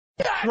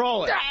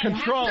Control it.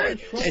 Control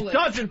it. It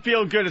doesn't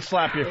feel good to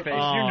slap your face.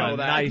 Oh, You know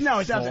that. nice No,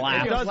 it doesn't.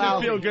 slap. It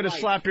doesn't feel good to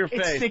slap your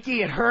It's face.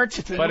 sticky. It hurts.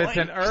 It's But it's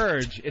annoying. an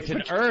urge. It's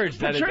an urge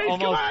that is Patrice,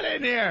 come almost on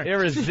in here.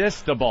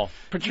 irresistible.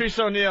 Patrice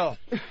O'Neal.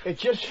 It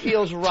just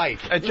feels right.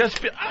 It just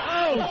feels...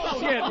 Oh,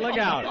 shit, look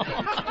out.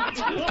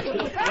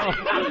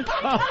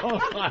 Oh,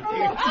 my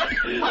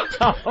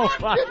God. Oh,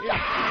 my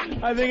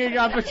God. I think he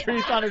got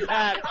Patrice on his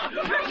hat.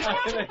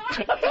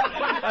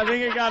 I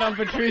think he got on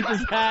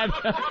Patrice's hat.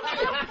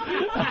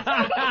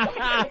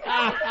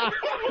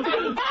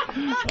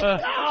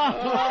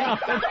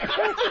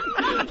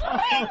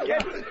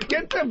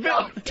 Get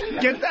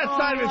that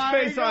side of his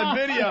face on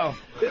video.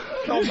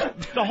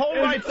 The whole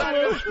right side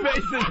of his face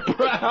is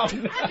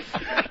brown.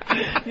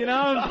 You know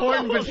how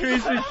important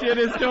Patrice's shit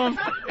is to him?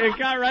 It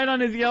got right on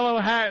his yellow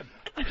hat.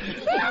 The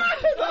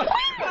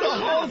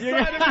whole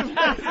side of his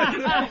face.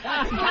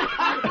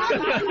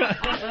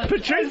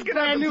 Patrice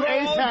gonna have to throw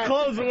all his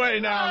clothes away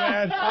now,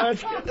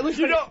 man.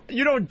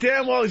 You know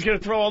damn well he's gonna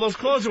throw all those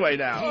clothes away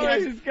now. Oh,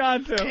 he's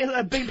got to. He has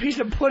a big piece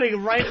of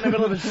pudding right in the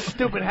middle of his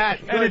stupid hat.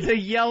 And it's a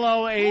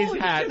yellow A's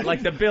hat,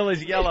 like the bill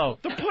is yellow.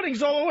 The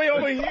pudding's all the way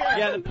over here.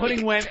 Yeah, the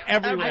pudding went I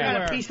got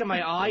everywhere. a piece of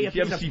my eye, a You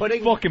piece ever of see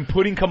pudding. fucking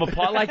pudding come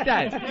apart like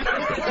that?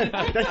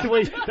 That's the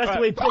way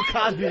Bill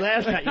Cosby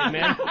laughs at you,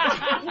 man.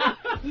 All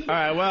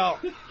right, well,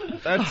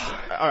 that's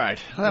all right.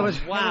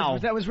 Wow.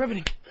 That was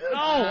riveting. Oh,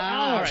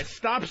 All right,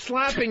 stop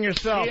slapping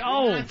yourself.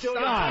 Oh, Stop.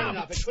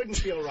 God. It couldn't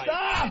feel right.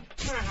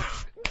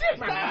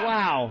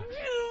 Wow.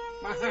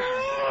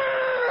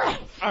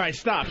 All right,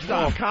 stop.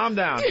 Calm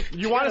down.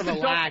 You want us to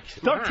relax.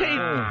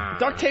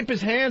 duct tape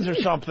his hands or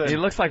something. He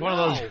looks like one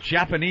of those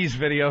Japanese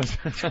videos.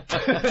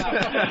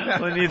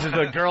 All he needs is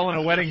a girl in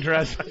a wedding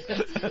dress. I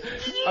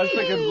was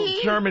thinking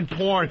German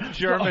porn.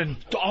 German.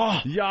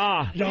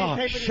 Ja.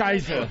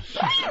 Scheiße.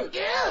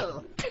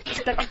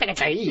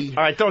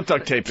 All right, don't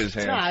duct tape his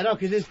hands. No, I know,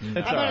 because it's how all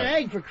about right. an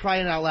egg for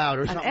crying out loud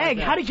or something. Egg?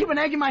 Like How do you keep an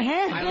egg in my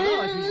hand? I don't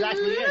know. That's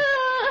exactly it.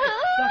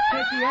 Duct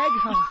tape the egg?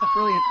 Oh,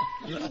 brilliant.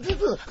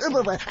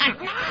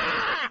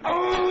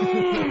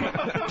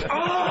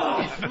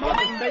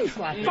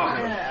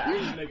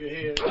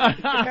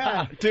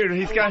 Dude,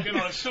 he's got on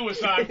a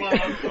suicide bomb.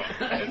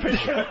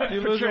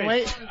 You losing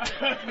weight?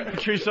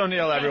 Patrice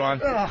O'Neal, everyone.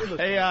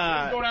 Hey,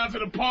 Go down to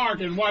the park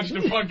and watch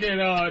the fucking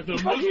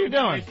the Muslim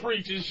guy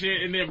preach and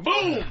shit, and then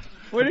boom.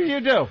 What did you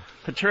do?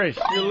 Patrice.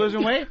 You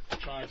losing weight?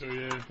 Trying to,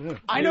 yeah.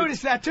 I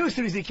noticed that too as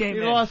soon as he came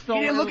You in. lost He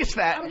didn't look as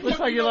fat. Looks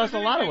like you lost a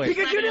lot of weight.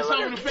 Because you didn't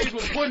Yourself in look the face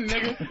with pudding,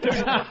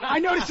 nigga. I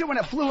noticed it when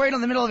it flew right on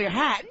the middle of your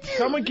hat.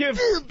 Someone give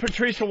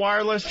Patrice a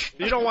wireless.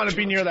 You don't want to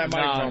be near that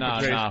microphone,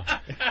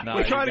 Patrice. No.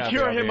 We're trying to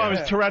cure him of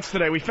his Tourette's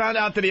today. We found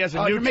out that he has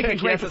a new you're making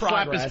tick. He great has to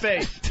slap his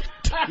progress. face.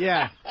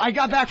 Yeah. I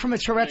got back from a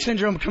Tourette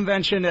syndrome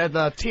convention at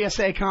the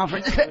TSA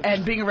conference,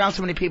 and being around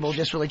so many people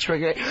just really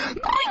triggered it.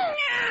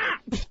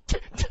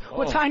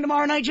 What time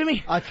tomorrow night,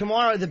 Jimmy?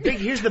 Tomorrow,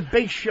 here's the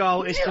big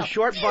show. It's the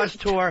short bus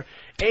tour.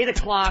 8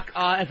 o'clock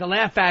at the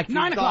Laugh Factory.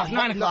 9 o'clock,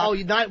 9 o'clock. Oh,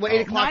 8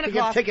 o'clock 9 to get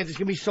o'clock. tickets. It's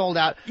going to be sold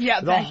out. Yeah,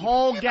 the thank you.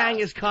 whole gang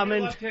is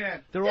coming.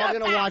 They're all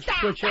going to watch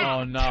Twitch.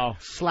 Oh, no.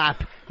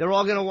 Slap. They're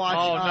all going to watch.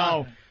 Oh,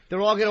 no. They're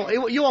all going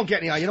to. You won't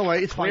get any. You know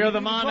what? It's fine. Clear the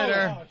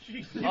monitor.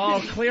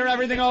 Oh, clear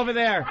everything over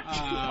there.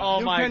 Oh,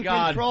 You my can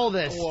God. control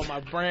this. Oh,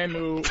 my brand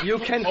new. You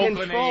can Open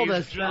control A's.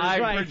 this. That's I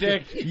right.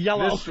 predict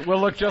Yellow. this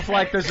will look just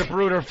like the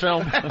Zapruder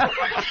film.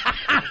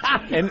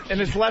 In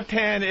his left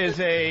hand is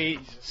a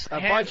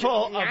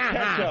handful of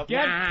ketchup.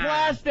 Get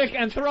plastic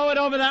and throw it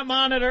over that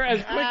monitor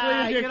as quickly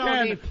as you don't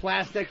can. need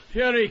plastic.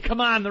 Fury,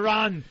 come on,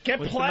 Ron. Get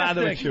What's the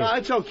matter with plastic. you? No,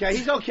 it's okay.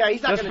 He's okay.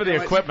 He's not Just gonna for the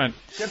do it. equipment.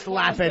 Just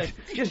lap it.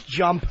 Just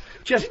jump.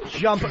 Just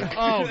jump.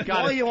 Oh, God,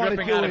 All it's you want to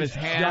dripping do out of is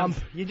his hands.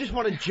 jump. You just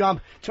want to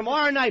jump.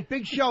 Tomorrow night,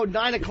 big show,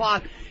 9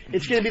 o'clock.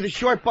 It's going to be the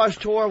short bus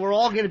tour. We're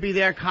all going to be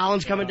there.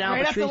 Colin's coming down.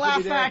 Right after Patrice will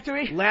be Laugh there.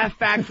 Factory. Laugh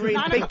Factory.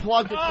 Big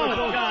plug to Twitch.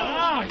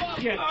 Oh,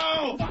 shit.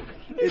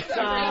 It's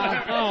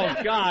Oh,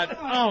 God.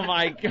 Oh,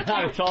 my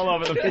God. It's all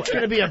over the place. It's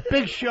going to be a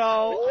big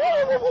show.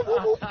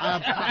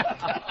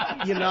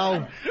 You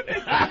know.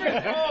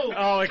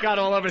 Oh, it got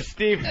all over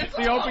Steve.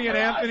 The Opie and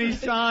Anthony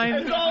sign.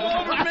 It's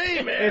all over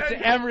me, man. It's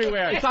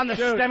everywhere. It's on the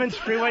Stemmons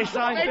Freeway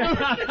sign.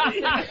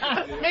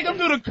 Make him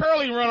do the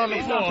curly run on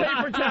the floor.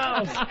 Paper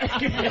towels.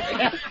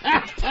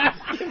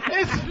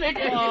 This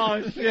nigga.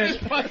 Oh, This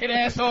shit. fucking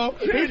asshole.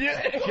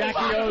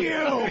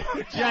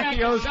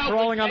 Jackie O's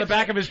crawling on the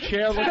back of his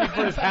chair looking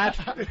for his hat.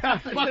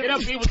 Fucking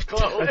up people's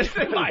clothes. It's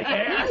in my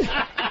hair.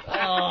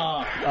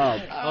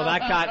 Oh,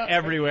 that got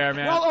everywhere,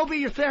 man. Well, Obi,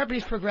 your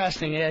therapy's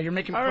progressing. Yeah, you're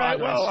making All right,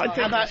 progress. well, I How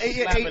think. about,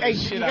 hey,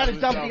 you got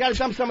to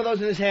dump some of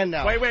those in his hand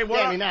now. Wait, what?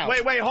 Danny, now.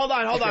 Wait, hold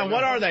on.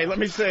 What are they? Let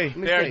me see.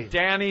 They're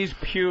Danny's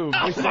pubes.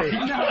 I can't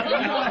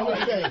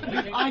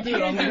do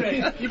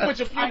it. You put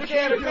your feet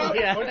in the cup.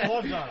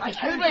 I This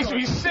can't makes do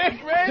me it.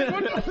 sick, man.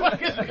 What the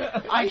fuck is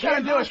that? I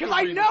can't do it because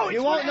I know it's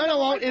You won't. No,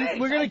 won't.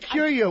 We're going to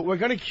cure you. We're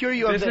going to cure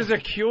you of This this. is a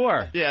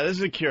cure. Yeah, this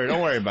is a cure.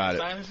 Don't worry about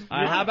it.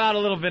 How about a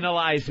little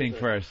vanilla icing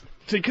first?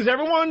 See, because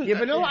everyone... Yeah,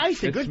 vanilla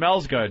icing. It Good.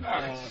 smells good.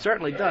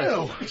 Certainly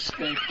does.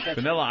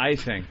 Vanilla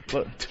icing.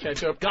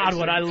 Ketchup. God,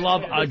 would I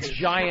love a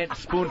giant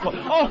spoonful.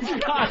 Oh,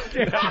 God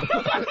damn.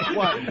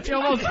 What? He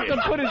almost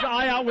put his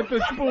eye out with the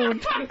spoon.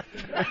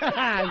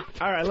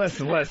 All right,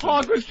 listen.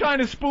 Hawk was trying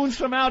to spoon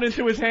some out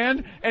into his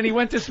hand, and he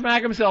went to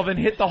smack himself and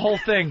hit the whole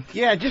thing.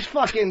 Yeah, just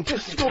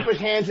scoop his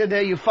hands in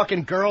there, you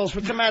fucking girls.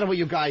 What's the matter with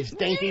you guys?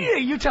 Dainty? Yeah,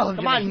 you tell him.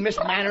 Come on, Miss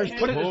Manners.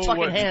 Put it in his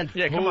fucking hand.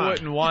 Yeah, Who come on.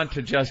 wouldn't want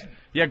to just...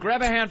 Yeah,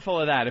 grab a handful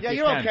of that if Yeah, you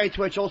you're can. okay,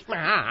 Twitchels. Oh,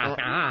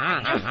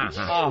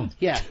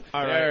 Yeah.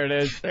 All right. there it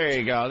is. There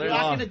you go. We're There's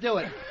not going to do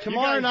it.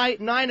 Tomorrow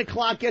night, 9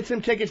 o'clock, get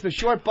some tickets. The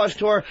Short Bus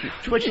Tour.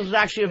 Twitchels is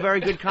actually a very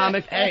good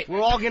comic. Hey,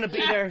 we're all going to be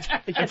there.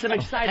 It gets him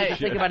excited to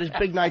think about his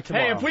big night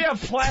tomorrow. Hey, if we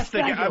have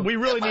plastic, we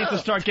really need to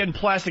start getting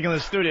plastic in the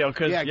studio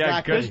because Yeah,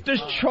 exactly.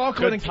 there's chocolate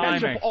Good and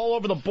ketchup timing. all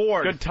over the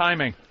board. Good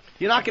timing.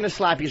 You're not going to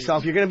slap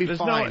yourself. You're going to be There's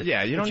fine.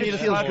 you don't It need to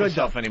just feels slap good,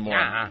 yourself though.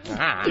 anymore.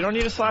 You don't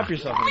need to slap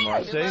yourself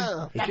anymore, see?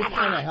 It just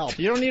kind of helps.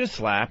 You don't need a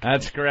slap.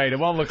 That's great. It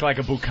won't look like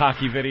a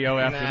bukkake video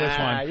after this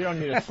one. You don't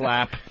need a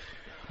slap.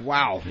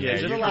 Wow. Yeah, you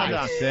just can relax.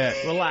 just sit.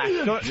 Relax. You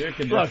can Look,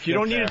 just you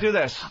don't sit need to there. do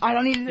this. I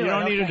don't need to do it. You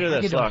don't need to do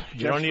Okay, this. Look,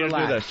 you don't Just need to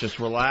relax. do this. Just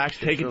relax.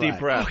 Take a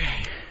deep relax.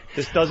 breath.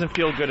 This doesn't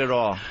feel good at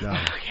all. No.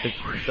 It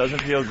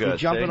doesn't feel good. You're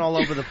jumping see? all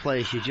over the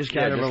place. You just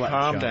got to just relax.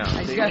 calm John. down.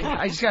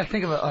 I just gotta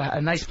think of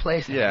a nice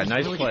place. Yeah,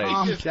 nice Really place.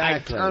 calm.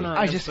 Exactly.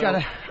 I just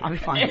gotta. I'll be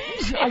fine.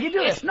 I can do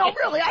this. No,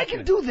 really, I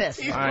can do this.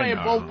 He's I playing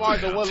know. both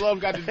parts of what love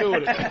got to do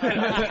with it.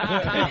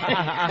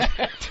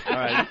 All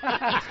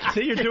right.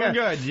 See, you're doing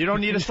good. You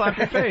don't need to slap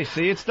your face.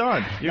 See, it's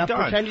done. You're Now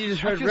done. pretend you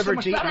just heard feel so River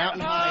much Deep better.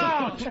 Mountain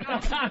High.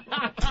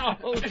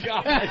 Oh,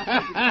 God.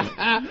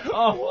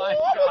 Oh, my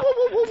God.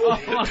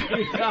 Oh,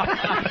 my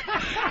God.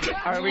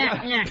 All right, we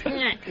got...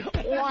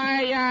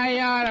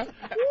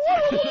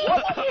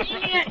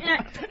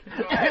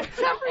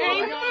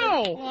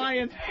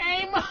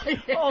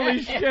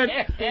 Holy shit.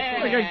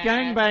 It's like a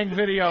gangbang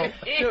video.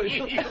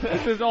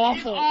 This is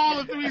awful. All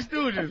the Three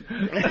Stooges.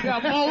 They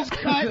got Moe's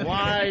cut.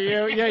 Why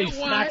you? Yeah, he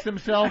smacks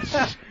himself.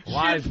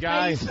 Wise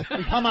guy.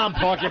 Come on,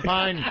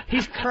 porcupine.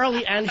 He's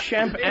Curly and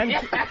Shemp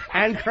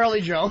and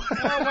Curly Joe.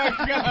 Oh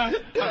my God.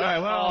 All right,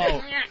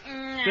 well,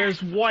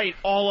 there's white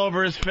all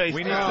over his face.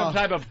 We need some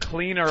type of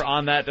cleaner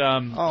on that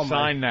my.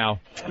 sign now.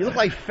 You look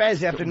like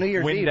Fez after New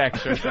Year's Eve.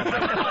 Windex or something.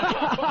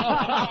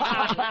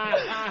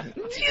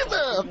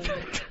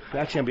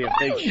 That's gonna be a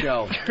big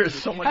show. There's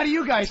so much. How do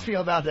you guys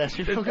feel about this?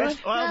 You feel good?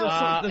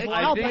 Well, there's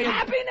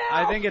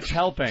I think it's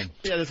helping.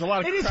 yeah, there's a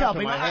lot of It is crap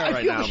in helping. my hair I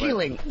right feel now. the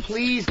healing.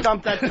 Please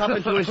dump that cup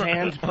into his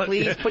hands.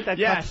 Please put that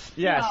Yes,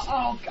 yes.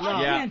 Oh, God,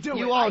 I Yeah. can't do it.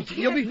 You won't.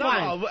 You'll be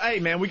fine. No, hey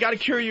man, we got to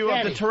cure you of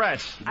the Danny.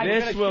 Tourette's.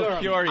 This will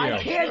cure you.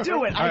 I can't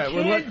do it. All right, I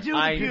well, can't do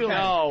I the feeling.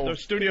 know. The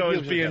studio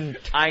is being.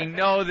 I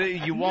know that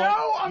you won't.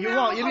 No You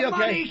amount won't. You'll be of okay.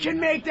 money can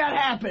make that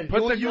happen.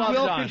 Put the You gloves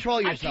will on. control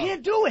I yourself.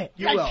 can't do it.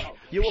 You will.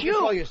 You will Phew.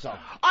 control yourself.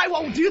 I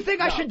won't. Do you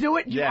think I should do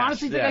it? Do you Yes,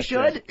 honestly think yes, I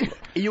should?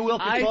 You will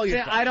control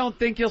yourself. I don't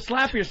think you'll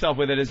slap yourself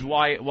with it. Is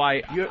why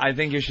I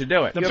think you should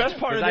do it. The best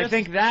part of 'Cause I this-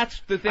 think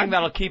that's the thing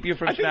that'll keep you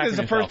from. I think this is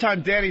the smacking first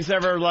time Danny's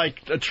ever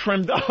like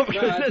trimmed up.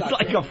 It's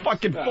like a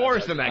fucking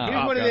forest in that yourself. cup.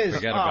 Here's what it is.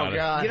 Forget Oh, about it.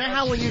 God. You know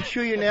how when you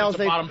chew your nails, The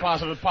they bottom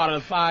part of the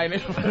thigh.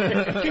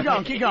 Keep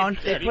going. Keep going.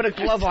 they put a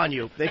glove on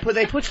you. They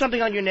put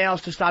something on your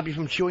nails to stop you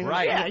from chewing.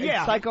 Right. Yeah, It's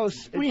yeah.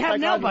 Psychos. We it's have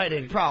nail psychology.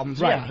 biting problems.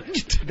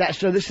 Right.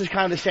 So this is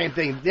kind of the same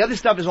thing. The other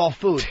stuff is all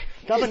food.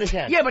 Dump in his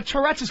hand. Yeah, but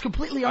Tourette's is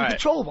completely right.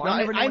 uncontrollable. No,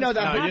 never I know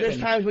that. what's But gonna there's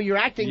happen. times when you're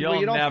acting where You'll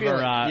you don't never. feel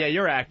it. Yeah,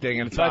 you're acting,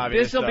 and it's But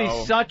obvious. this will be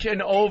so- such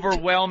an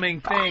overwhelming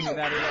thing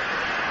that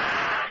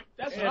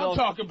That's what I'm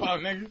talking about,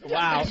 nigga.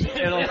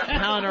 it'll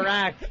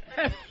counteract.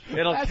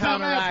 It'll That's how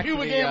much counteract people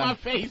the, get in my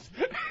face.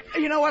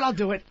 You know what? I'll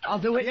do it. I'll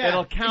do it. Yeah.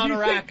 It'll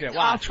counteract it.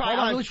 Wow. I'll try. Hold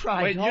I'll on. really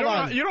try. Wait, Hold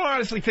on. you don't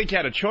honestly think you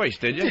had a choice,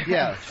 did you?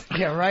 Yeah.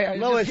 Yeah, right.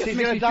 Lois, it he's makes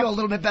gonna me dump- feel a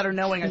little bit better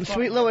knowing. I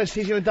Sweet Lewis,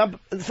 he's gonna dump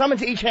someone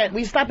to each hand.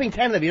 He's not being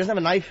tentative. He doesn't have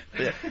a knife.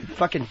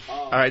 Fucking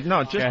All right,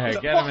 no, just Okay,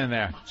 get him in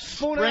there.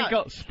 spoon it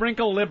out.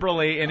 Sprinkle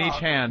liberally in each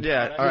hand.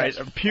 yeah. All right,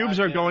 pubes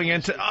are going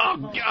into. Oh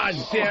God,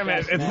 damn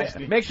it! It's,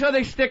 Make sure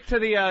they stick to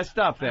the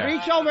stuff there.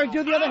 Reach over and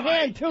do the other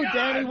hand too,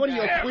 Danny. What are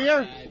you, a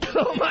queer?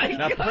 oh my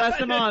Now God. press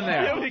him on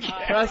there.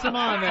 Press him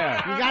on there.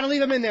 You gotta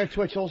leave him in there,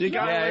 Twitchell. You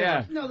got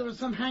Yeah. No, there was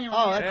some hanging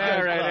Oh, around. that's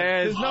There good.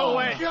 it is. There's no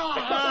way.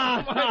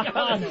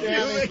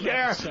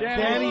 Danny's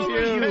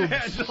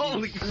Danny's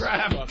holy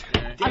crap!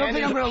 I don't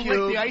think I'm going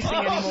to lick the icing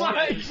Oh anymore.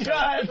 my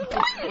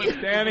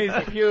God! Danny's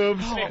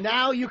pubes.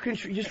 Now you can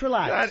just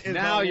relax. That is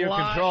Now a you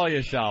lot. control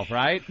yourself,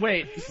 right?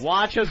 Wait,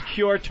 Watch us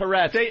cure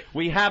Tourette's.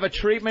 We have a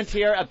treatment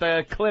here at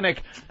the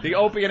clinic, the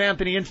Opie and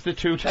Anthony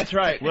Institute. That's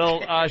right.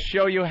 We'll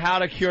show you how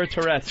to cure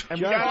Tourette's. we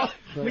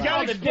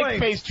gotta The dick explain.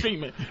 face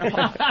treatment.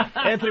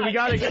 Anthony, we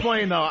gotta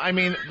explain though. I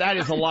mean, that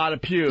is a lot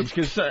of pubes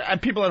because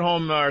people at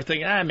home are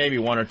thinking, maybe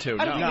one or two.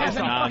 I don't think he has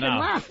any no, fucking no.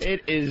 left.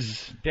 It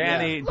is.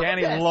 Danny Look at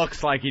this.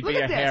 looks like he'd Look be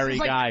a at this. hairy It's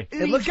like guy.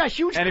 He's got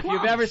huge And if you've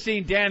clubs. ever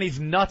seen Danny's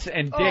nuts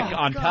and dick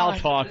on Pal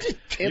Talk,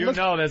 you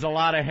know there's a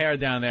lot of hair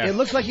down there. It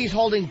looks like he's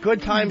holding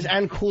Good Times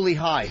and Cooley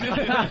High.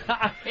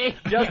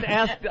 Just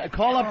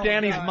call up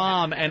Danny's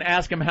mom and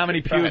ask him how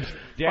many pubes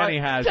Danny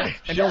has, and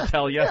she'll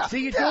tell you.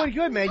 See, you're doing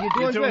good, man.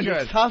 You're doing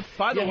good. It's tough.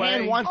 By the Your way,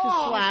 hand wants to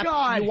slap.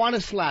 God. You want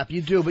to slap.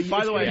 You do, but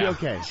By the way, you're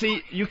okay.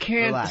 see, you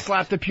can't Relax.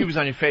 slap the pubes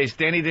on your face.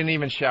 Danny didn't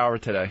even shower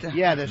today.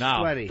 Yeah, they're No.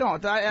 sweaty.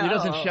 Don't. He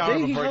doesn't shower See,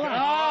 he's before.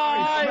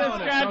 relaxed. You're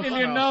scratching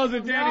your nose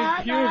at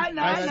Danny's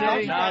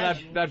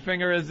pubes. That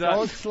finger is...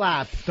 Don't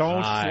slap.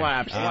 Don't Aye.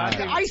 slap. Slap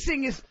The him.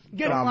 icing is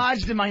getting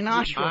lodged in my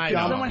nostril. I Can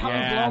know. someone help me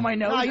Yeah. blow my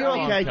nose? No, you're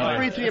okay. Oh,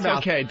 Breathe through your It's mouth.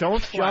 okay.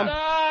 Don't slap. You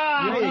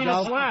There don't you need go.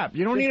 a slap.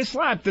 You don't need a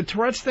slap. The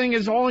Tourette's thing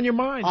is all in your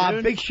mind,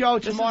 dude. Big show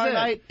This is tomorrow it.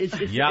 night. It's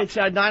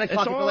Yep. 9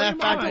 o'clock at the all Laugh in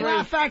your mind. Factory.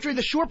 Laugh Factory,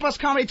 the Short Bus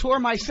Comedy Tour,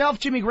 myself,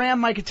 Jimmy Graham,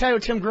 Mike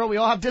Cateo, Tim Grill, we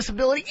all have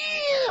disability.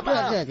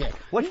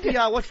 What's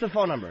the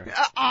phone number?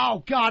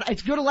 Oh, God,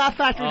 it's go to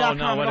laughfactory.com. Oh,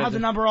 no, I what don't is have the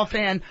it? number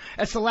offhand.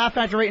 It's the Laugh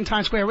Factory right in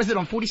Times Square. Was it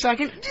on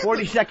 42nd?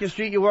 42nd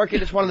Street. You work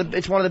it. It's one of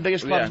the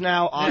biggest clubs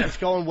now. It's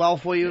going well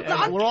for you.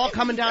 We're all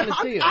coming down to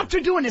see you. After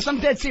doing this, I'm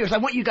dead serious. I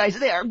want you guys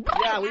there.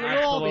 Yeah, we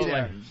will all be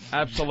there.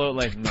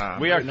 Absolutely. Nah,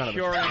 we are none of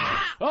us. curing...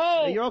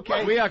 Oh! You're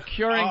okay. We are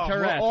curing Oh, We're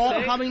Tourette's.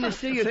 all coming to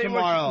see you See,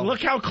 tomorrow.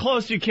 Look how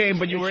close you came,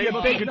 but you were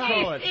able to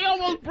control it. He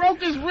almost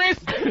broke his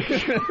wrist.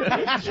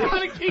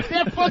 Trying to keep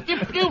that fucking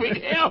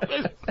pubic hair.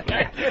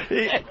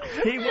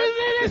 He went.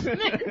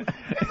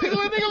 This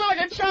nigga look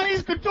like a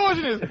Chinese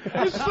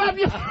contortionist. You slap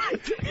your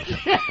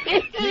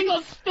he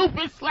goes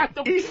stupid, slap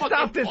the He fucking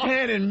stopped his fuck.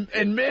 hand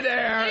in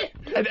midair,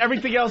 and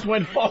everything else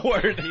went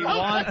forward. He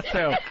wants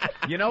to.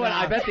 You know what?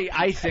 I bet the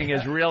icing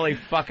is really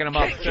fucking him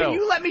up, Can you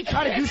too. let me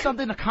try to do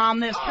something to calm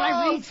this? Can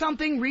I read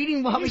something?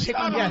 Reading will help me take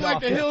my sounded guess like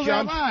off the this. hills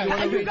Jump. outside. You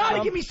wanna You read gotta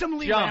jump? give me some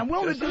leeway. I'm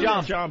willing to do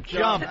Jump, this. jump,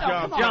 Jump,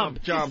 jump,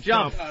 jump, jump,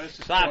 jump.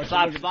 Slap, slap,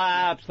 slap,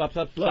 slap,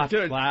 slap, slap,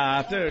 dude,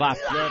 slap, dude. slap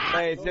your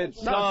face.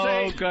 It's No,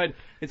 so see? good.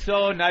 It's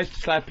so nice to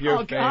slap your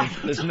Oh, God. face.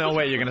 There's no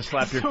way you're gonna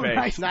slap your So face.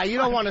 nice. Now you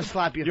don't want to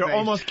slap your You're face.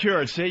 almost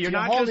cured. See, you're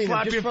not gonna holding it.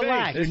 slap Just your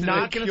relax. face. It's You're not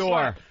not gonna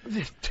cure.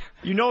 slap.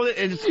 You know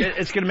that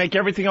it's gonna make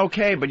everything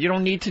okay, but you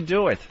don't need to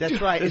do it.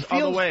 That's right. There's It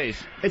feels- other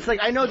ways. It's like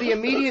I know the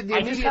immediate.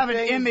 I just have an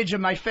image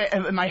of my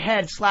in my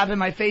head slapping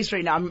my face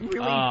right now. I'm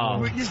really,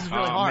 Oh. this is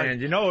really Oh hard.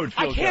 man, you know it would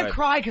I feel can't good.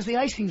 cry because the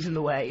icing's in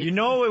the way. You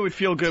know it would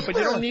feel good, but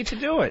you don't need to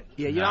do it.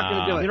 Yeah, you're not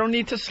going to do it. You don't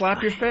need to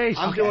slap your face.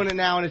 I'm doing it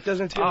now, and it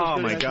doesn't feel. as Oh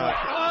good my as god.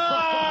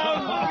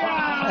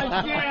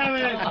 God damn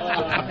it!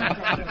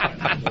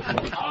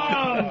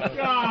 Oh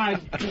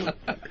God!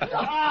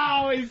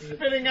 Oh, he's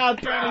spitting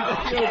out Danny's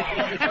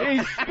pubes.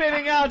 He's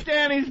spitting out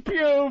Danny's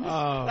pubes.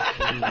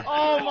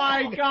 Oh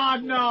my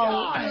God,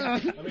 no!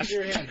 Let me see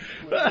your hand.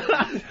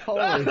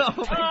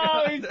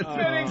 Oh, he's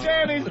spitting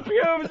Danny's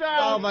pubes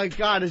out. Oh my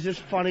god, is this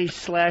funny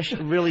 /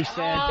 really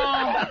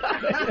sad?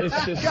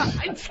 It's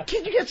just.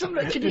 Can you get some?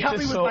 Can you help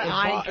me with my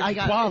eye? I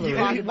got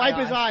bothering. Wipe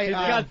his eye. He's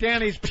got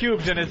Danny's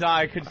pubes in his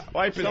eye. Could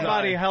Wipe his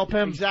somebody eye. help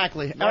him?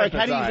 Exactly. Eric,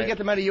 how do you his usually eye. get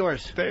them out of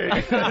yours? There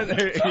you go.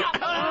 There you go.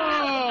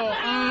 Oh,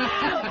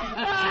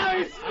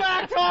 he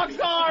smacked Hawk's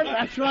arm.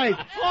 That's right.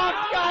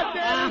 Hawk got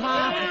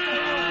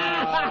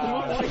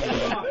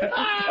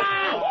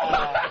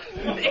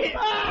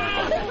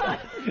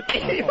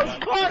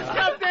Hawk's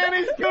got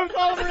Danny's pubes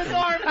all over his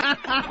arm.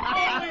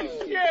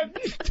 Holy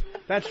shit.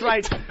 That's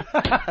right.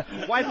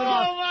 Wipe it Oh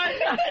off. my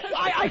God.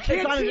 I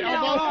can't on see his now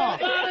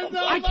at elbow.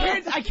 all.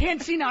 I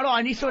can't see now at all.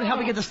 I need someone to help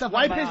me get the stuff.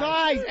 Wipe out of his my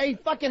eye. eyes. Hey,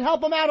 fucking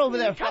help him out over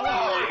there. Come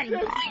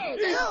on!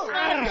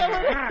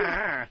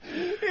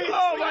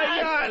 Oh my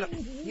god.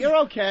 You're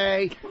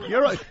okay.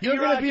 You're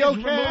gonna be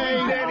Removing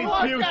okay. Danny's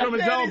pubes from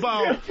his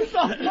elbow.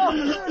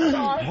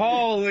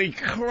 Holy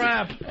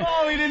crap.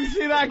 Oh, he didn't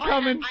see that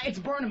coming. It's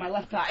burning my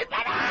left eye.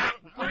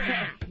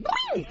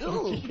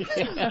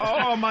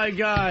 Oh my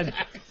god.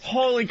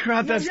 Holy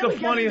crap, that's the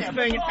funniest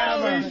thing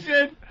ever. Holy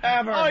shit.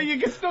 Ever. Oh, you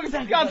can still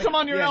got some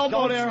on your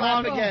elbow Don't there,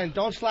 slap Hawk. again.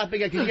 Don't slap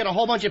again, because you get a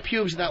whole bunch of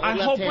pubes in that I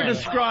left hope hand. we're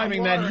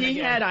describing that he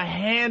had a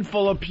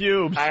handful of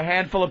pubes. A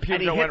handful of pubes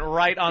And he that hit- went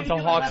right onto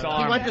Hawk's He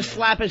arm. went to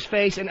slap his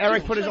face, and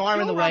Eric put his arm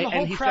in the way,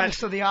 and he's got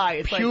crevice of the eye.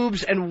 It's like,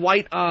 pubes and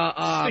white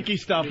Sticky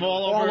stuff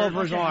all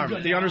over his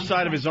arm. The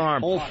underside of his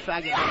arm. Old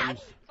faggot arms.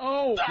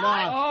 Oh,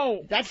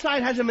 No. That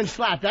side hasn't been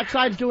slapped. That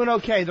side's doing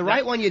okay. The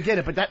right one you did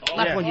it, but that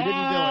left Yeah. one you didn't do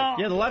it.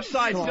 Yeah, the left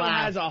side still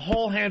has a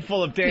whole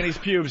handful of Danny's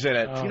pubes in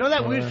it. You know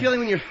that weird feeling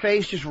when your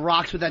face just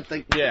rocks with that,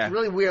 like, Yeah. it's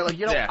really weird, like,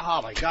 you know, Yeah.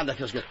 oh my god, that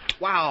feels good.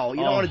 Wow,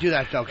 you don't want to do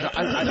that, though. 'Cause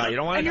No, you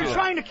don't want and to you're do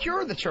trying to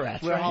cure the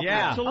Tourette's, We're right? helping.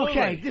 Yeah. Absolutely.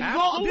 Okay,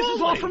 this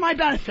is all for my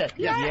benefit.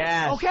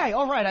 Yes. Okay,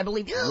 all right, I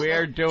believe you.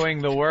 We're doing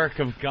the work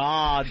of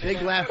God. Big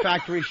Laugh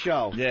Factory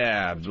show.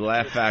 Yeah,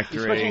 Laugh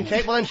Factory. Switching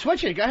tape. Well, then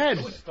switch it. Go ahead.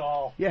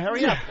 Yeah,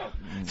 hurry up.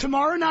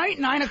 Tomorrow night,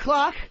 9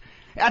 o'clock,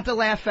 at the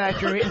Laugh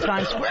Factory in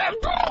Times Square.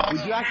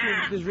 Would you actually,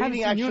 there's Haven't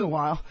reading seen you in a actually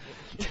while.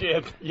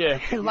 Yeah.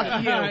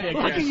 Lucky you.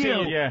 Lucky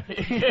you. Yeah.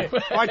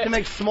 hard to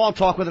make small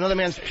talk with another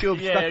man's pube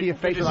stuck to your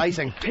face with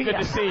icing. good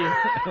to see you.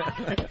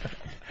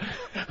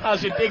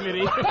 How's your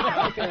dignity?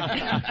 I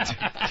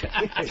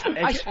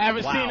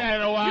haven't seen that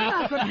in a while. You're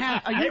not gonna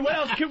have. Hey, what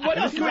else? What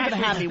else? You're not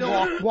gonna have me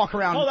walk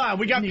around. Hold on,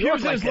 we got New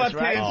pubes York in his like left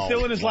this, hand, right?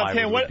 still in his left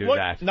hand. Why would we do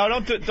that? No,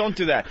 don't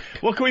do that.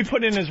 What can we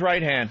put in his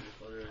right hand?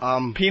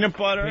 Peanut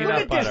butter. Look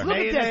at this. Look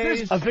at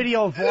this. A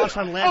video of Ross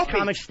on Last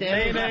Comic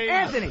Stand.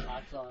 Anthony.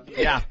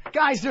 Yeah.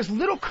 Guys, there's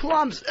little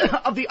clumps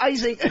of the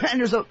icing, and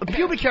there's a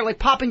pubic hair like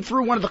popping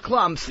through one of the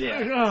clumps,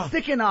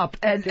 sticking up,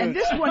 and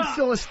this one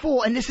still is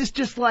full, and this is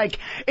just like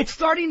it's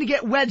starting to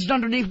get wedged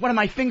underneath one of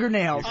my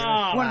fingernails,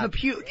 one of the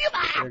pubes.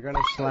 You're gonna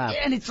slap.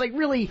 And it's like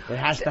really. It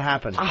has to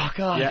happen. Oh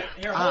God. Yeah.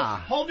 Here,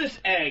 hold this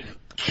egg.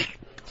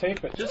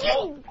 Tape it. Just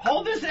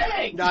hold this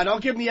egg. No,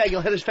 don't give him the egg.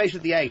 You'll hit his face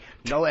with the egg.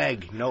 No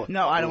egg. No.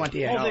 No, I don't want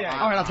the egg. Hold the egg.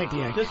 All right, I'll take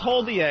the egg. Just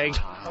hold the egg.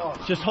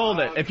 Just hold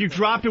it. If you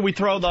drop it, we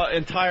throw the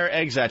entire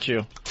eggs at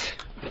you.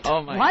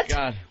 Oh my What?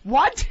 God.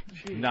 What?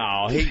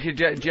 No, he could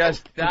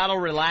just that'll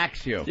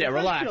relax you. Yeah,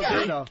 relax.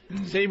 No.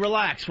 See,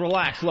 relax.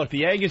 Look,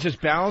 the egg is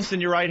just balanced in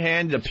your right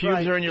hand. The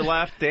pubes are in your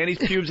left. Danny's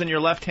pubes in your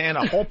left hand.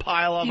 A whole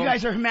pile of You them.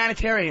 guys are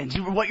humanitarians.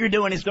 What you're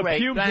doing is The great.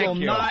 pubes Thank will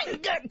you. not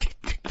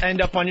end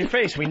up on your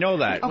face. We know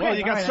that. Okay, Well,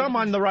 you got all right. some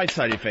on the right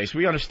side of your face.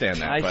 We understand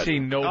that. I but- see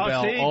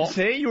Nobel. Oh,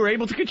 see, you were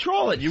able to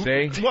control it. You,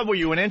 See? What were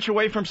you, an inch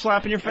away from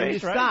slapping your And you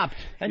face? right? stopped.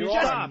 And you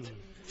You're stopped.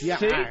 Yeah.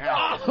 See?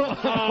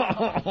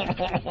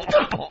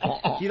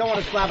 You don't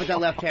want to slap with that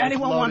left hand.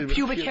 Anyone It's want loaded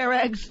pubic with hair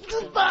eggs?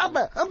 Look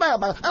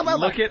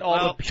at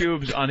all the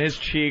pubes on his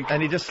cheek.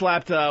 And he just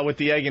slapped with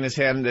the egg in his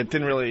hand. It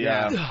didn't really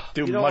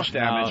do You know much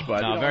what? damage,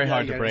 but No, very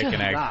hard to break an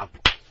egg. Stop.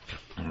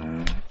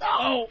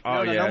 oh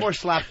No, yeah. no more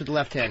slaps with the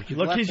left hand. Keep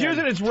the Look, left he's hand.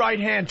 using his right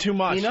hand too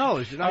much. He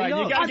knows. All right,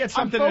 you gotta get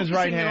something in his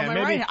right hand.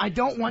 Maybe I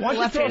don't want Why the don't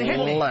you left hand to hit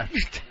throw me.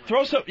 Left.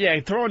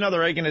 throw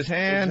another egg in his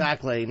hand.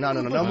 Exactly. No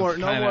more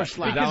Is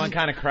slaps. that one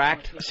kind of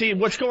cracked? See,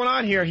 what's going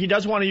on here? He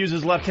doesn't want to use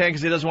his left hand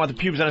because he doesn't want the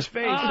pubes on his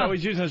face, so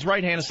he's using his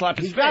right hand to slap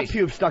his He's got face.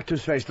 pubes stuck to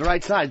his face. The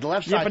right side. The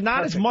left side. Yeah, but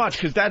not as much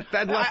because that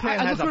left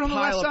hand I has a look good on the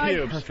left pile of side?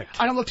 pubes.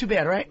 Perfect. I don't look too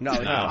bad, right? No,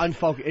 it's No.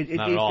 unfocused. It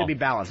Not at needs all. to be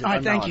balanced. It's All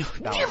right, thank you.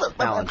 unbalanced.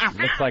 Balanced.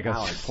 Looks like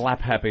a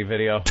slap happy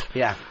video.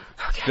 Yeah.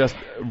 Just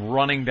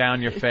running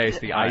down your face,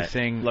 the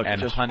icing Look,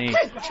 and just- honey. Look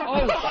at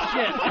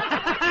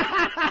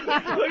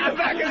the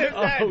back of his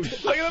head.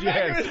 Look at the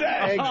back of his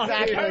head.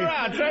 Exactly. Turn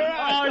around.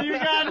 Oh, you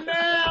got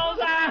nailed!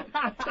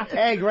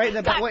 Egg right in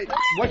the back. Wait,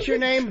 what's your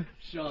name?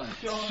 Sean.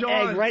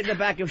 Egg right in the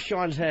back of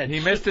Sean's head. He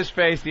missed his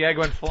face. The egg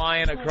went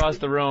flying across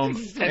the room And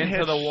into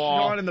hit the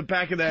wall, Sean in the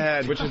back of the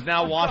head. which is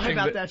now washing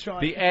about that,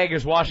 Sean. the egg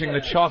is washing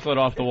the chocolate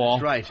off the wall.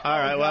 Right. All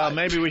right, well,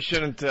 maybe we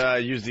shouldn't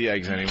use the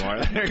eggs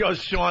anymore. There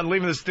goes Sean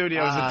leaving the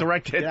studio as a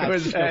direct hit yeah, to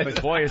his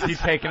head. Boy, is he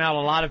taking out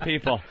a lot of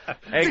people.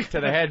 Eggs to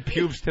the head,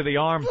 pubes to the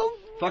arm.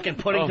 Fucking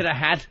pudding to the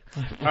hat.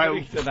 All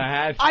right, To the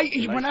head.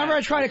 Whenever I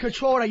try to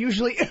control it, I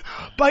usually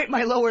bite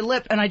my lower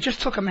lip, and I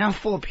just took a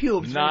mouthful of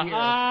pubes. Nah.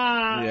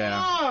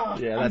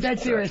 yeah, I'm dead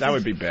serious. That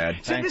would be bad.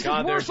 See, Thank this God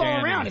is they're worse all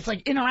dandies. around. It's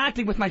like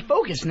interacting with my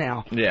focus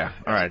now. Yeah,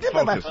 all right,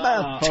 focus.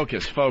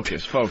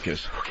 You All looking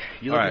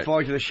right.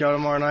 forward to the show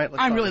tomorrow night?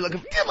 Let's I'm talk. really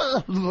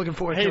looking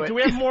forward Hey, to it. do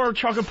we have more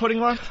chocolate pudding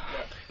left?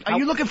 Are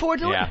you looking forward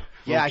to it? Yeah.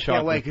 Yeah, I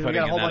can't wait because we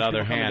got a whole Putting in bunch that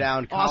of people other coming hand.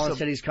 down. Colin Awesome.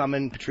 said he's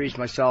coming. Patrice,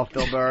 myself,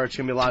 Bill Burr. It's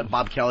gonna be a lot of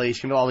Bob Kelly.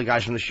 It's gonna be all the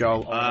guys from the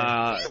show.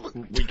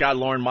 We got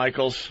Lorne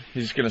Michaels.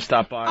 He's going to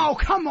stop by. Oh,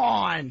 come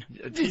on.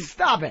 Just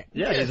stop it.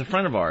 Yeah, he's a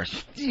friend of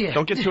ours. Yeah.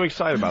 Don't get too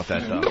excited about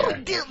that,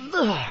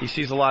 though. He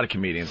sees a lot of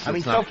comedians. I mean,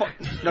 It's so not far.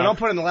 No, don't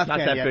put it in the left not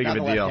hand that yet. big Not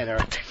of a the deal.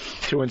 left hand,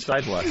 too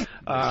inside what? Eric.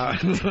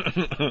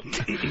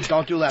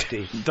 Don't do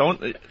lefty.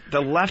 Don't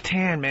the left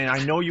hand, man.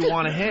 I know you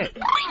want to hit.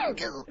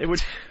 It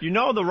would. You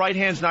know the right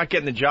hand's not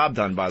getting the job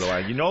done. By the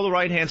way, you know the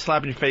right hand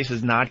slapping your face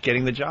is not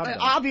getting the job done.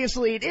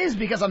 Obviously, it is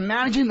because I'm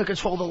managing the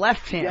control of the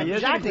left hand. Yeah,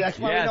 exactly. That's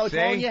why we know Yeah, it's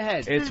all in see? your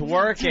head. It's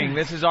working.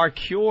 This is our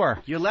cure.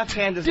 Your left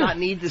hand does not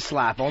need the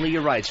slap. Only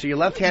your right. So your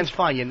left hand's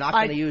fine. You're not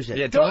going to use it.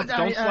 Yeah, don't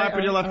slap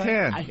with your left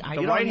hand. you The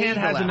don't right need hand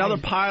the has left. another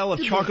pile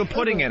of chocolate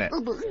pudding in it.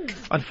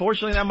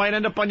 Unfortunately, that might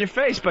end up on your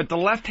face, but the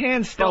left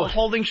hand's still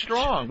holding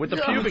strong with the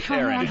pubic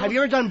hair in it. Have you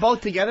ever done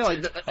both together?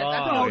 Like,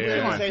 Oh,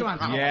 yeah. yeah. Come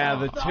on. Yeah,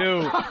 the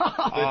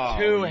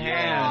two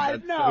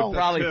hands no. would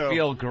probably The two.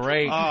 feel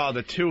great. Oh,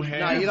 the two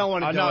hands. No, you don't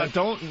wanna do no, it.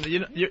 don't.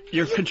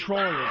 You're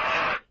controlling it.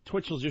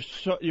 Twitchels,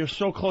 you're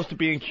so close to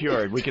being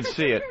cured. We can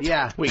see it.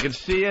 Yeah. We can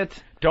see it.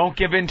 Don't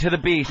give in to the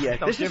beast. Yeah,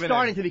 Don't this is give it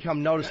starting in. to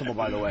become noticeable,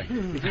 by the way.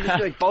 If you just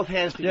do like both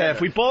hands together.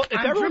 Yeah,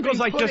 if everyone goes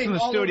like this in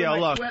the studio,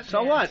 look.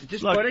 So what?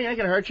 Just Look. pudding ain't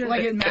gonna hurt you.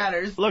 Like it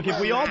matters. Look, if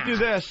we all do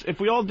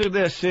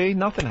this, see,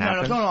 nothing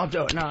happens. No, I'll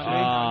do it. No.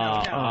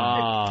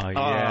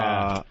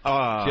 Yeah.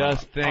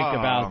 Just think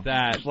about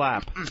that.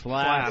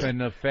 Slap in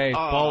the face,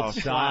 both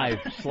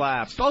sides.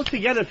 Slap. both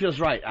together feels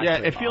right. Yeah,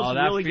 actually. it feels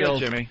that really feels,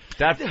 good, Jimmy.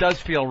 That does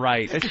feel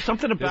right. It's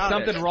something There's about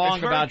something it. wrong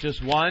It's very- about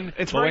just one,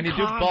 it's but very when you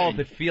do calming. both,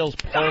 it feels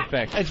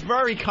perfect. It's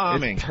very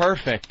calming. It's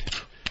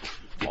perfect.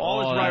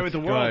 All is Oh, right that's with the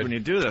world good. when you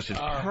do this. It's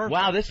perfect.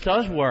 Wow, this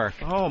does work.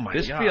 Oh my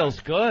This God. feels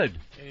good.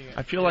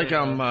 I feel like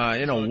I'm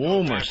in a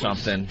womb or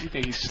something. You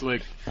think he's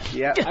slick?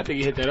 Yeah. I think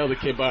he hit that other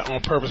kid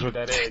on purpose with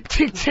that egg.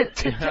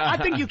 I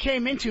think you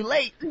came in too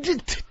late.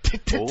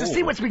 to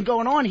see what's been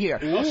going on here.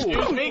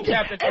 Excuse me,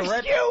 Captain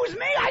Correct. Excuse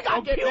me, I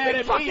got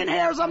pubic fucking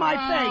hairs on my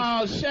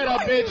face. Oh, shut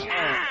up, bitch.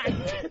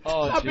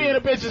 Stop being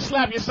a bitch and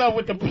slap yourself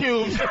with the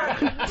pubes.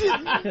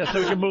 Yeah, so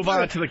we can move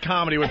on to the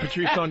comedy with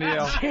Patrice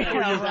O'Neill.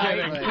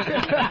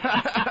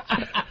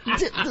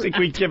 I think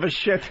we give a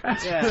shit.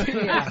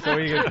 Yeah.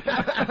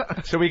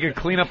 So we could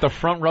clean up the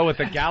front row at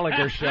the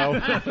Gallagher show.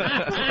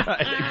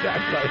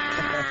 Exactly.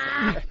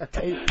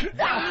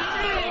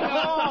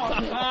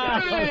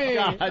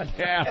 God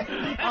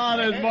damn. Oh,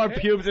 there's more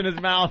pubes in his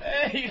mouth.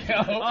 There you go.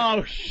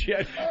 Oh,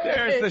 shit.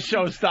 There's the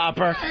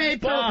showstopper.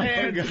 Both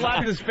hands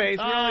slapped his face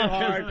really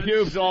hard.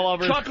 Pubes all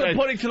over his Chocolate face.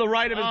 pudding to the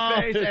right of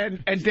his face,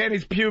 and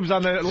Danny's pubes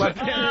on the left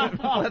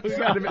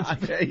side of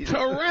his face.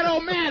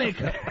 Toretto-matic.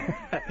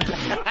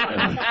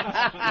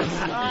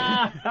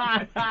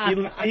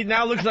 He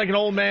now looks like an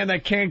old man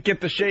that can't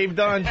get the shave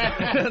done.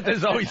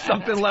 There's always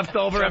something left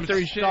over after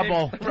he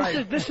shaves.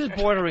 This is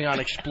bordering on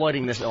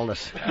exploiting this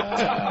illness.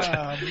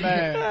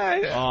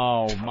 Man.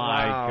 Oh,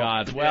 my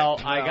God. Well,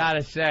 I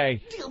gotta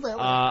say,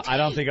 I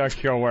don't think our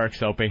cure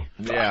works, Opie.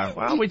 Yeah,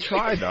 well, we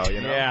tried, though,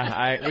 you know.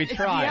 Yeah, we The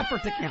tried.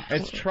 effort that counts.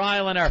 It's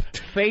trial and error.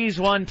 Phase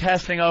 1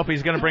 testing,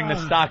 Opie's going to bring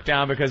the stock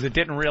down because it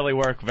didn't really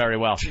work very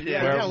well.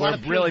 Yeah, a lot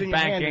of we're really pubes in your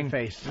hand banking and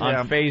face.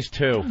 on phase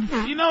 2.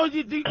 You know,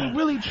 you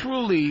really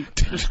truly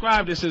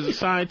describe this as a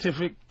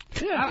scientific.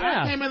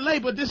 I came in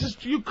late, but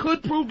you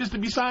could prove this to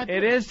be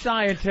scientific. It is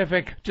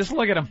scientific. Just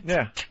look at him.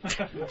 Yeah.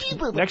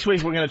 Next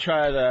week, we're going to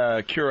try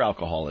to cure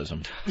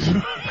alcoholism.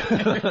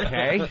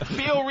 Okay.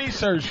 Field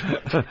research.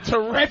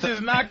 Tourette's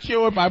is not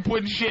cured by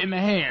putting shit in the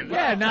hand.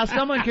 Yeah, now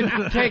someone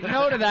can take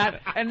note of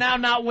that and now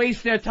not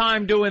waste their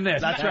time doing this.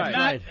 That's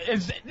right.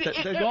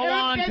 Go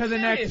on to the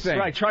next thing.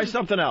 Right, try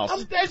something else.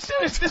 I'm dead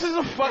serious. This is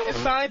a fucking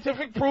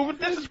scientific proven.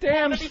 This is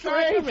Damn proven to be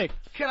straight. scientific.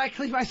 Can I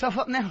clean myself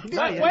up now? Wait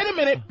a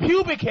minute.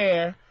 Pubic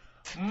hair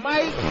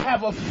might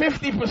have a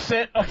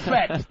 50%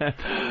 effect.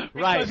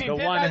 Right, He the did one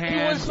not, hand. He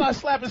wouldn't start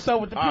slapping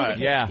himself with the pubic hair.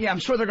 Yeah. Yeah, I'm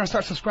sure they're going to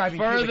start subscribing.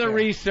 Further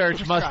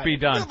research must be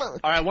done. All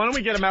right, why don't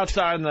we get him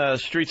outside in the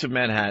streets of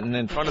Manhattan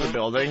in front of the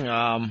building?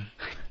 To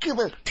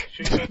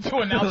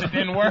announce it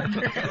didn't work.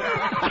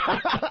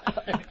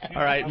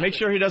 All right, make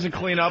sure he doesn't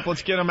clean up.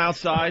 Let's get him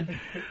outside.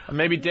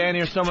 Maybe Danny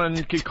or someone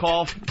could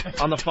call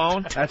on the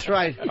phone. That's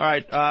right. All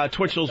right,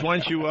 Twitchels, why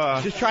don't you...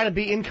 Just try to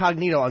be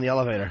incognito on the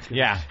elevator.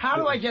 Yeah. How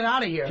do I get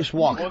out of here? Just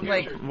walk.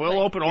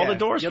 We'll open all the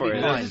doors You'll for be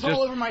you. fine. This is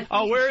all over my face.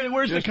 Oh,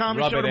 where's the Just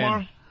comedy rub show it in.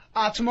 tomorrow?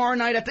 Tomorrow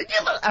night at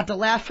the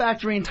Laugh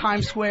Factory in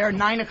Times Square,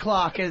 9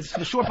 o'clock is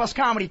the Short Bus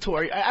Comedy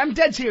Tour. I'm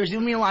dead serious.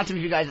 It'll mean a lot to me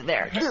if you guys are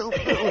there.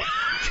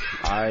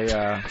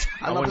 I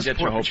love wouldn't the get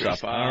your support,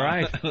 hopes up. All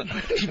right.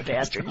 You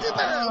bastard. All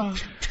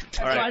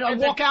right. So I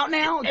walk out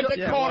now? At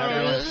the corner.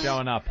 Everyone's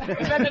showing up.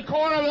 It's at the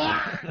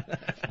corner.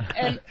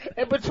 And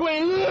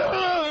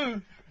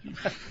between.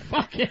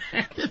 Fucking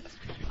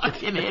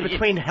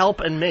Between help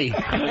and me.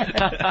 fucking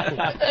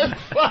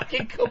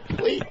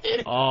complete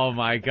idiot. Oh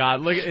my God!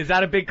 Look, is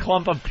that a big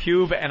clump of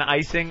pube and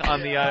icing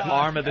on the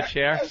arm of the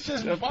chair? That's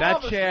just That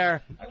bothersome.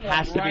 chair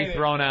has to be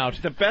thrown out.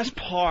 The best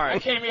I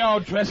part... came here all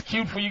dressed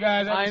cute for you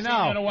guys. I haven't seen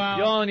you in a know. while.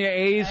 You're on your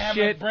A's I have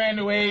shit. my brand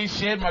new A's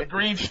shit, my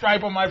green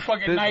stripe on my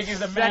fucking The Nikes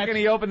that match. second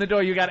he opened the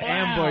door, you got Wow.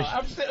 ambushed.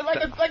 I'm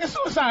like a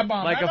suicide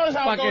bomb. Like I a notice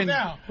how it goes fucking,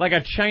 down. like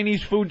a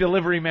Chinese food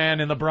delivery man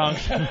in the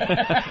Bronx.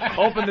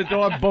 Open the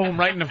door, boom,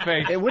 right in the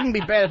face. It wouldn't be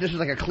bad if this was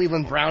like a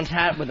Cleveland Browns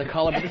hat with the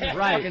color, but this is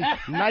Right.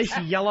 fucking nice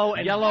yellow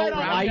and Yellow, Right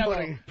on white.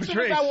 yellow. As soon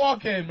as I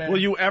walk in, man.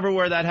 Will you ever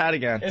wear that hat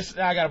again?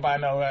 I gotta buy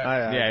another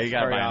hat. Yeah, you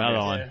gotta Very buy another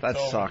obvious. one.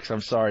 That sucks.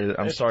 I'm sorry.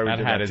 I'm sorry we That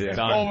did hat that is to you.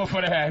 done. Over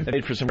for the hat.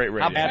 Made for some great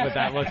radio. How bad would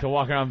that look to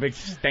walk around with a big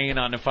stain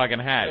on the fucking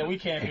hat? Yeah, we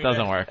can't It do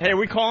doesn't that. work. Hey, are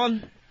we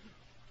calling?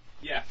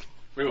 Yeah,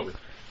 we will be.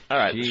 All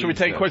right. Should we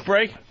take a quick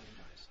break?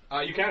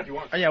 You can if you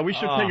want. Yeah, we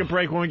should take a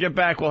break. When we get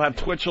back, we'll have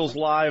Twitchels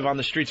live on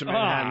the streets of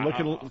Manhattan,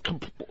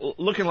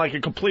 looking like a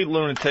complete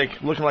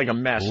lunatic, looking like a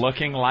mess.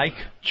 Looking like?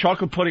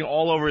 Chocolate pudding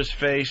all over his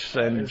face,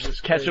 and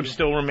ketchup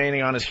still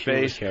remaining on his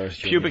face.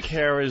 Pubic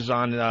hair is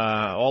on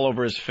all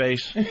over his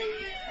face,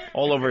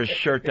 all over his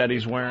shirt that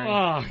he's wearing.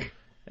 Oh.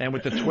 And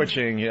with the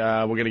twitching,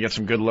 we're going to get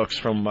some good looks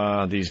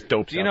from these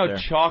dopes Do you out know there.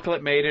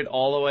 chocolate made it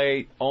all the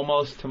way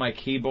almost to my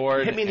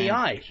keyboard? hit me in the and-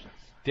 eye.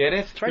 Did it?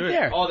 It's right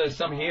there. Oh, there's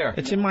some here.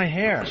 It's in my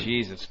hair.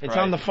 Jesus Christ. It's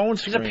on the phone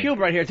There's screen. a pube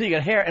right here too. You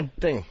got hair and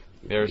thing.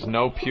 There's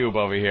no pube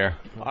over here.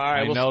 All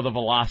right, I know the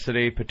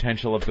velocity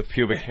potential of the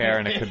pubic hair,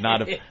 and it could not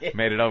have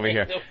made it over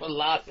here.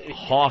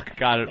 Hawk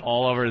got it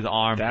all over his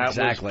arm. That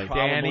Exactly. was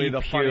probably Danny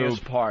the Pube.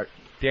 funniest part.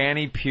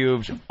 Danny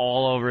pubes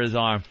all over his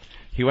arm.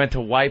 He went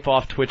to wipe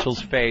off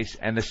Twitchel's face,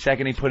 and the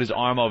second he put his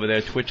arm over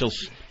there, Twitchell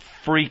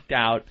freaked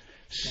out,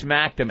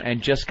 smacked him,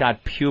 and just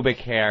got pubic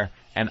hair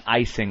and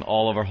icing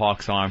all over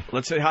Hawk's arm.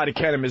 Let's say hi to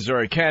Ken in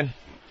Missouri. Ken.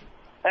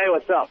 Hey,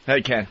 what's up?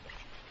 Hey, Ken.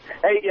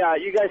 Hey,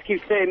 you guys keep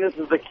saying this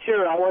is the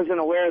cure. I wasn't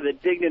aware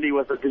that dignity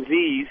was a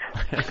disease.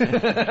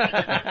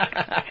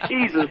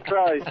 Jesus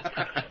Christ.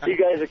 You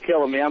guys are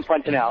killing me. I'm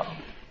punching out.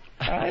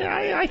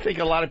 I think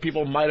a lot of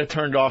people might have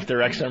turned off their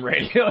XM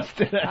radios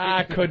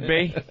today. Could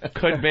be.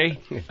 Could be.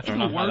 I don't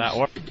know how that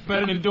works.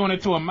 Better than doing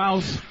it to a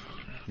mouse.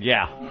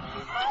 Yeah.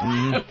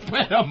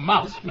 Where a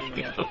mouse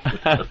man.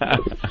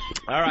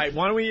 All right,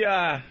 why don't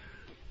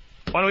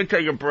we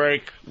take a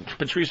break?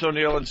 Patrice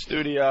O'Neill in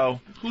studio.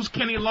 Who's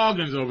Kenny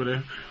Loggins over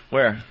there?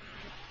 Where?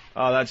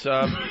 Oh, that's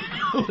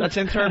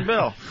intern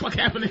Bill. What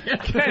happened to him?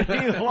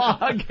 Kenny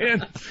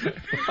Loggins.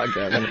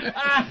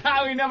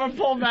 We never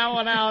pulled that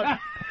one out.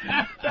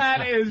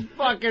 That is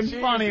fucking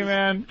funny,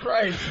 man.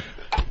 Christ.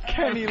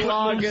 Kenny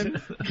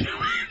Loggins.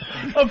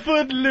 A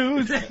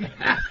footloose.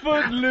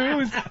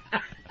 Footloose.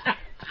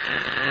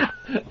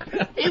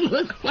 He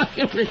looks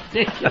fucking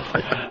ridiculous.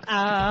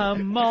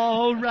 I'm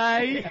all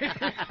right.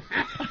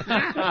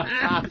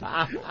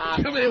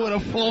 Come in with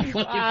a full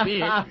fucking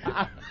beard.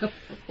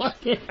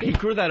 He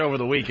grew that over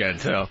the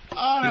weekend, too.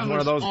 Oh, He's one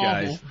of those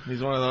guys.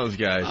 He's one of those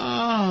guys.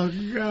 Oh,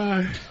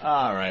 God.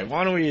 All right,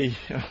 why don't we...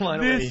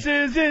 This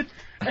is it.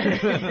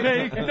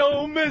 Make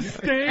no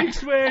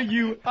mistakes where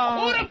you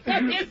are. Who the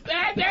fuck is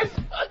that?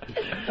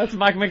 That's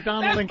Mike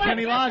McDonald and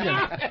Kenny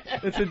Loggins.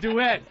 It's a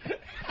duet.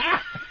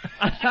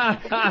 If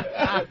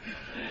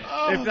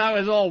that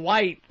was all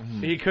white,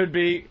 he could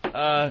be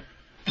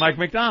Mike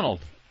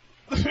McDonald.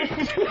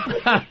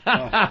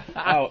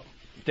 Oh,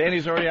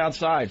 Danny's already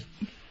outside.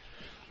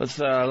 Let's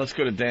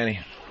go to Danny.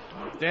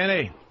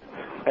 Danny.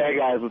 Hey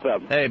guys, what's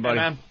up? Hey, buddy.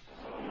 Hey, man.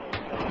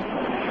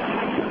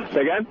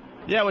 Say again?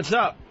 Yeah, what's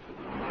up?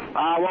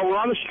 Well, we're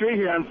on the street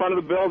here in front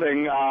of the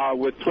building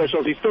with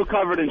Twitchell's. He's still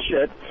covered in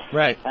shit.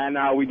 Right. And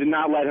we did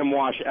not let him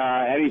wash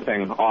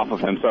anything off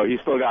of him, so he's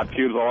still got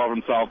pubes all over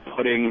himself,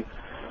 pudding,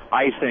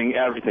 icing,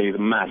 everything. He's a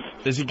mess.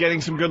 Is he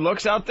getting some good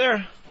looks out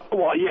there?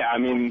 Well, yeah, I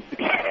mean, he's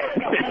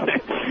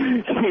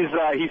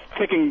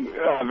ticking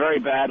very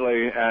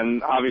badly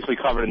and obviously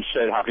covered in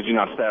shit. How could you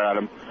not stare at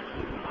him?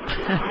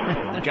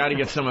 Got to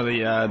get some of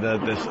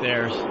the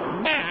stares.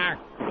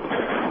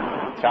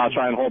 I'll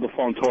try and hold the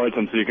phone towards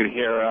him so you could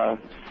hear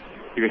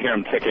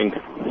him ticking.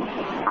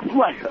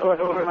 What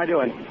am I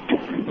doing?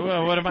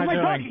 Well, what am I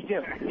doing?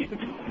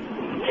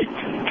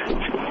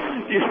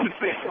 You should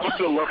see some of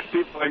the looks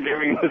people are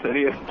giving this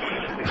idiot.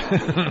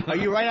 Are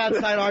you right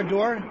outside our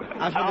door?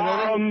 Outside the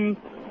building?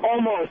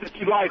 Almost. If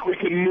you'd like, we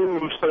can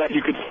move so that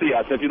you could see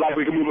us. If you'd like,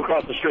 we can move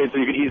across the street so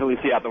you could easily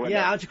see out the window.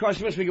 Yeah, out across the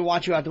street so we can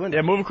watch you out the window.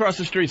 Yeah, move across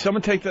the street.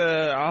 Someone take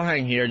the... I'll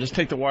hang here. Just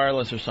take the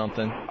wireless or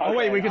something. Oh,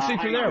 wait, we can see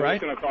through there,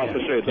 right? We're going to cross the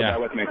street, so bear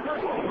with me.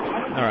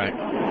 All right.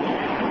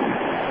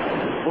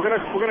 We're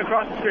gonna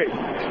cross the street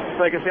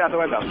so you can see out the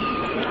window.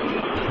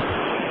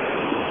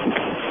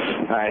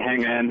 All right,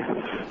 hang in.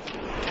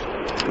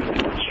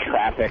 It's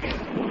traffic.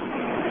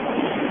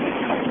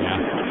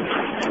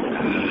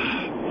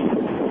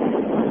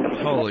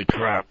 Holy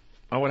crap.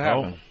 Oh, what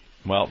happened?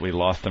 Well, we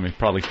lost him. He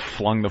probably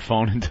flung the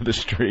phone into the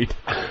street.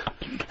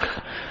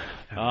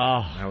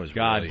 Oh, that was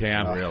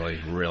goddamn.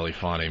 Really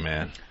funny,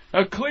 man.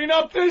 Clean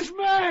up this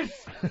mess!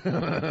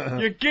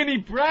 You guinea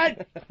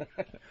brat!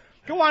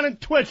 Go on and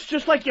twitch,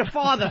 just like your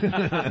father.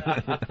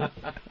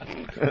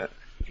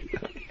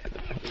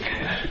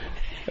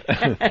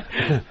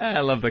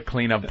 I love the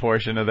cleanup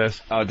portion of this.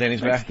 Oh,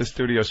 Danny's back? The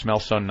studio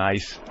smells so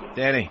nice.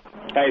 Danny.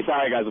 Hey,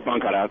 sorry guys, the phone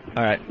cut out.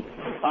 All right.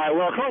 All right,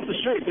 we're across the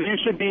street, so you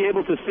should be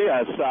able to see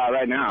us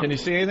right now. Can you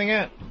see anything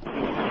yet? I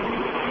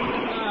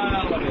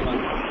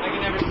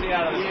can never see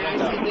out of this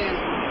window.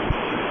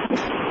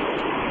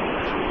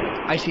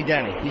 I see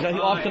Danny. He's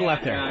off to the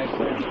left there.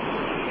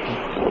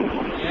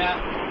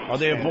 Yeah. Are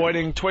they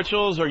avoiding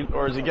Twitchell's,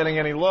 or is he getting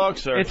any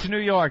looks? Or? It's New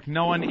York.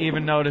 No one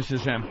even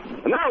notices him.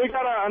 No, we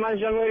got a nice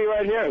young lady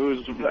right here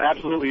who's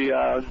absolutely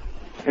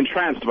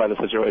entranced by the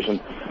situation.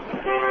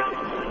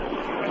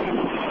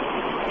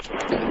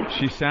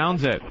 She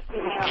sounds it.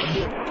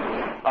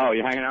 Oh,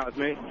 you're hanging out with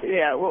me?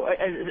 Yeah, well, I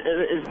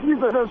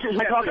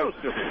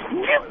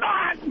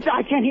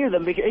can't hear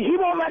them because he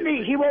won't let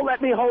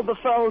me hold the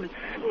phone.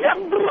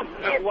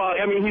 Well,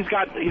 I mean, he's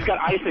got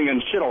icing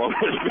and shit all over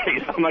his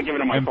face. I'm not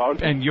giving him my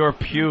phone. And your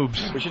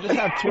pubes. We should just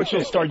have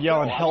Twitchell start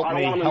yelling, "Help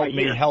me, help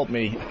me, help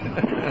me."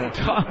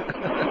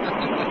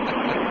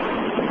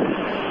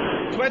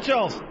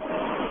 Twitchell's.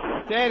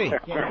 Danny.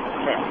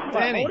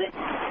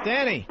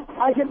 Danny.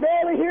 I can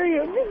barely hear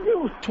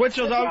you.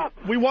 Twitchell's,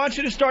 we want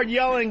you to start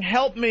yelling,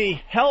 "Help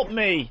me, help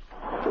me."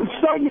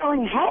 Start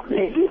yelling, "Help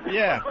me."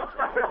 Yeah.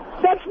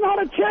 That's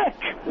not a tick.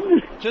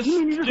 You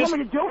just want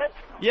me to do it?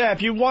 Yeah,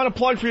 if you want to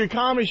plug for your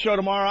comedy show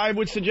tomorrow, I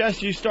would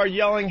suggest you start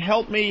yelling,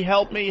 "Help me,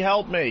 help me,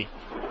 help me."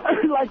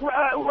 Like where?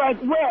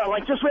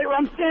 Like just right where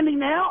I'm standing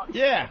now?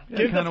 Yeah.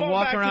 Kind of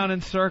walk around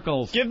in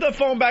circles. Give the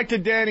phone back to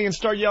Danny and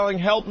start yelling,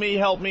 "Help me,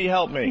 help me,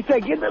 help me." He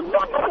said, give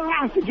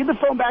the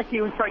phone back to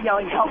you and start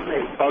yelling, "Help me."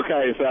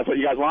 Okay, so that's what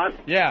you guys want?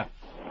 Yeah.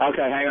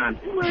 Okay, hang on.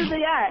 Where's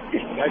he at?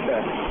 Right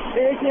there.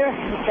 Right there?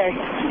 Okay.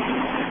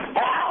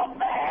 Help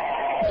me!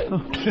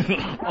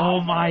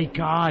 Oh my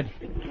God.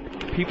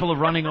 People are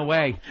running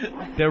away.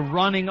 They're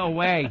running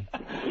away.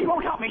 He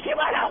won't help me. He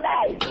won't help me.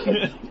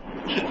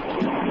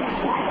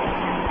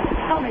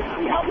 Help me.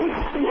 Help me.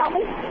 Help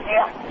me.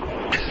 Yeah.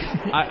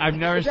 I've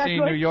never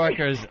seen New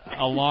Yorkers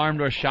alarmed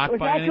or shocked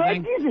by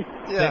anything.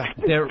 Yeah.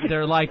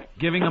 They're like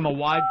giving them a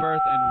wide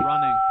berth and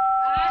running.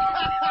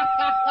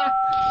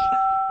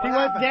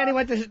 Danny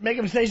went to make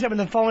him say something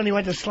on the phone, and he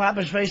went to slap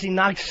his face. He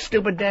knocked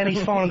stupid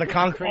Danny's phone on the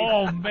concrete.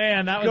 Oh,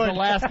 man, that was the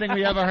last thing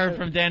we ever heard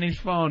from Danny's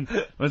phone.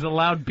 Was a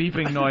loud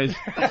beeping noise.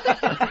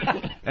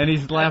 And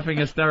he's laughing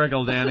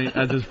hysterical, Danny,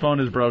 as his phone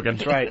is broken.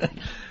 That's right.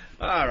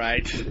 All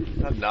right.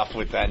 Enough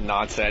with that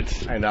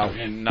nonsense. I know.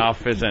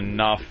 Enough is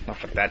enough.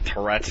 Enough with that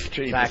Tourette's.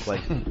 Jesus.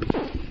 Exactly.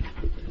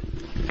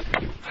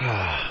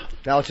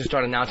 Now let's just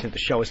start announcing that the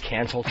show is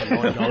canceled so no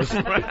one goes.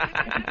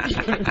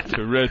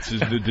 Tourette's is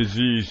the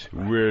disease.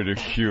 We're the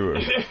cure.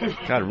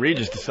 God,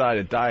 Regis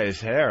decided to dye his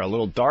hair a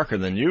little darker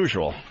than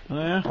usual. Oh,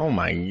 yeah? Oh,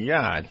 my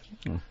God.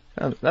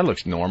 That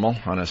looks normal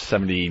on a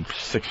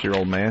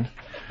 76-year-old man.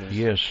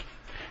 Yes.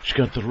 He's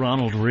got the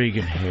Ronald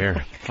Reagan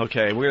hair.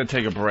 Okay, we're going to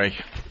take a break.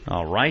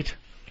 All right.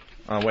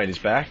 Oh, wait, he's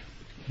back?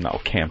 No,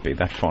 can't be.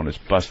 That phone is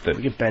busted.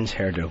 Look at Ben's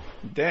hairdo.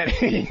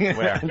 Danny.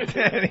 Where?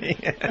 Danny.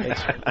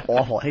 It's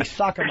awful. Hey,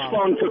 soccer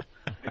mom.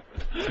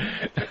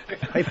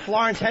 Hey,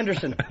 Florence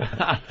Henderson.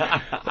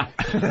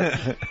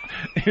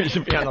 You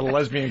should be on the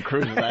lesbian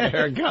cruise with that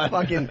haircut.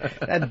 Fucking,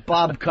 that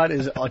bob cut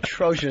is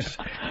atrocious.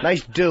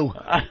 Nice do.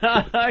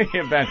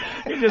 Yeah, Ben.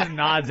 He just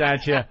nods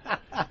at you.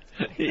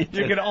 You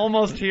can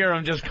almost hear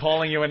him just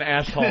calling you an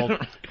asshole.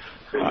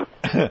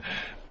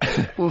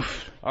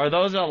 Oof. Are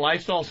those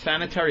Lysol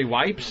sanitary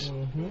wipes?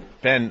 Mm-hmm.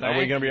 Ben, are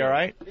we going to be all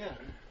right? Yeah.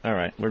 All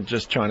right, we're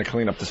just trying to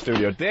clean up the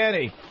studio.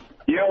 Danny.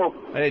 Yo.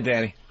 Hey,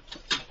 Danny.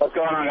 What's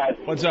going on, guys?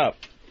 What's up?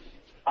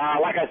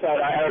 Like I said,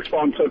 Eric's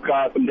phone took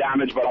some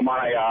damage, but I'm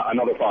on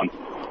another phone.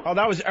 Oh,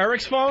 that was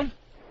Eric's phone?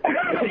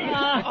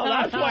 Oh,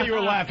 that's why you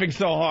were laughing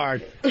so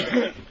hard.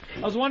 I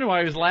was wondering why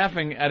he was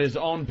laughing at his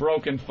own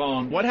broken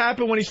phone. What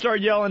happened when he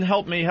started yelling,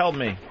 help me, help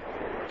me?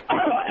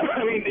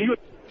 I mean,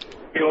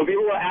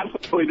 people were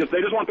absolutely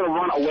they just wanted to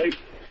run away,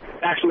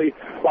 actually,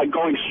 like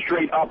going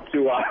straight up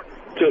to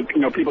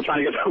people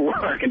trying to get to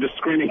work and just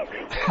screaming,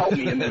 help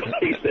me in their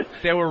faces.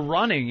 They were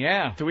running,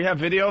 yeah. Do we have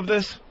video of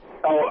this?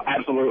 Oh,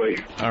 absolutely.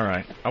 All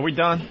right. Are we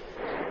done?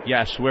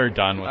 Yes, we're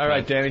done with All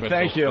right, Danny,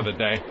 thank you. for the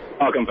day.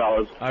 Welcome,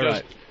 fellas. All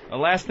right. The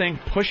last thing,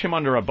 push him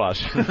under a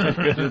bus.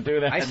 Gonna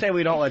do that. I say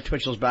we don't let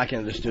Twitchell's back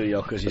into the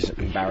studio because he's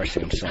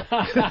embarrassing himself.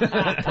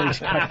 Please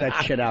cut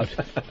that shit out.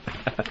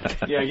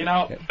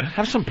 Yeah,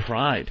 have some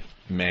pride.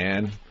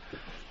 Man. All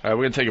right,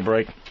 we're going to take a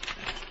break.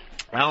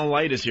 Alan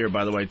Light is here,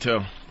 by the way, too.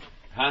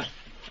 Huh?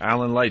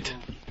 Alan Light.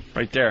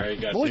 Right there.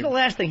 What was the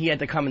last thing he had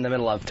to come in the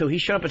middle of, too? He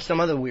showed up at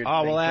some other weird Oh,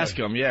 thing, we'll too. ask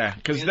him, yeah.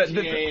 Because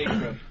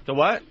NCAA the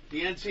what?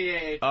 The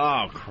NCAA.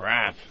 Oh,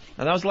 crap.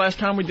 And that was the last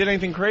time we did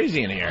anything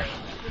crazy in here.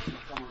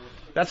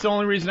 That's the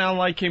only reason Alan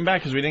Light came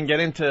back, because we didn't get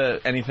into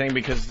anything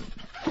because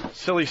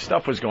silly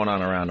stuff was going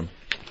on around him.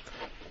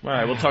 All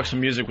right, we'll talk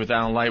some music with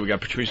Alan Light. We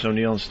got Patrice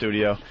O'Neill in the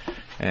studio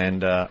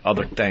and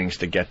other things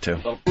to get to.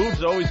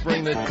 Boobs always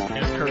bring the...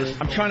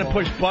 I'm trying to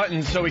push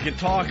buttons so we can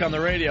talk on the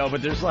radio,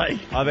 but there's like...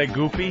 Are they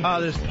goopy?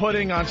 There's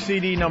pudding on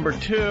CD number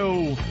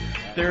 2.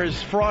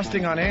 There's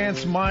frosting on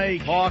Ant's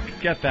mic. Hawk,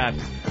 get that.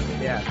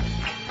 Yeah.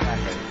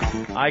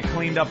 I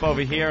cleaned up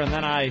over here, and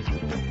then I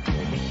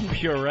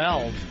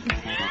Purelled.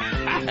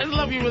 I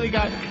love you really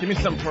got... Give me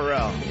some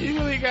Purell. You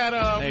really got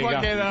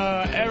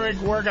fucking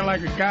Eric working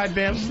like a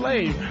goddamn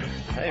slave.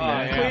 Hey,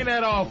 man. Clean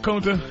that off,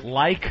 Kunta.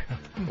 Like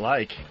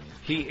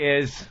He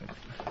is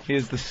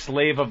the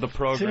slave of the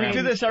program. See, we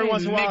do this every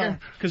once in a while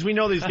because we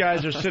know these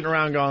guys are sitting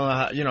around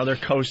going, they're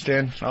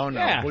coasting. Oh, no.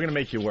 Yeah. We're going to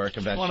make you work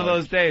eventually. One of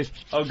those days.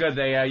 Oh, good.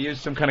 They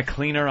used some kind of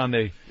cleaner on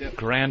the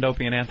grand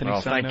Opie and Anthony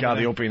sign. Thank God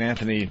the Opie and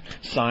Anthony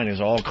sign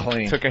is all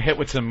clean. Took a hit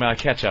with some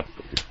ketchup.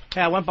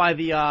 Yeah, I went by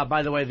the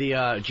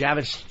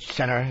Javits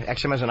Center.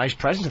 XM has a nice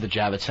presence at the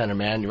Javits Center,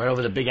 man. Right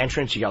over the big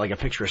entrance, you got like a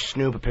picture of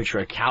Snoop, a picture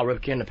of Cal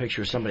Ripken, a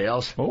picture of somebody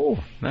else. Oh,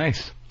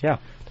 nice. Yeah.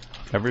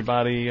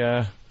 Everybody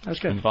That's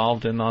good.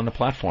 Involved on the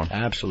platform.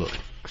 Absolutely.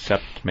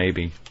 Except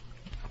maybe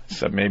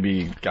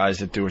guys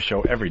that do a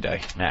show every day.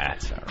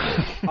 That's all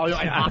right. Oh,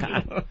 and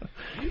hockey.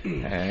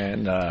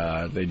 And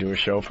they do a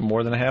show for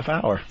more than a half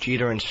hour.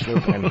 Jeter and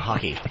Snoop and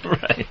hockey.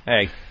 Right.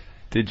 Hey,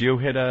 did you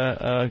hit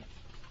a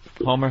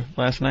homer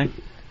last night?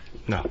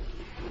 No.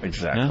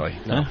 Exactly.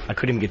 No. I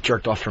couldn't even get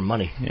jerked off for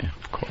money. Yeah,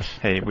 of course.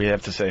 Hey, we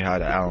have to say hi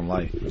to Alan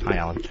Light. Hi,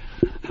 Alan.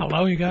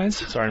 Hello, you guys.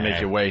 Sorry to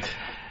make you wait.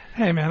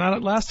 Hey,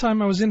 man, last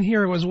time I was in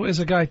here, it was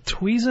a guy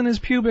tweezing his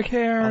pubic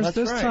hairs. That's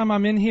this right. time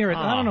I'm in here,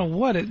 I don't know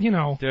what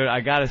Dude,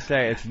 I gotta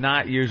say, it's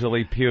not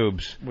usually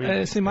pubes.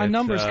 See, my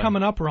number's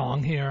coming up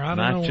wrong here. I don't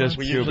know. Not just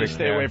We pubic usually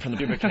stay hair. away from the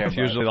pubic hair. It's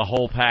usually the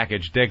whole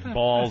package, dick,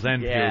 balls,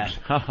 and Yeah.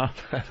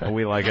 pubes.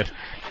 We like it.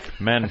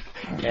 Men.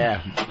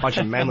 Yeah, bunch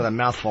of men with a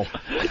mouthful.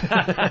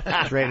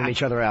 Straightening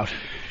each other out.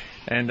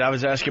 And I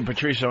was asking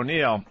Patrice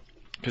O'Neill,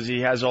 because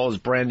he has all his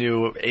brand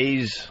new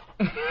A's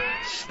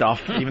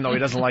stuff, even though he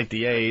doesn't like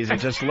the A's. It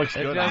just looks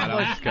good on him.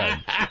 Looks good.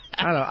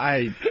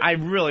 I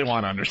really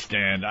want to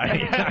understand.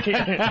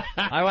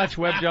 I watch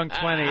Web Junk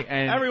 20,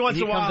 and Every once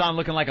he in a while- comes on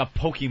looking like a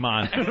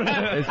Pokemon.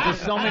 There's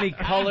just so many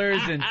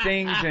colors and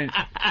things, and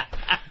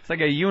it's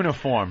like a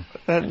uniform.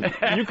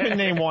 You can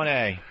name one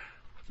A.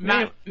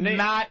 Not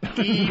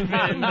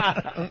even.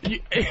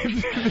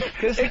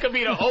 It could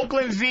be the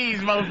Oakland Z's,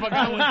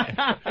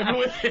 motherfucker. If it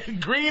was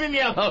green and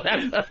yellow.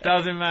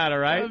 Doesn't matter,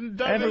 right?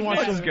 Every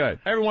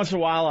once in a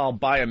while, I'll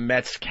buy a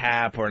Mets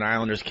cap or an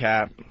Islanders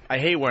cap. I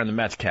hate wearing the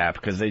Mets cap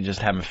because they just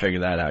haven't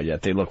figured that out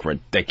yet. They look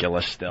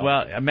ridiculous still.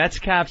 Well, Mets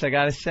caps, I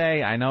gotta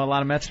say, I know a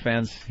lot of Mets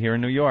fans here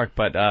in New York,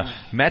 but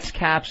Mets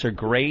caps are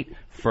great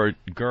for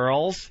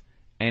girls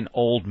and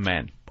old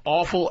men.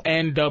 Awful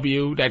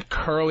NW, that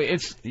curly.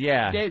 It's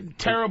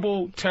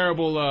terrible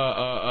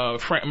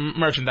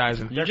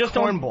merchandising. You just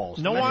cornballs.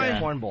 Know why?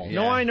 Cornballs.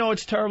 No, I know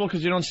it's terrible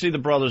because you don't see the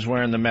brothers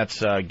wearing the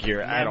Mets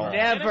gear at all.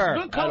 Never.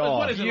 Good colors. At all.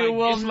 What is it? You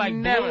will it's like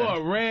never. blue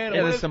or red.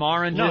 Yeah, or there's some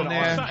orange in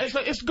there.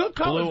 It's good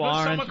colors. Blue, good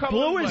orange. summer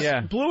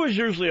colors. Blue is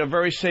usually a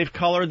very safe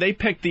color. They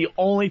pick the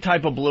only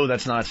type of blue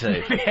that's not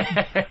safe.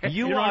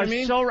 You know are what I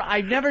mean? so.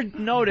 I've never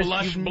noticed.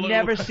 Blush You blue.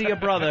 never see a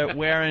brother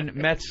wearing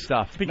Mets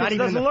stuff Because it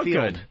doesn't look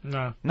good.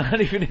 No. Not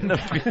even in the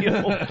field.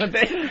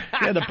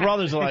 Yeah, the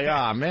brothers are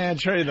like, man,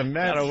 trade the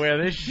Mets. Gotta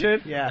wear this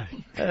shit. Yeah.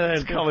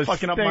 Colors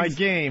fucking up my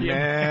game,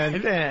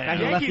 man.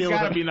 Yankees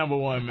gotta be number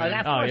one,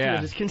 man. Oh,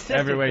 yeah. It's consistent.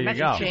 Everywhere The you Mets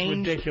go. have It's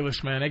changed.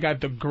 ridiculous, man. They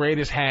got the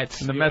greatest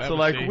hats. And the you'll Mets ever are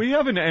like, see. we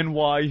have an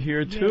NY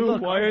here too.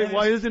 look,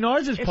 Why isn't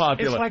ours as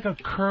popular? It's like a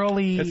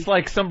curly. It's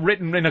like some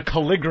written in a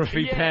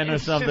calligraphy pen or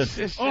something.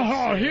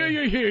 Hear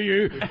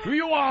you.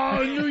 You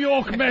are a New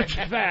York Mets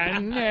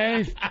fan.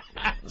 Yes.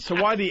 So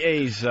why the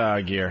A's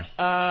gear?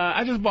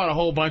 I just bought a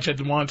whole bunch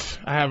at once.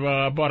 I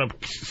have bought a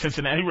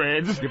Cincinnati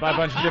Reds. You buy a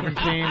bunch of different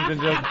teams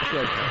and just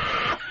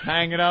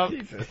hang it up.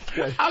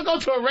 I'll go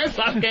to a Red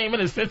Sox game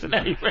in a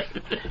Cincinnati Reds.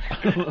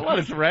 What,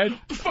 it's red?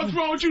 What the fuck's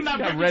wrong with you not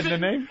Got red in the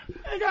name?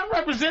 I got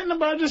representing them,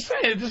 but I'm just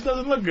saying, it just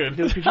doesn't look good.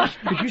 Dude,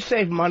 could you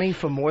save money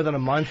for more than a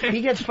month?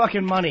 He gets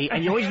fucking money,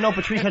 and you always know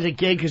Patrice has a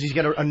gig because he's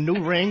got a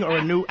new ring or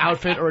a new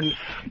outfit or.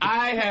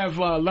 I have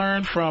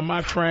learned from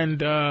my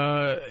friend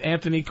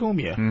Anthony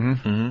Cumia,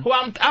 who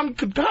I'm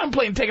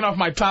contemplating taking off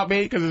my top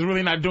 8 because it's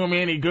really not doing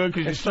me any good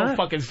because you're so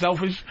fucking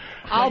selfish.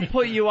 I'll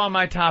put you on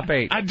my top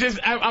 8.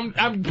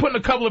 I'm putting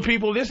a couple of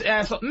people. This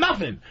asshole,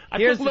 nothing. I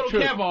Here's took the Little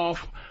truth. Kev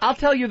off. I'll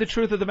tell you the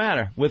truth of the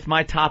matter with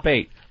my top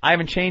 8. I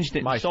haven't changed it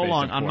in so MySpace,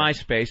 long of on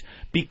course. MySpace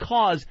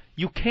because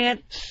you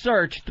can't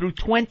search through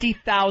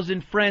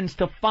 20,000 friends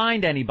to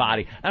find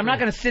anybody. I'm not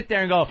going to sit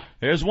there and go,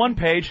 there's one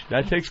page.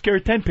 That takes care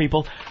of 10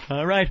 people.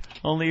 All right.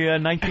 Only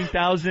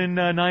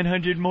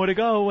 19,900 more to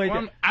go.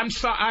 Well, I'm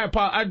sorry. I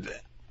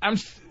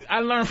apologize. I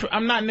learned from,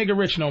 I'm not nigga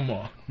rich no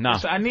more. No.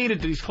 So I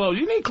needed these clothes.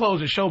 You need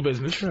clothes in show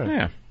business. Sure.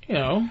 Yeah. You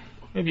know,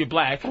 if you're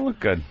black. Look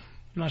good.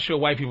 I'm not sure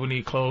white people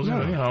need clothes. You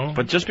know.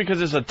 But just because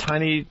there's a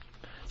tiny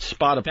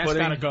spot of That's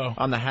pudding gotta go.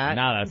 on the hat,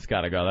 No, that's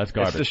got to go. That's it's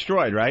garbage.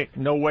 destroyed, right?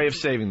 No way of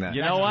saving that.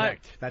 You know what?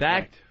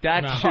 That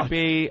No. should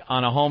be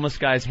on a homeless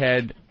guy's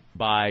head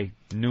by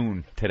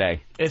noon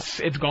today. It's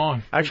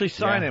gone. Actually,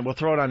 sign Yeah. it. We'll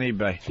throw it on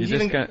eBay. You even-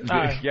 just gonna, all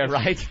right. yeah,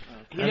 right.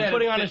 He's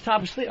putting on his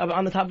top sleeve,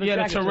 on the top of his Yeah,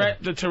 jacket.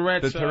 the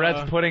Tourette's. The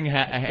Tourette's pudding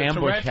ambush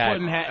Tourette's hat.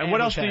 pudding hat. And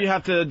what else do you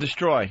have to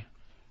destroy?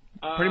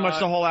 Pretty much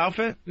the whole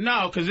outfit?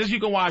 No, because you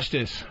can watch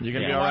this. You're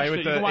going to Yeah. be all right with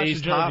You can the watch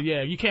A's jersey. top?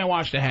 Yeah, you can't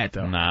watch the hat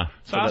though. Nah.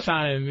 So I'll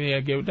sign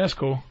it. Yeah, that's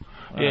cool.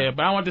 Yeah,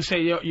 but I want to say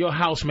your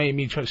house made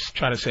me try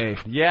to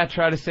save. Yeah,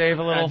 try to save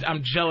a little.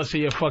 I'm jealous of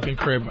your fucking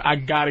crib. I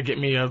gotta get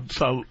me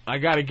I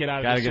gotta get out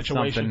of Gotta this get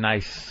situation. something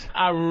nice.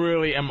 I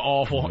really am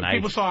awful. Nice. If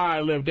people saw how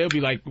I live, they'll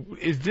be like,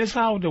 "Is this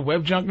how the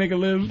web junk nigga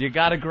lives?" You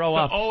gotta grow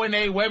up.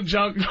 O&A web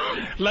junk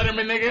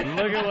Letterman nigga.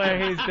 Look at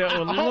what he's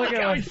doing. Look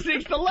at how what he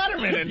sings the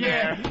Letterman in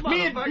Yeah. there.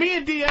 Me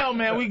and DL,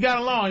 man, we got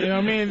along. You know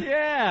what I mean?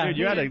 Yeah. Dude,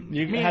 you had a and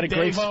great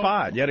Dave-O.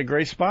 spot. You had a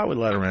great spot with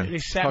Letterman. They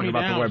sat Talking me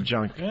about down. the web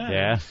junk.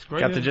 Yeah. it's great.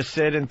 Got to just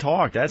sit and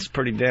talk. That's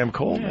pretty damn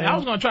cool, Yeah, man. I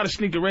was gonna try to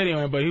sneak the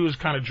radio in, but he was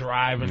kind of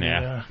driving.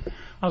 Yeah.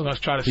 I was gonna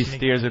try to He sneak.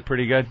 steers it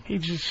pretty good. He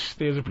just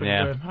steers it pretty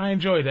Yeah. good. I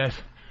enjoyed that.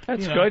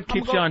 That's You know, good. I'm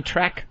Keeps gonna you on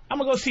track. I'm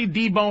gonna go see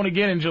D-Bone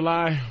again in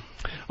July.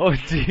 Oh,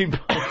 Deep.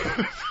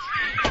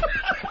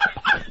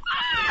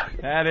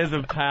 That is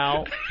a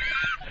pal.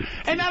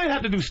 And I didn't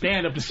have to do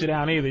stand-up to sit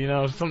down either, you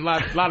know. A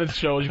lot of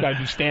shows, you gotta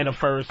do stand-up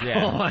first.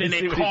 Yeah. Then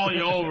they call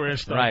you over and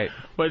stuff. Right.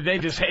 But they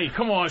just, hey,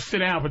 come on, sit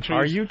down, Patrice.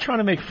 Are you trying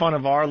to make fun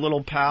of our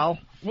little pal?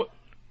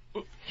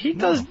 He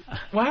does.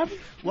 What happened?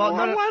 Well,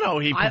 I know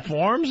he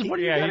performs. What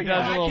do you Yeah, gotta he does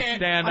a go? little I can't-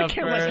 stand-up I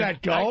can't let first.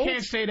 that go. I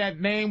can't say that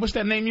name. What's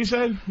that name you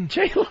said?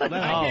 Jay Leno.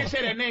 I can't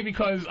say that name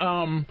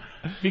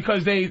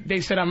because they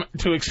said I'm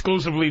to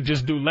exclusively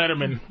just do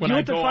Letterman when You know I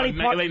what the go funny on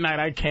part- late night.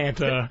 I can't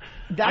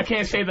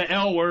say the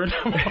L word.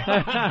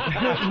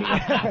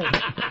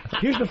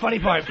 Here's the funny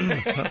part,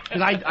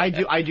 because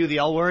I do the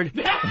L word.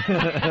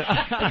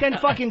 But then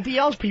fucking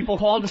DL's people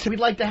called and said we'd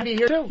like to have you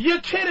here too.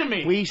 You're kidding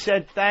me. We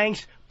said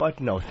thanks, but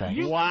no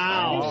thanks.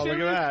 Wow, Are you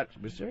look at that.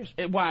 We're serious.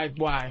 Why? Did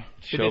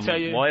Show they tell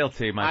you?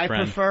 loyalty, my I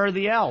friend. prefer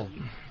the L.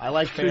 I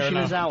like Fair Sushi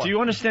enough. Nozawa. Do you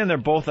understand they're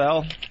both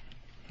L?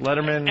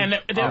 Letterman And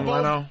they're and both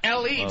Leno?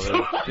 L.E.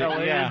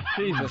 Yeah.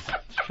 Jesus.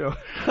 Sure.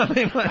 Look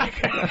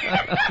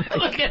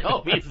at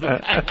Obi's.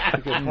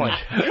 Good point.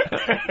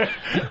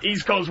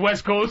 East Coast,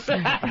 West Coast.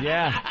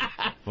 Yeah.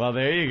 Well,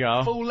 there you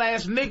go. Fool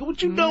ass nigga,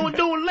 what you doing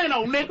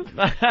Leno,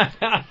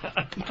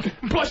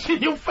 nigga? Bust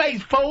in your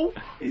face, fool.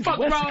 Fuck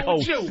West wrong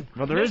Coast. with you?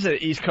 Well, there is an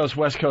East Coast,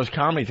 West Coast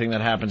comedy thing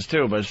that happens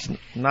too, but it's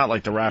not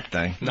like the rap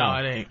thing. No,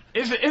 it ain't.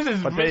 It's as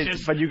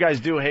vicious. But you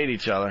guys do hate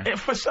each other.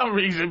 For some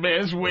reason,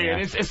 man, it's weird.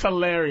 Yeah. It's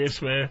hilarious,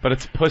 man. But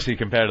it's pussy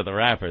compared to the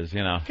rappers,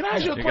 you know. Can I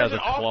ask you a guys question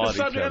are off clawed the each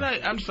subject other.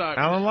 tonight? I'm sorry.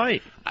 Alan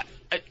Light,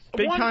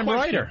 big One time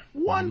question. writer.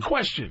 One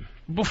question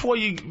before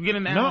you get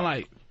into Alan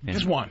Light.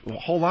 Just one. Well,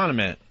 hold on a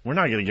minute. We're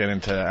not going to get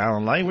into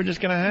Alan Light. We're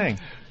just going to hang.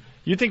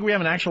 You think we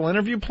have an actual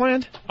interview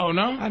planned? Oh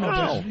no? I know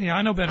better. Yeah,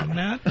 I know better than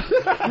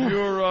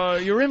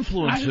that. Your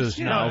influences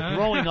now,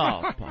 growing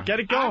up. Get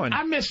it going.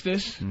 I missed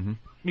this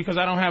because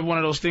I don't have one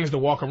of those things to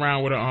walk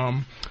around with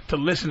to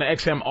listen to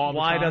XM all the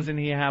Why time. doesn't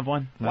he have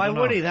one? Why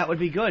would he? That would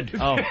be good.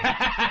 Oh,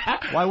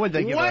 Why would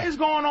they give What is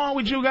going on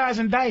with you guys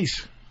and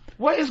Dice?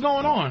 What is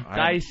going on?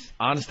 Dice.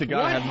 Honest to God,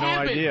 What I have no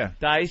happened? idea.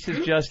 Dice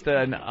is just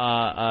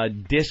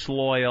an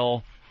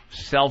disloyal,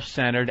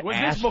 self-centered Was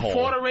asshole. this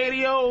before the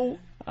radio?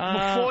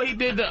 Before he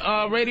did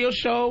the radio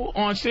show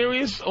on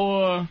Sirius,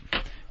 or?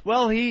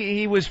 Well,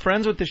 he was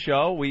friends with the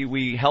show.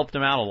 We helped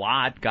him out a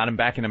lot. Got him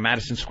back into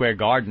Madison Square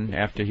Garden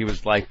after he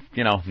was like,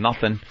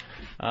 nothing.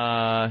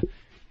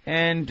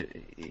 And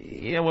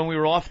when we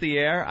were off the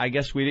air, I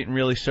guess we didn't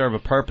really serve a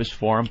purpose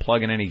for him,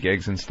 plugging any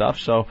gigs and stuff.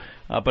 So,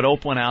 but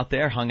Ope went out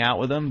there, hung out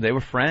with him. They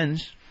were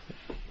friends.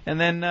 And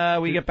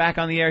then we get back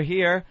on the air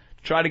here,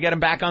 try to get him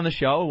back on the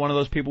show. One of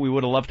those people we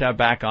would have loved to have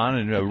back on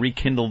and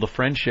rekindle the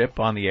friendship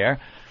on the air.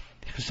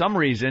 For some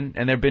reason,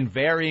 and there have been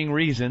varying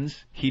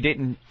reasons, he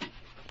didn't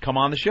come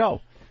on the show.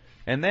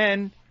 And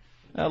then,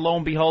 lo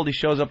and behold, he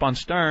shows up on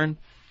Stern,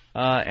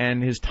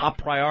 and his top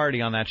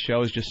priority on that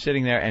show is just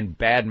sitting there and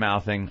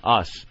bad-mouthing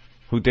us,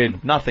 who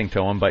did nothing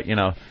to him, but,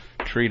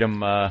 treat him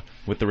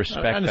with the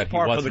respect And that it's he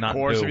part was for the not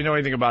course. due. If you know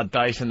anything about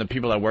Dice and the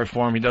people that work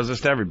for him, he does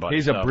this to everybody.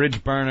 He's a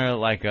bridge burner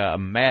like a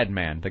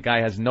madman. The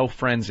guy has no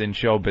friends in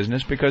show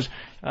business because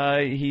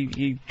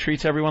he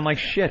treats everyone like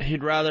shit.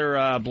 He'd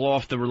rather blow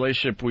off the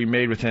relationship we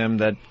made with him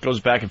that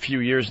goes back a few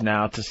years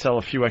now to sell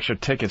a few extra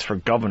tickets for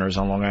governors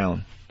on Long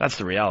Island. That's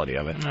the reality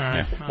of it. All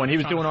right. When he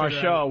was doing our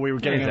show, we were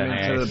getting He's him an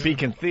into ass. the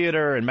Beacon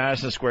Theater in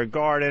Madison Square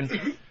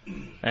Garden,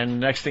 and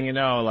next thing you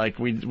know, like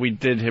we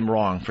did him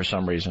wrong for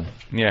some reason.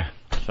 Yeah.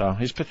 So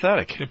he's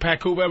pathetic. Did Pat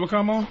Coop ever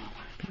come on?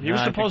 He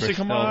was I think supposed to we're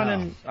come still on, now.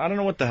 and I don't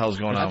know what the hell's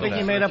going on. I think with he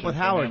that. made up with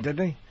Howard,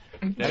 didn't he?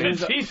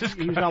 Jesus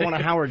He was on one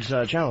of Howard's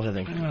channels, I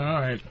think. All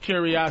right.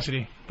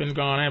 Curiosity. Been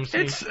gone. I haven't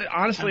seen. It's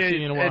honestly, I've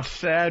seen it in a while. it's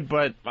sad,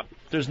 but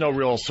there's no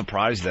real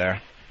surprise there.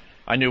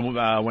 I knew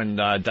when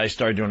Dice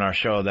started doing our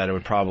show that it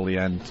would probably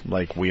end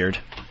like weird.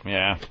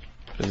 Yeah.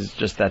 'Cause he's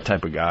just that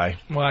type of guy.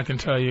 Well, I can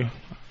tell you,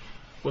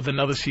 with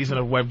another season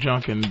of Web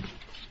Junk and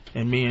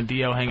me and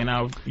DL hanging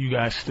out, you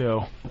guys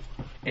still.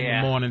 In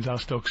the mornings, I'll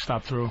still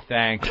stop through.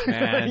 Thanks,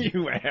 man.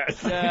 You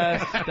ass.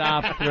 Just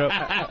stop through.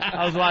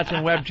 I was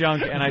watching Web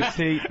Junk and I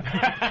see.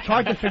 It's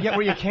hard to forget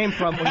where you came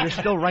from when you're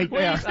still right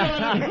there.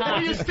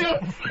 You're still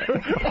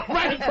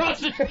right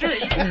across the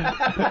street.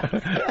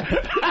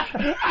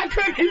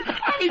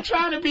 I be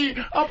trying to be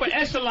upper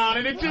echelon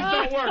and it just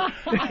don't work.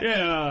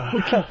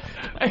 Yeah.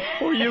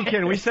 Who are you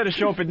kidding? We set a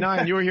show up at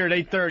 9. You were here at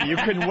 8:30. You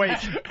couldn't wait.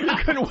 You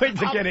couldn't wait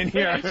to get in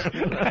here.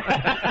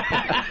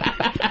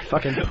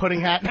 Fucking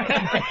pudding hat.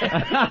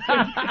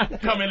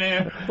 Coming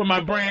in with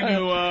my brand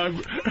new,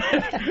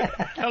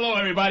 hello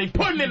everybody,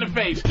 pudding in the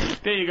face.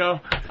 There you go. All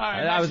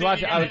right, I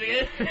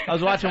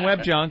was watching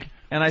Web Junk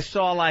and I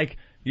saw like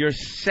your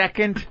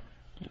second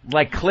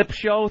clip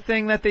show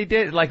thing that they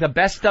did, like the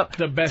best of.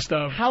 The best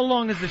of. How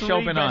long has the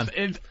show been on?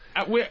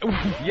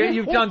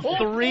 You've done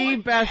 3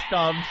 best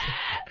ofs.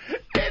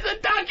 It's a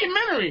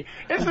documentary.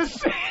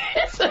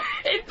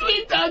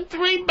 We've done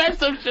 3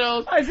 best of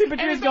shows. I see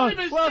Patrice it's going, only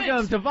been welcome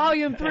 6. to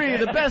Volume 3,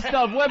 the best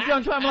of Web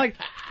Junk. I'm like,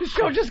 the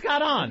show just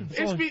got on.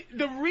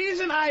 The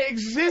reason I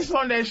exist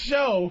on that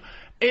show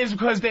is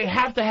because they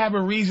have to have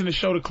a reason to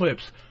show the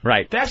clips.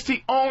 Right. That's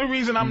the only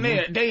reason I'm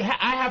there.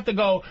 I have to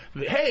go,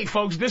 hey,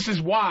 folks, this is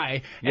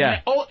why.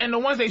 Yeah. And the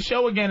ones they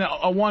show again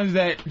are ones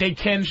that they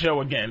can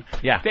show again.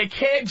 Yeah. They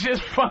can't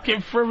just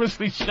fucking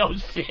frivolously show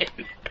shit.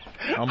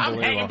 I'm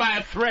hanging by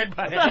a thread.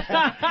 They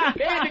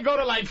had to go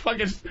to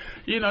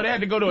they had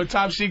to go to a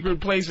top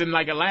secret place in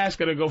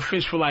Alaska to go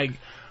fish for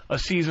a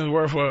season's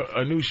worth of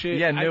a new shit.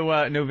 Yeah,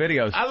 new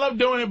videos. I love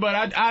doing it, but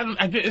I don't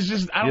think it's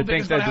think gonna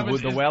that happen.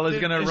 the well is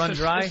gonna run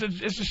dry?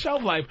 It's a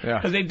shelf life Yeah.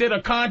 because they did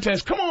a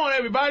contest. Come on,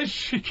 everybody,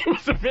 give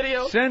us a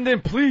video. Send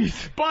it,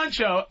 please.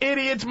 Bunch of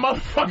idiots,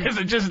 motherfuckers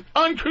are just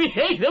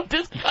uncreative.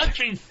 This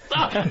country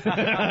sucks. Come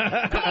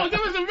on, give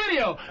us a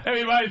video.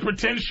 Everybody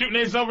pretend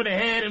shooting this over the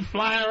head and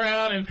flying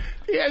around, and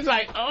it's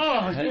like,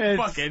 oh, you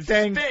fucking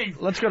stink.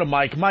 Let's go to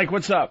Mike. Mike,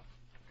 what's up?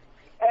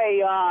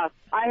 Hey,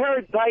 I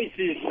heard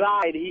Dice's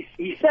side.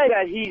 He said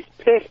that he's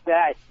pissed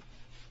that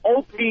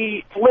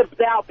Opie flipped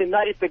out the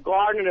night at the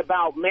Garden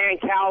about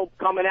Mancow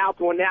coming out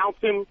to announce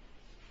him,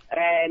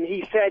 and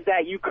he said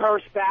that you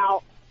cursed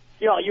out.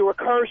 You were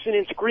cursing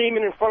and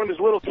screaming in front of his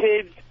little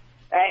kids,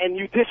 and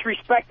you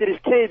disrespected his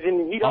kids,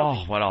 and he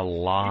doesn't. Oh, what a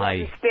lie!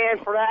 He doesn't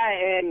stand for that,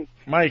 and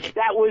Mike,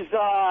 that was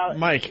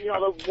Mike,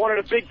 one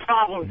of the big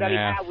problems that he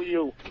had with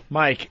you.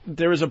 Mike,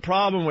 there was a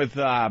problem with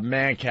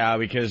Mancow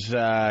because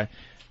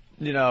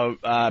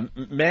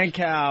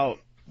Mancow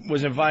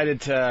was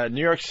invited to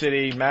New York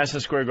City,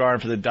 Madison Square Garden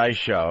for the Dice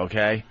show.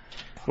 Okay,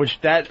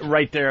 which that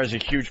right there is a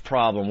huge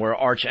problem. We're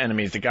arch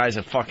enemies. The guy's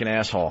a fucking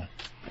asshole,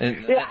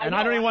 and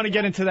I don't even want to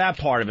get into that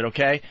part of it.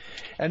 Okay,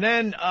 and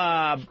then.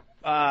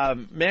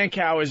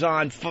 Mancow is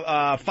on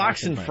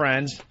Fox and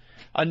Friends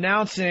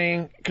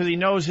announcing, because he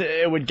knows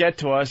it would get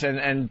to us,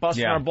 and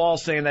busting our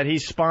balls saying that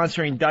he's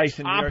sponsoring Dice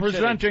in New York City.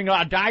 I'm presenting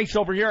Dice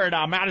over here at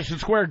Madison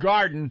Square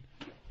Garden.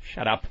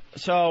 Shut up.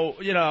 So,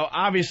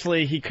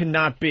 obviously he could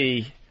not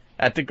be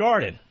at the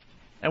Garden.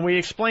 And we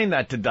explained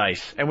that to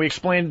Dice, and we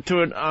explained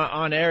to it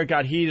on air,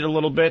 got heated a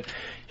little bit.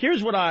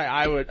 Here's what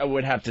I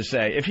would have to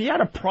say. If he had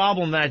a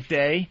problem that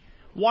day,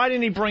 why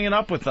didn't he bring it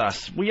up with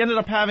us? We ended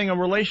up having a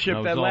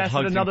relationship that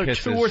lasted another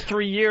 2 or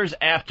 3 years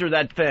after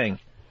that thing,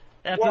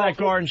 after that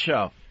Garden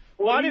show.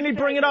 Why didn't he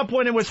bring it up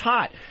when it was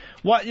hot?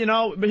 But he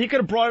could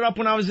have brought it up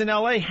when I was in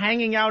L.A.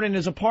 hanging out in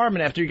his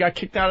apartment after he got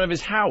kicked out of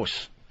his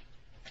house.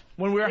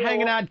 When we were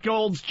hanging out at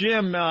Gold's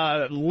Gym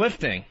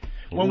lifting.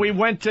 When we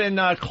went and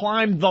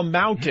climbed the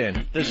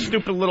mountain, this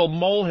stupid little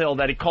molehill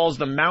that he calls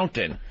the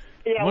mountain.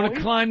 Yeah, Want to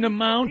climb the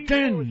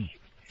mountain?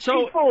 He's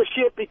full of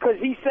shit because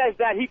he says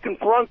that he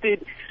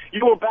confronted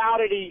you about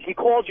it. He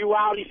called you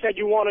out. He said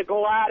you want to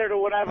go at it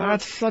or whatever. Then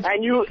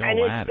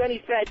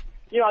he said,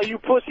 you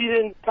pussy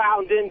didn't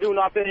do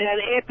nothing. And then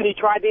Anthony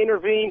tried to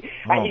intervene,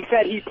 and he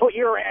said he put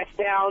your ass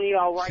down.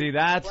 Right. See,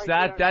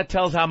 that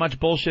tells how much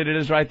bullshit it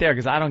is right there.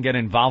 Because I don't get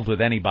involved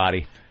with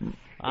anybody.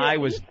 I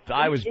was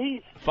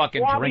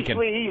fucking drinking.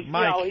 He's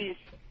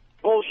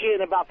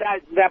bullshitting about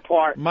that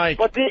part. Mike.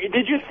 But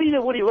did you see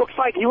what he looks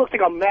like? He looks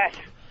like a mess.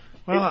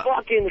 His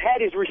fucking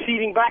head is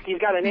receding back. He's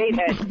got an 8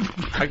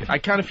 head. I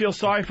kind of feel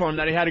sorry for him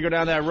that he had to go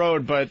down that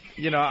road, but,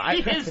 He's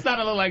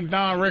starting to look like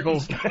Don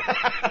Rickles.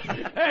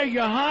 Hey,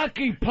 you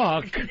hockey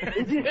puck.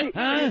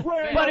 Huh?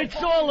 But it's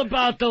all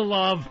about the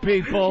love,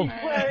 people.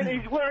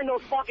 He's wearing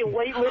those fucking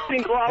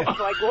weightlifting gloves.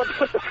 Like, what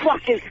the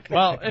fuck is...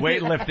 Well,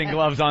 weightlifting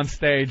gloves on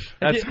stage.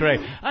 That's great.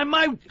 I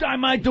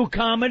might do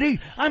comedy.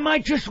 I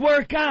might just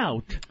work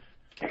out.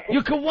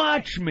 You can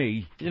watch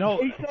me.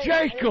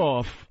 Jake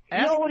off.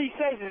 You know what he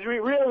says is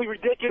really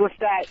ridiculous,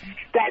 that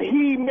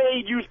he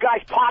made you guys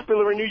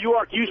popular in New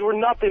York. You were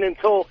nothing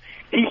until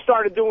he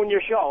started doing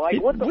your show.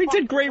 Like, what the we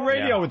did great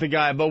radio with the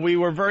guy, but we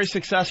were very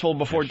successful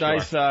before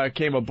Dice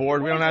came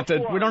aboard. We don't have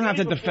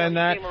to defend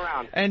that.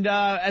 And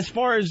as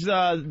far as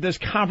this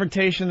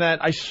confrontation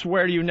that I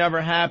swear to you never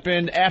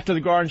happened, after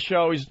the Garden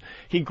show,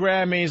 he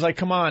grabbed me. He's like,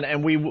 "Come on!"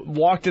 And we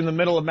walked in the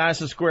middle of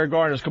Madison Square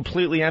Garden. It was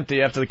completely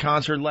empty after the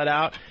concert let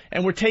out,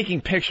 and we're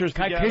taking pictures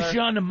together. Can I piss you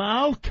on the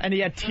mouth? And he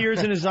had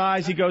tears in his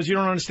eyes. He goes, "You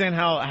don't understand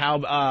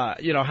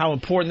how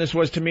important this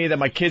was to me that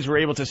my kids were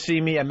able to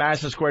see me at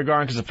Madison Square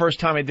Garden, because the first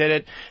time I did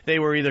it, they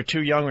were either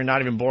too young or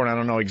not even born." I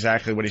don't know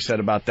exactly what he said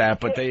about that,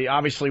 but they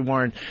obviously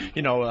weren't,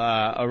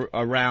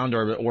 around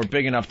or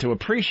big enough to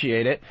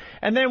appreciate it.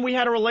 And then we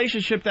had a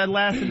relationship that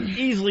lasted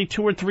easily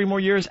 2 or 3 more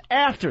years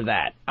after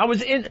that.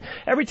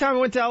 Every time I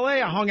went to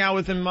L.A., I hung out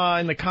with him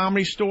in the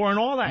Comedy Store and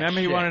all that.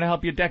 Remember, he wanted to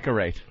help you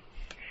decorate.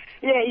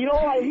 Yeah, you know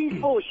what? He's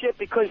full of shit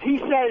because he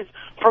says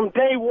from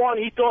day one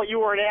he thought you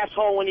were an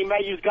asshole when he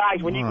met you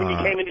guys when you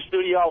came in the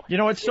studio.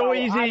 It's so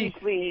easy.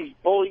 Obviously,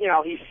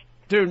 he's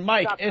Dude,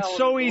 Mike, it's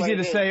so easy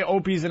to say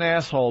Opie's an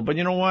asshole, but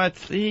you know what?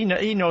 He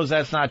knows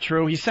that's not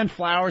true. He sent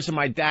flowers to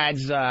my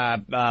dad's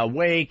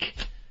wake.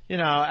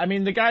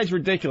 The guy's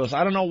ridiculous.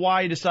 I don't know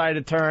why he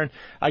decided to turn.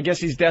 I guess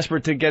he's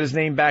desperate to get his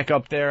name back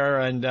up there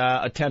and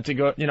attempt to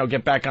go,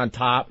 get back on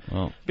top.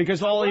 Oh.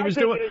 Because all he was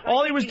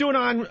doing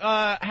on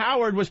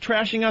Howard was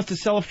trashing us to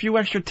sell a few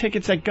extra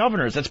tickets at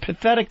Governor's. That's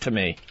pathetic to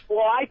me.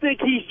 Well, I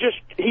think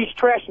he's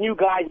trashing you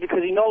guys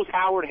because he knows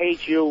Howard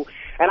hates you,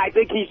 and I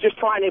think he's just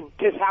trying to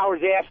kiss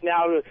Howard's ass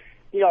now to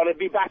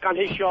be back on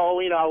his show,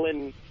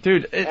 and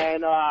dude,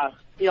 get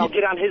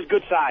on his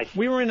good side.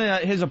 We were in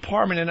his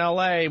apartment in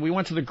L.A. We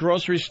went to the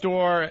grocery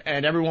store,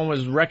 and everyone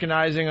was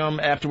recognizing him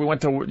after we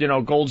went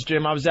to, Gold's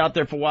Gym. I was out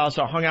there for a while,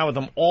 so I hung out with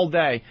him all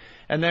day.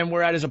 And then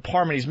we're at his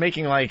apartment. He's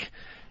making,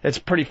 it's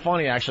pretty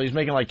funny, actually. He's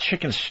making,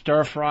 chicken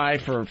stir-fry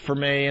for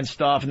me and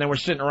stuff. And then we're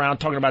sitting around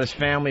talking about his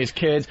family, his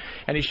kids.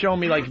 And he's showing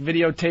me,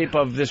 videotape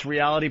of this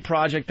reality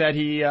project that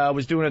he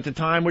was doing at the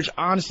time, which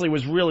honestly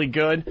was really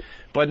good,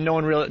 but no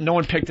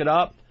one picked it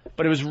up.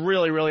 But it was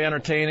really, really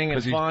entertaining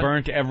and fun. Because he's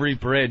burnt every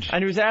bridge.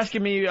 And he was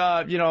asking me,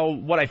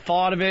 what I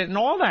thought of it and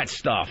all that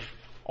stuff.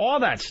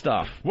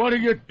 What do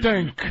you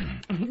think?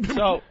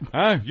 So,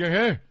 you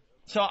hear?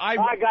 So all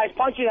right, guys,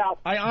 punch it out.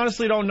 I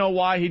honestly don't know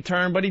why he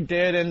turned, but he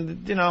did,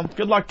 and,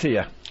 good luck to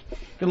you.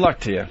 Good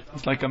luck to you.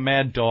 It's like a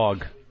mad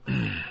dog.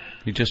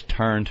 He just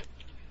turned,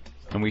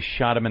 and we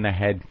shot him in the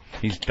head.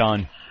 He's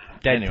done.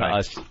 Dead to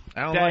us.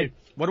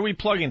 What are we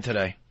plugging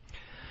today?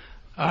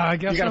 I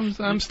guess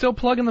I'm still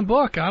plugging the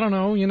book. I don't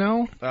know,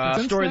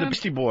 Story of the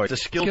Beastie Boys. The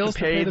skills to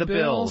pay the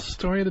bills.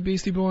 Story of the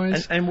Beastie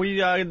Boys. And we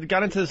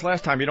got into this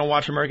last time. You don't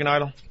watch American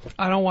Idol?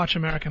 I don't watch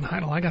American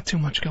Idol. I got too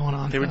much going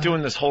on. They were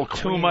doing this whole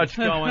Too much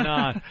going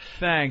on.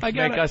 Thanks.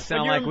 Make us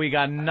sound like we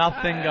got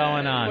nothing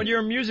going on. When you're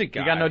a music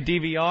guy. You got no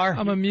DVR?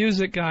 I'm a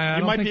music guy. I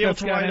don't think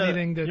that's got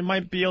anything to... You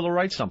might be able to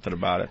write something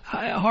about it.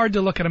 Hard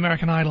to look at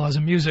American Idol as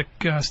a music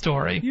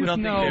story. You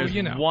don't think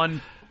there's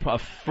one a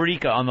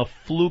freak on the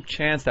fluke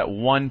chance that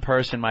one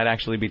person might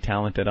actually be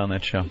talented on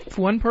that show? If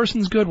one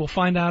person's good, we'll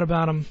find out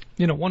about them,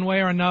 one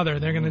way or another.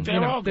 They're going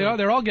to,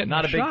 they're all getting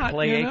Not a big shot,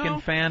 Clay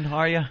Aiken fan,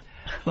 are you?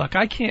 Look,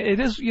 I can't. It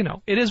is,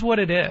 it is what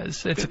it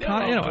is. It's it's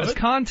a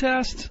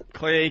contest.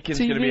 Clay Aiken's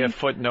going to be a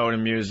footnote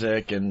in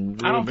music,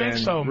 and I don't think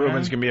so, man.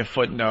 Ruben's going to be a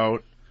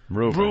footnote.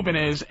 Ruben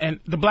is, and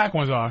the black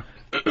ones are.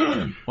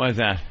 What is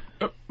that?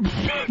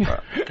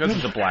 Because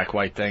it's a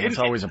black-white thing. It's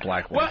always a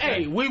black-white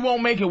thing. Hey, we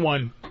won't make it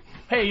one.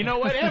 Hey, you know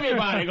what?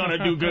 Everybody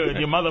gonna do good,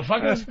 you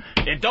motherfuckers.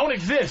 It don't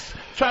exist.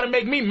 Try to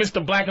make me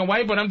Mr. Black and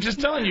White, but I'm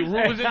just telling you,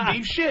 Ruben's in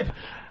deep shit.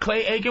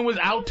 Clay Aiken was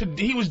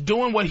he was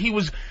doing what he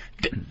was...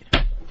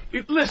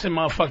 Listen,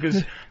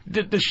 motherfuckers,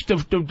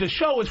 the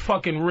show is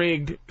fucking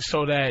rigged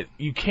so that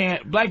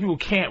black people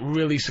can't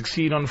really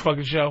succeed on the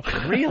fucking show.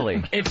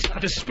 Really? It's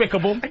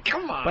despicable.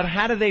 Come on. But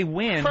how do they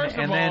win First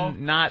of all,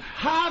 then not...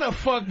 How the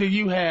fuck do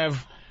you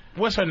have,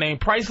 what's her name,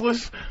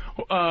 Priceless?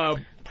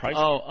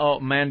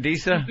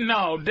 Mandisa?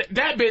 No,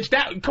 that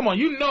bitch, come on,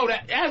 you know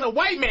that. As a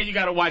white man, you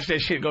gotta watch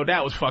that shit go,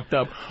 that was fucked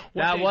up.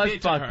 That was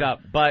fucked up,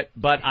 but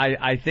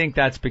I think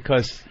that's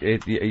because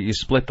you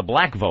split the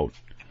black vote.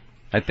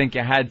 I think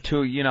you had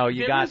to,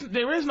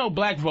 there is no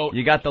black vote.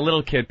 You got the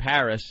little kid,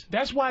 Paris.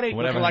 That's why they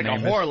looked like a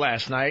whore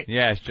last night.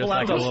 Yeah, just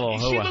like a little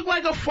whore. She looked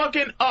like a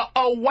fucking,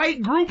 a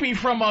white groupie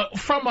from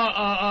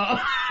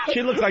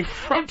she looked like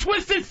from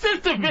Twisted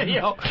Sister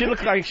video. She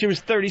looked like she was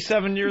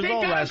 37 years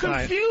old last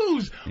night. They got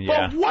confused.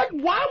 Yeah. But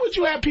why would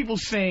you have people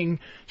sing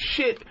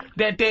shit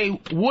that they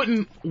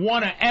wouldn't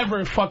want to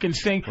ever fucking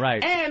sing?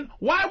 Right. And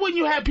why wouldn't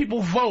you have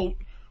people vote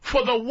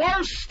for the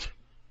worst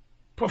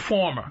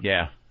performer?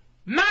 Yeah.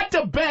 Not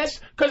the best,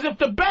 because if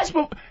the best,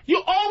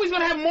 you're always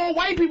going to have more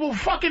white people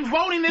fucking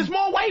voting. There's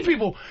more white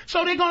people.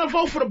 So they're going to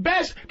vote for the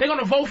best. They're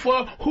going to vote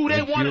for who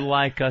they want. Would you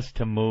like us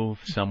to move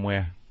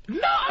somewhere?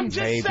 No, I'm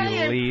just Maybe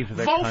saying, leave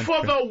the vote country.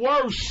 for the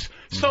worst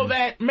so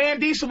that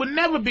Mandisa would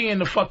never be in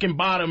the fucking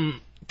bottom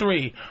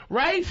 3,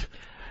 right?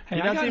 Hey,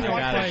 I got no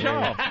fight.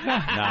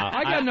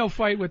 I got no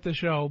fight with the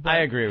show. But I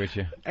agree with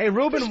you. Hey,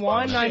 Ruben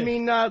won. I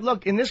mean,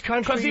 look, in this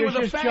country, he was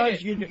just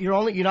judged.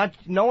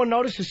 No one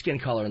notices skin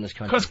color in this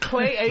country. Because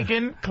Clay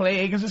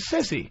Aiken's a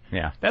sissy.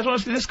 Yeah. That's why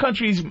this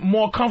country's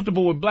more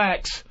comfortable with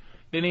blacks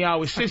than they are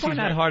with sissies. I find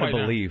that hard to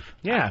believe.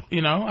 Yeah.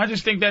 I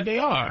just think that they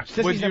are.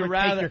 Sissies never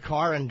take your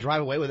car and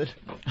drive away with it.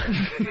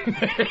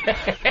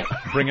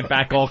 Bring it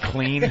back all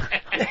clean.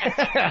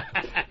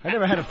 I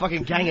never had a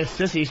fucking gang of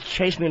sissies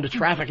chase me into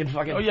traffic and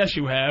fucking... Oh, yes,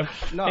 you have.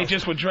 No. They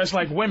just would dress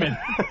like women.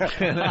 One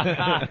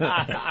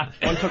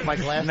took my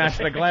glasses. Snatched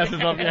the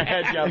glasses off your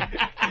head, yo.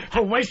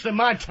 For wasting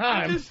my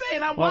time. I'm just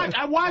saying,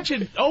 I watch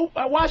it. Oh,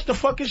 I watched the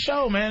fucking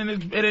show, man.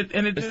 And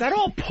it is that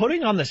all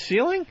pudding on the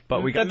ceiling?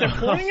 But we got they're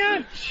pudding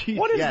at?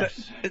 What is that?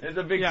 There's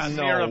a big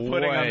smear of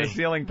pudding on the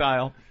ceiling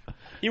tile.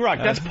 E-Rock,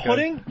 that's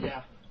pudding?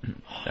 Yeah.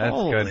 That's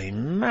Holy good.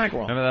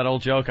 mackerel. Remember that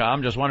old joke?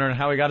 I'm just wondering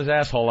how he got his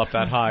asshole up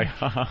that high.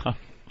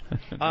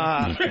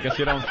 I guess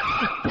you don't.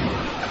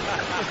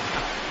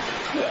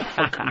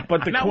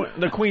 But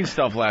the Queen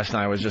stuff last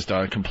night was just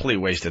a complete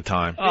waste of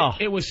time. Oh,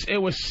 it was.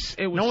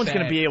 No one's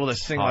going to be able to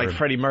sing like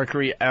Freddie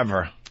Mercury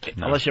ever,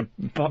 unless you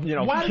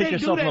kick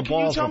yourself in the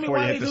balls before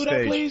you hit the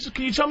stage. Please?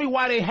 Can you tell me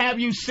why they have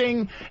you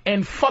sing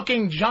in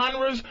fucking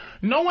genres?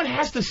 No one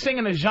has to sing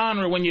in a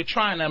genre when you're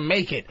trying to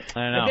make it.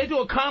 I know. If they do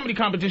a comedy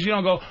competition, you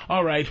don't go,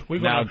 all right, we're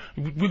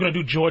gonna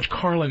do George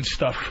Carlin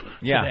stuff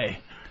today.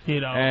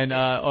 And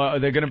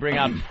they're going to bring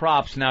out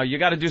props. Now, you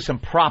got to do some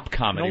prop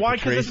comedy, why?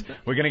 Patrice.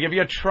 We're going to give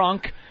you a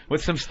trunk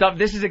with some stuff.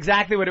 This is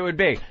exactly what it would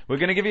be. We're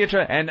going to give you a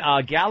trunk. And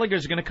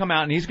Gallagher's going to come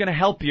out, and he's going to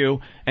help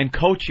you and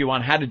coach you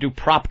on how to do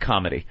prop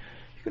comedy.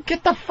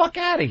 Get the fuck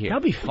out of here.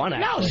 That'll be fun,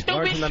 actually.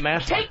 No,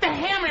 stupid. Take the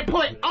hammer and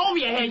put it over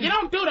your head. You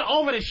don't do the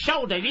over the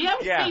shoulder. Do you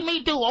ever see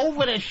me do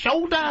over the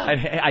shoulder?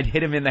 I'd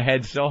hit him in the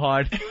head so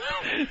hard.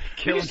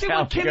 Did you see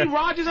what Kenny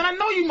Rogers, and I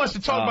know you must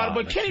have talked about it,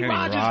 but Kenny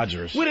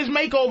Rogers with his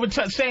makeover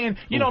saying,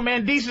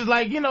 Mandisa's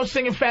like,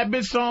 singing fat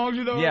bitch songs,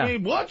 what I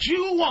mean? What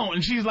you want?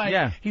 And she's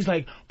like, he's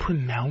like,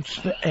 pronounce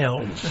the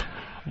L's.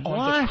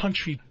 On the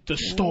country, the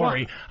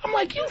story. What? I'm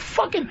like, you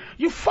fucking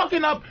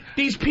up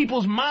these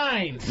people's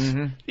minds.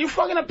 Mm-hmm. You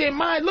fucking up their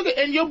minds. Look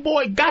and your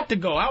boy got to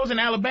go. I was in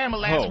Alabama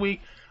last week.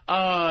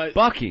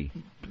 Bucky.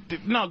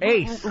 No,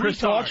 Ace.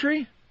 Chris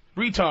Autry?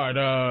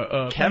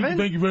 Retard. Kevin?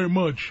 Thank you very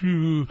much.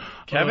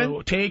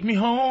 Kevin? Take me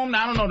home.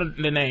 I don't know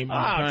the name.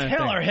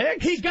 Taylor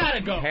Hicks? He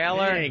gotta go.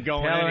 Taylor ain't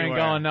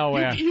going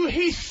nowhere.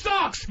 He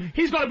sucks.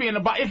 He's gonna be in the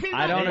bottom. If he's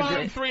not in the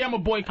bottom 3, I'm a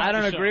boycott. I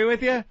don't agree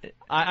with you.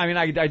 I mean,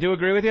 I do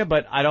agree with you,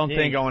 but I don't He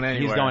think ain't going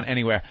anywhere. he's going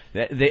anywhere.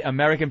 The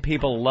American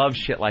people love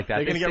shit like that.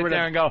 They're They gonna get sit rid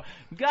there of- and go,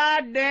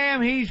 God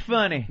damn, he's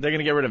funny. They're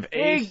gonna get rid of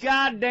He's Ace.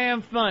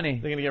 goddamn funny.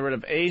 They're gonna get rid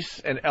of Ace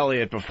and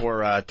Elliot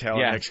before Taylor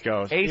Yeah. Hicks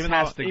goes. Ace even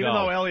has though, to even go.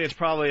 though Elliot's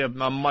probably a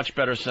much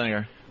better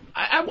singer.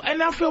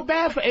 And I feel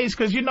bad for Ace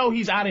because you know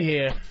he's out of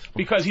here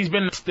because he's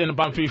been in the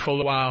bottom three for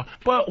a while.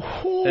 But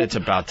who? It's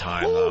about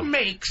time. Who though.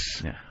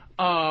 makes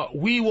Yeah.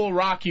 "We Will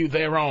Rock You"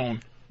 their own?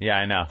 Yeah,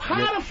 I know.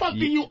 How the fuck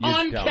do you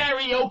don't.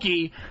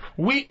 unkaraoke?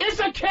 It's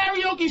a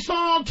karaoke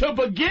song to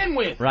begin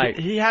with. Right.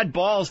 He had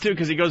balls too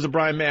because he goes to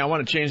Brian May. I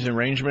want to change the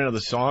arrangement of the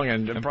song,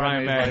 and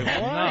Brian May's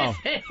like, what? no.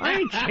 I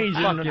ain't changing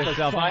Fuck the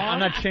yourself. song. I'm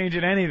not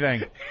changing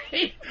anything.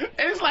 And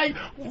it's like,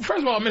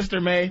 first of all,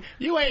 Mr. May,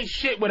 you ain't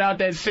shit without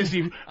that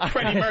sissy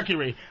Freddie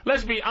Mercury.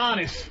 Let's be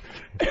honest.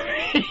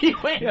 He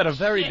had a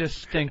very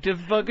distinctive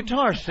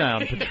guitar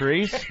sound,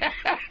 Patrice.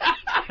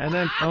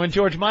 And when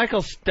George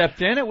Michael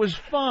stepped in, it was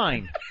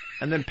fine.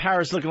 And then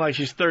Paris looking like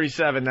she's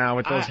 37 now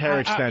with those hair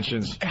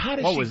extensions. How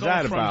did What she was go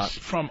that from, about?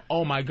 From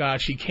oh my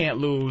God, she can't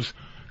lose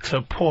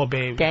to poor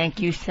baby. Thank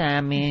you,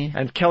 Sammy.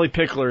 And Kelly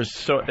Pickler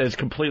is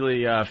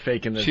completely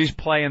faking this. She's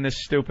playing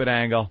this stupid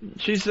angle.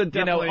 She's a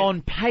You know,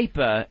 on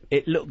paper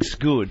it looks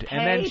good, and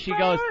then she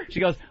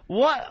goes,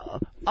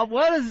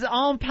 what is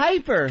on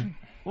paper?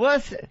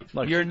 What's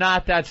Look, you're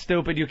not that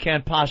stupid. You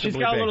can't possibly. She's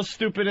got be. a little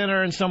stupid in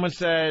her, and someone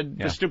said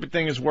Yeah. the stupid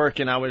thing is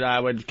working. I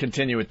would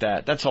continue with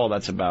that. That's all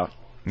that's about.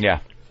 Yeah.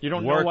 You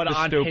don't Work know what the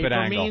on stupid paper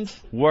angle.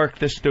 means? Work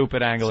the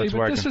stupid angle. See, It's but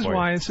working this is for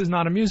why you. this is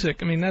not a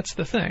music. I mean, that's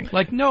the thing.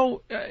 Like,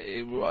 no,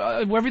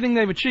 everything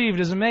they've achieved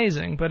is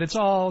amazing, but it's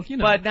all, you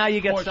know. But now you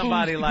get who's-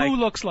 somebody like. who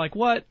looks like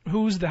what, how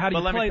do But you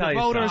let me play tell the you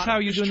voters, something. how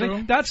you It's doing true.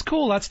 things. That's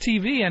cool. That's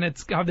TV, and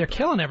it's they're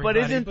killing But everybody.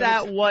 isn't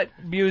that what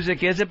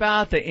music is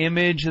about? The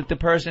image that the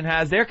person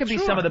has. There could be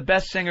some of the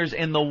best singers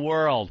in the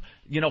world,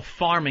 you know,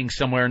 farming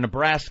somewhere in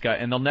Nebraska,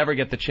 and they'll never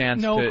get the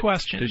chance No to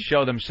question. to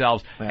show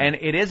themselves. Yeah. And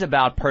it is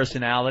about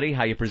personality,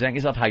 how you present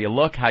yourself, how you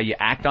look, how you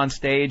act on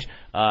stage,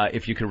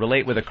 if you could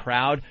relate with a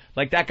crowd.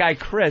 Like that guy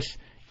Chris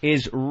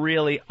is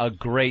really a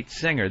great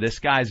singer. This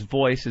guy's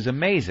voice is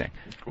amazing.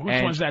 Which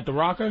And- one's that? The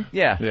rocker?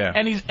 Yeah. Yeah.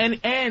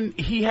 And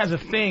he has a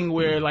thing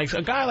where like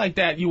a guy like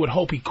that you would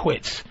hope he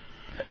quits.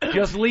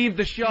 Just leave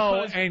the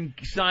show Because and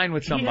sign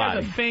with He somebody.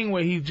 has a thing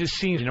where he just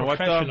seems You know what,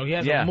 though? professional. He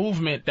has Yeah. a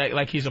movement that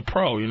like he's a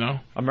pro, you know.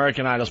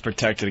 American Idol's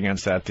protected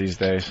against that these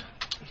days.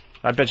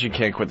 I bet you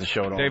can't quit the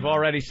show at all. They've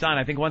already signed.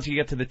 I think once you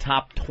get to the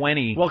top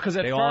 20, Well, 'cause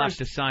at they all have first,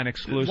 to sign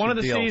exclusive One of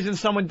the deals. seasons,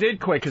 someone did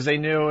quit because they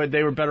knew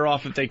they were better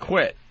off if they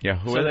quit. Yeah,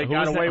 so they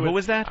got away with. Who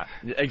was that?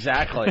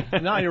 Exactly.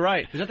 No, you're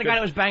right. Is that the guy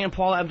that was banging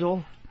Paula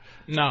Abdul?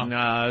 No,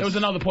 No, it was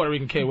another Puerto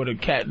Rican kid with a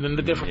cat, and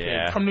the different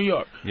Yeah. kid from New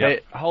York. Hey,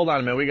 hold on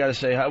a minute. We got to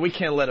say hi. We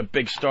can't let a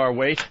big star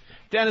wait.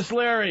 Dennis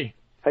Leary.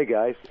 Hey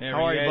guys, There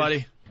How are he you, is.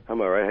 buddy?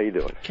 I'm all right. How you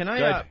doing? Can I?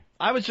 Good.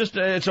 I was just.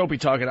 It's Opie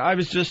talking. I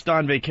was just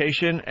on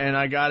vacation, and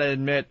I got to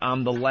admit,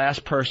 I'm the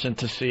last person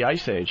to see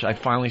Ice Age. I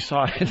finally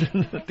saw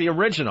it, the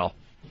original.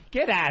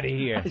 Get out of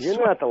here.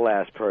 You're not the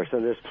last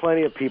person. There's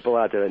plenty of people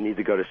out there that need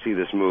to go to see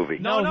this movie.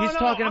 No, he's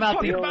talking I'm about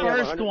talking the about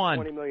first $120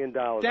 one. million.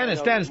 Dennis, I know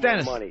Dennis, there's more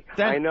Dennis. money.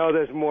 Den- I know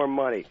there's more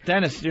money.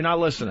 Dennis, you're not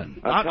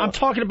listening. I'm I'm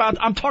talking about.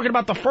 I'm talking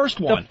about the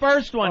first one. The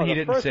first one Oh, he the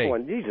didn't first see.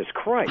 one. Jesus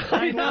Christ.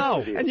 I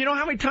know. And you know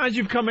how many times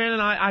you've come in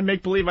and I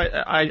make believe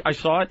I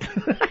saw it?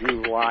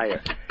 You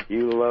liar.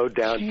 You low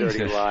down, dirty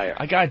Jesus. liar.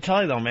 I gotta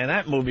tell you though, man,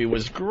 that movie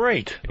was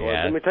great. Well,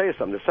 Yeah. let me tell you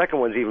something. The second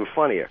one's even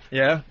funnier.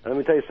 Yeah. And let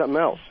me tell you something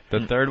else. The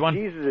third one?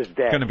 Jesus is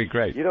dead. Gonna be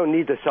great. You don't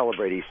need to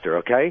celebrate Easter,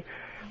 okay?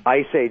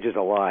 Ice Age is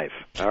alive,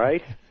 all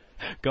right?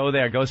 Go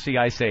there. Go see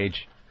Ice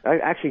Age.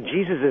 Actually,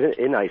 Jesus is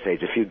in Ice Age.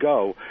 If you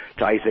go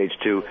to Ice Age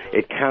 2,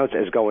 it counts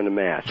as going to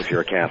Mass if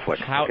you're a Catholic.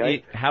 How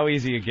okay? how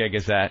easy a gig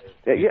is that?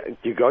 Yeah,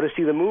 you go to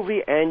see the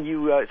movie and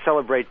you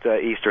celebrate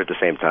Easter at the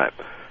same time.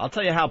 I'll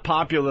tell you how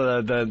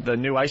popular the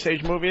new Ice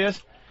Age movie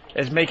is.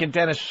 It's making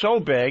Dennis so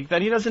big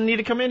that he doesn't need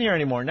to come in here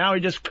anymore. Now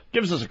he just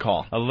gives us a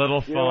call. A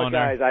little You know what,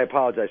 phoner. guys? I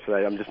apologize for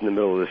that. I'm just in the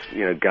middle of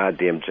this,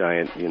 goddamn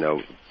giant,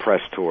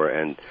 press tour,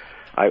 and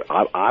I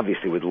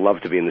obviously would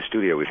love to be in the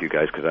studio with you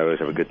guys because I always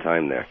have a good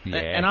time there. Yeah.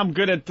 And I'm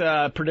good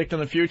at predicting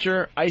the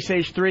future. Ice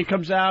Age 3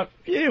 comes out.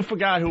 You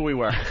forgot who we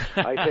were.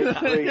 Ice Age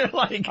 3, You're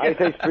like- Ice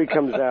Age 3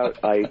 comes out,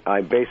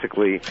 I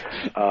basically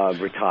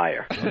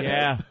retire.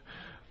 Yeah.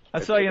 I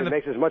saw If you in it the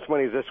makes as much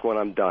money as this one,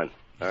 I'm done.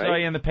 All saw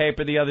right? you in the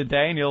paper the other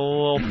day in your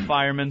little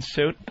fireman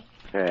suit.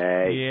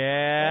 Hey.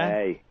 Yeah.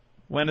 Hey.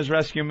 When does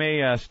Rescue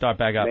Me start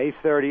back up? May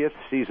 30th,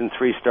 season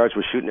 3 starts.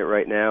 We're shooting it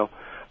right now.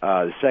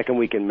 The second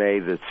week in May,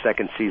 the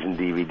second season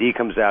DVD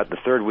comes out. The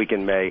third week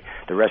in May,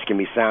 the Rescue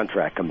Me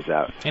soundtrack comes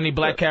out. Any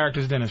black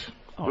characters, Dennis?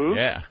 Oh,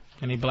 yeah.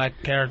 Any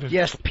black characters?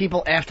 Yes,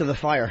 people after the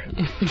fire.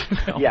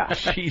 Yeah.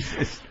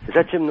 Jesus. Is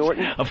that Jim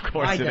Norton? Of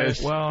course Hi, it Dennis.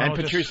 is. Well, And I was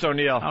Patrice just-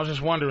 O'Neill. I was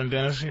just wondering,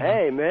 Dennis.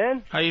 Hey,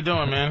 man. How you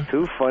doing, man?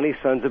 Two funny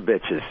sons of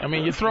bitches. I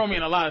mean, you throw me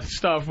in a lot of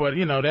stuff, but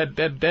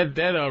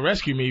that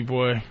Rescue Me,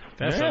 boy,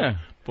 That's Yeah.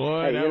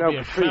 boy, Hey, that you would know, be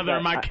a Patrice, feather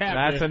in my cap.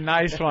 That's a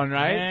nice one,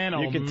 right? Man,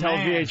 You oh, can tell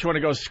man. VH1 to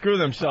go screw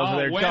themselves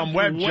with their dumb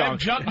web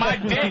junk. my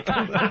dick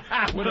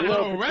with a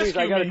little Patrice,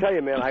 rescue I got to me. tell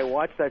you, man, I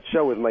watch that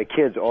show with my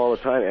kids all the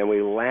time, and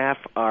we laugh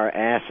our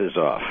asses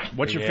off.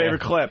 What's your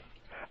favorite clip?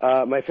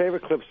 My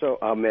favorite clip,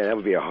 oh, man, that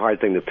would be a hard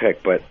thing to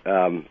pick, but,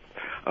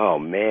 oh,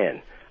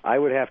 man, I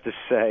would have to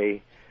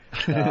say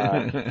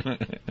Why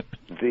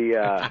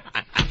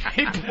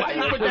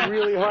you put that?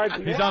 really hard.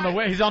 He's on the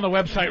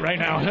website right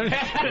now.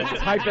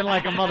 Typing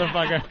like a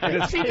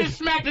motherfucker. He just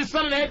smacked his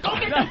son in the head. Go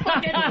get the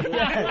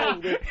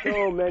fucking There's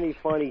so many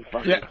funny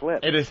fucking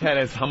clips. In his head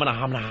is humming. You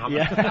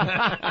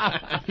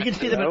can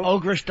see them at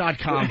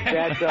ogrish.com.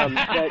 That's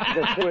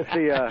with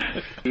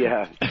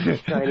the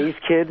Chinese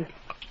kid.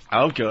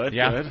 Oh, good.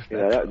 Yeah. Good. You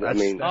know, I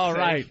mean, all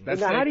right.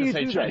 now, how do you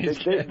do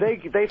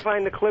that? They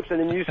find the clips and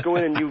then you just go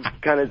in and you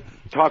kind of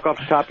talk off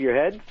the top of your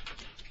head?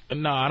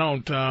 No, I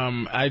don't.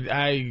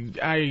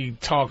 I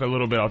talk a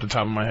little bit off the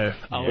top of my head,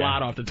 a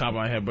lot off the top of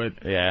my head, but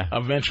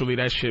eventually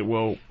that shit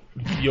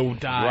you'll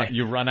die.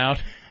 You run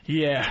out.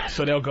 Yeah,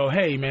 so they'll go,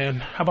 hey man,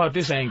 how about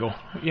this angle?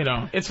 You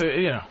know,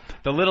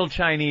 the little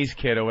Chinese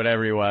kid or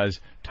whatever he was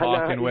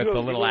talking with the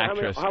little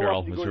actress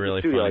girl was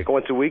really funny. Like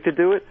once a week to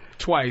do it?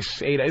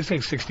 Twice, 8. It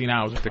takes 16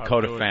 hours.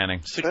 Dakota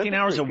Fanning. 16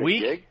 hours a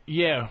week?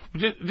 Yeah,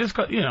 just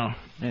you know.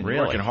 Man, really?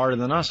 Working harder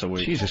than us a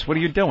week. Jesus, what are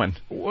you doing?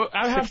 Well,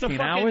 I have to 16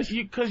 hours?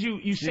 Because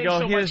you say you go,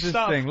 so here's much this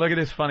stuff. thing. Look at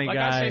this funny like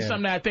guy. I say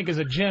something that I think is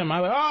a gem.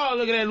 I'm like, oh,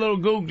 look at that little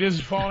gook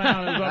just fall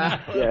down.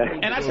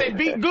 And I say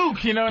beat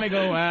gook, you know, and they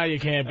go, well, you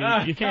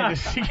can't you can't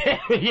say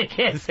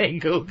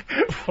gook.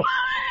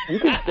 You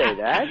can say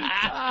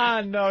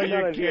that. No,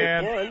 you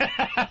can't.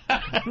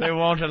 They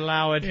won't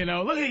allow it. You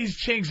know, look at these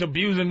chicks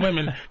abusing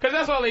women. Because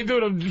that's all they do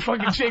to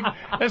fucking chick.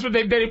 That's what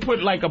they do. They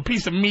put like a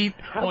piece of meat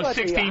on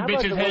 16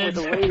 bitches'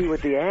 heads. The lady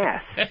with the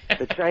ass.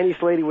 The Chinese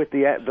lady with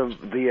the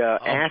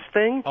ass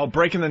thing? Oh,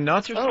 breaking the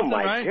nuts or something, Oh,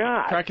 my right?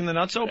 God. Cracking the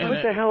nuts open?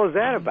 What the hell is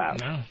that about?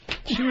 No.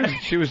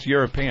 She was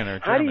European or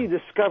How do German. you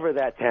discover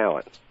that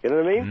talent? You know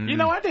what I mean? You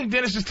know, I think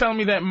Dennis is telling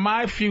me that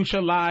my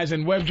future lies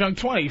in Web Junk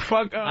 20.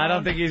 Fuck. I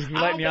don't think he's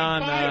letting you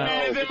on.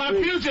 Man is in my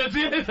future.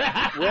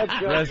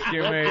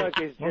 Rescue me.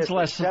 When's the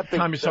last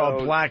time you saw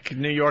a black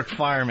New York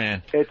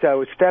fireman? It's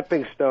a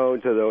stepping stone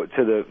to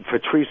the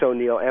Patrice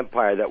O'Neill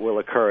empire that will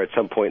occur at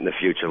some point in the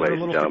future, What a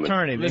ladies and little gentlemen.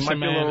 fraternity. They Listen,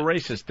 might be a man. little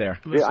racist there.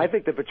 Yeah, I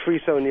think the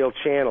Patrice O'Neill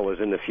channel is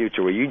in the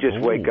future, where you just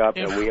wake up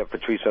and we have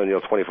Patrice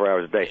O'Neill 24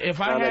 hours a day.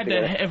 If I had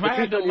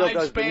the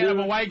lifespan of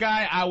a white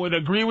guy, I would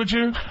agree with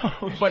you.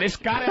 But it's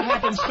got to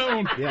happen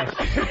soon. Yes.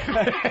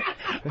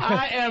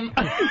 I am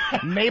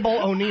Mabel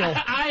O'Neill.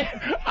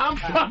 I'm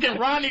fucking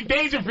Rodney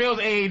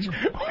Dangerfield's age.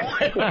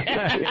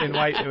 in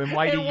white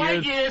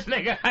years,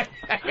 nigga.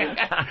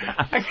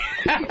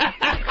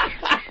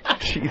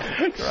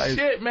 Jesus Christ.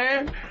 Shit,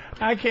 man.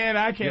 I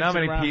can't. You know how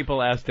many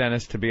people asked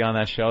Dennis to be on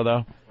that show,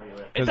 though?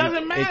 It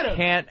doesn't matter.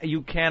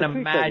 You can't Patrice doesn't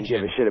give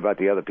imagine. a shit about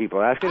the other people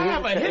asking. I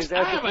have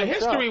a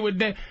history with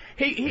that.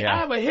 I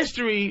have a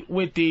history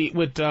with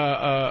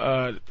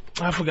I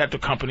forgot the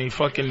company,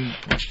 fucking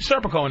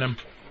Serpico and them.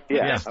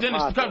 Yeah, Dennis,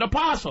 the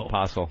Apostle.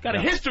 Got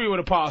a history with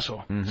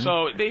Apostle.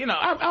 So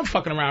I'm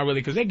fucking around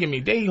really because they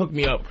hook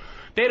me up.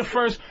 They're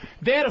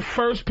the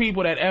first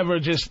people that ever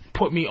just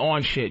put me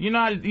on shit. You know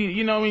what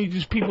I mean?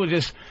 Just people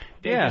just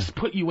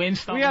put you in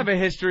stuff. We have a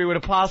history with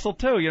Apostle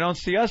too. You don't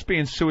see us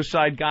being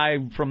suicide guy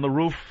from the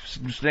roof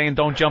saying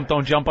don't jump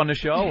on the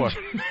show. Or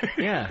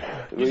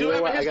Yeah. You do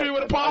have a history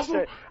with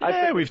Apostle?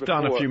 Yeah, we've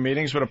done a few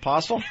meetings with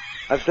Apostle.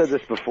 I've said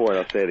this before, and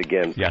I'll say it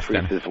again. Yes,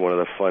 Patrice is one of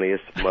the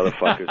funniest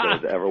motherfuckers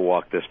that has ever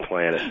walked this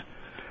planet.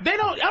 I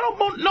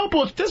don't know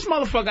bullshit. This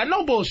motherfucker, I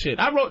know bullshit.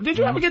 Did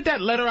you ever get that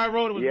letter I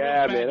wrote? It was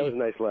Yeah, real man, faggy. that was a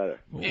nice letter.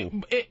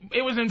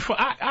 It was in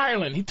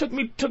Ireland. He took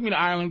me to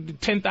Ireland.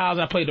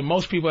 10,000. I played the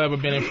most people I've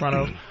ever been in front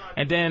of.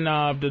 And then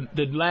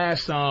the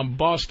last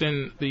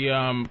Boston,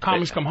 the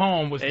Comics Come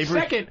Home was the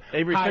second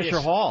Avery highest.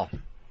 Fisher Hall.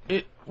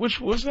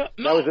 Which was that?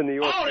 No, That was in New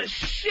York. Oh, the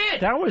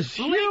shit! That was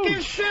Lincoln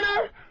huge.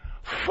 Center.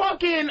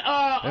 Fucking. Isn't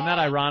that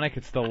ironic?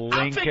 It's the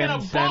Lincoln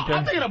Center.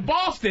 I'm thinking of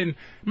Boston,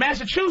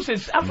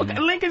 Massachusetts. I forgot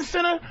Lincoln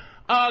Center.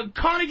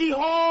 Carnegie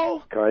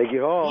Hall. Carnegie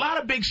A Hall. lot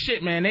of big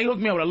shit, man. They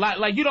hooked me up with a lot.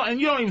 Like you don't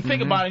even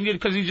think about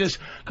it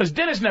because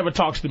Dennis never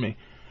talks to me.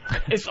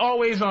 It's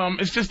always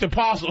it's just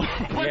Apostle.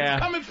 But Yeah.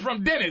 it's coming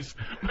from Dennis.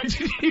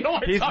 You don't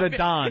want to He's talk the to-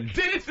 Don.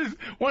 Dennis is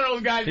one of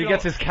those guys. He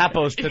gets his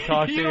capos to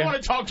talk to You you. don't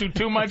want to talk to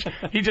too much.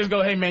 He just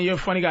goes, "Hey man, you're a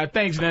funny guy.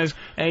 Thanks, Dennis."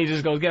 And he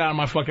just goes, "Get out of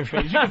my fucking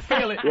face." You can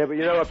feel it. Yeah, but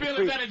you know what? Feel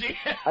his energy.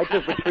 I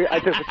took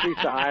Patrice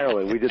to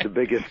Ireland. We did the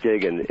biggest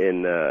gig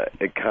in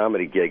a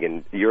comedy gig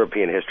in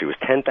European history. It was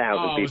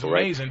 10,000 Oh, it was people,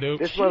 right? amazing, dude.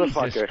 This Jesus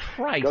motherfucker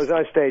Christ. goes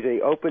on stage and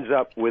he opens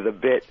up with a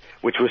bit,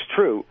 which was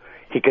true.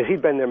 because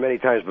he'd been there many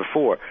times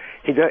before.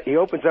 He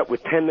opens up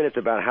with 10 minutes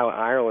about how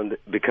Ireland,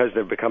 because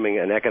they're becoming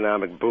an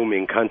economic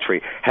booming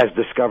country, has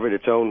discovered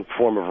its own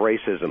form of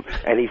racism,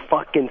 and he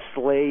fucking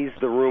slays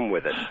the room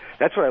with it.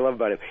 That's what I love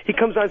about him. He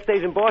comes on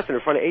stage in Boston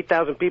in front of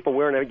 8,000 people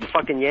wearing a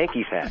fucking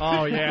Yankees hat.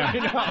 Oh,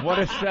 yeah. What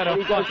a set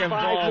of fucking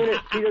balls.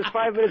 He does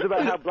 5 minutes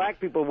about how black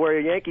people wear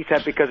a Yankees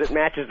hat because it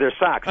matches their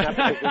socks, not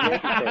because they're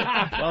Yankees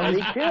fans. Well,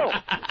 and he kills.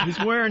 He's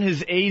wearing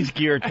his A's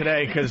gear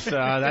today because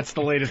that's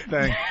the latest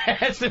thing.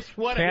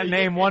 Can't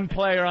name one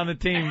player on the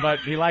team, but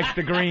he likes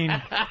the green.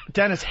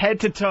 Dennis, head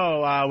to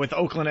toe with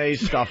Oakland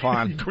A's stuff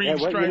on.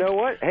 You know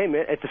what? Hey,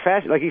 man, it's a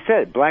fashion. Like he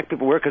said, black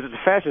people wear it because it's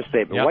a fashion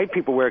statement. Yep. White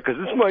people wear it because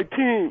it's my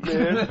team,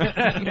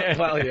 man.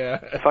 Well, yeah.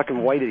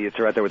 Fucking white idiots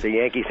are out there with the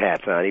Yankees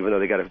hats on, even though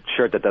they got a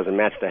shirt that doesn't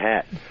match the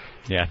hat.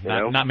 Yeah,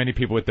 not many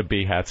people with the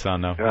B hats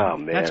on, though. Oh,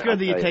 man. That's good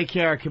that you take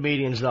care of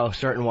comedians, though,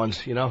 certain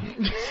ones, you know?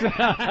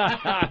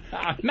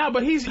 No,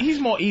 but he's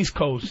more East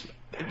Coast.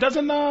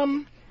 Doesn't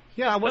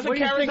Yeah, doesn't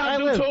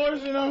Carazon do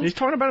tours, you know? He's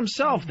talking about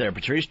himself there,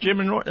 Patrice.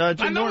 Jim I know Norton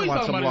he's wants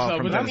talking some about love himself,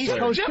 from but Dennis East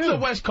Leary. Coast Jim's a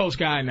West Coast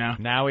guy now.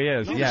 Now he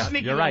is. He's Yeah,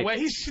 sneaky you're right.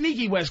 He's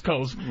sneaky West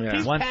Coast. Yeah.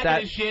 He's Once packing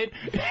that- his shit.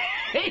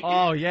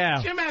 Oh,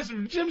 yeah.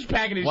 Jim's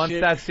packing his Once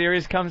shit. that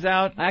series comes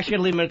out, I actually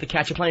leave him at the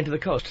Catch a Plane to the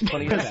Coast.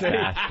 20 years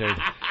back. bastard.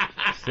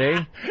 See?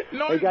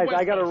 No, Hey, guys, West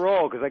I got to Coast.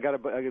 roll because I got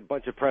a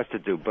bunch of press to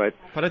do, but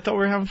But I thought we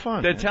were having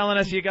fun. They're telling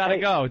us you gotta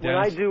go, when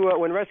I Dennis. do,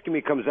 when Rescue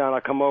Me comes out,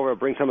 I'll come over. I'll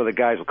bring some of the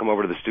guys. Will come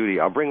over to the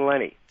studio. I'll bring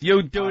Lenny.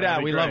 You do that. that'd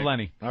be We great. love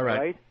Lenny. All right.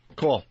 Right?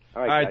 Cool.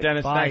 All All right, guys.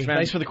 Dennis. Thanks, man.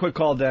 Thanks for the quick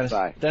call, Dennis.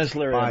 Bye. Dennis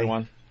Leary, Bye.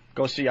 everyone.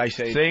 Go see Ice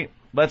Age. See,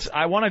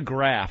 I want a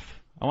graph.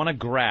 I want a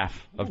graph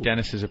of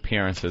Dennis's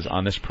appearances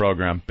on this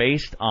program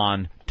based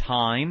on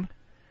time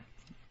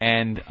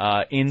and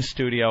in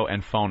studio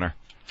and phoner.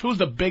 Who's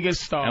the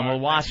biggest star? And we'll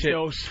watch that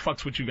it. still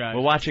fucks with you guys.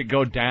 We'll watch it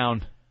go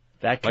down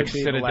That could like be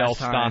the Citadel last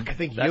time. stock. I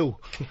think you.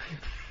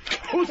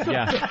 Who's the,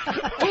 Yeah.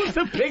 who's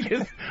the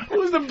biggest?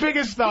 Who's the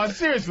biggest star?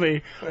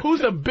 Seriously,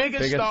 who's the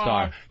biggest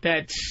star.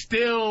 that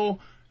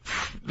still,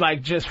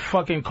 like, just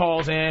fucking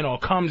calls in or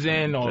comes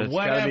in or It's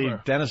got to be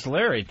whatever? Dennis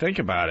Leary. Think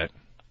about it.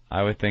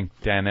 I would think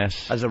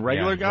Dennis. As a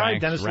regular guy,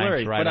 Dennis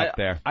Leary. right but up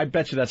there. I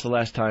bet you that's the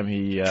last time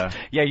he... Yeah,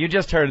 you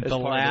just heard It's the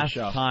part of the last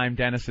show. time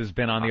Dennis has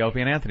been on the Opie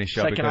and Anthony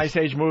show. Second because, Ice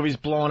Age movie's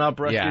blowing up.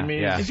 Rescue Yeah, Me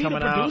yeah. is Is he the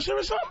coming out. producer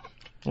or something?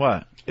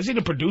 What? Is he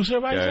the producer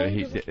of Ice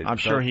Age? I'm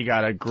sure he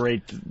got a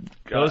great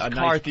Those a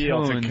nice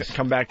deal to cartoons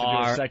come back to do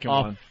are a second a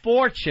one.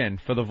 fortune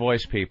for the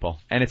voice people,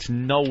 and it's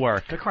no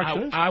work.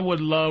 I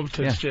would love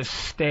to Yeah. just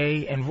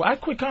stay and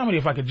I'd quit comedy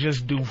if I could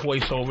just do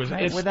voiceovers.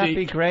 It's Would that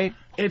be great?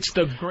 It's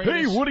the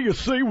greatest. do you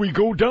say we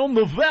go down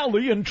the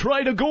valley and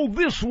try to go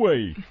this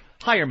way?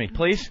 Hire me,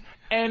 please.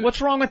 And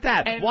What's wrong with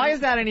that? and- Why is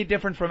that any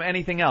different from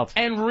anything else?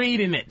 and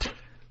reading it.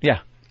 Yeah.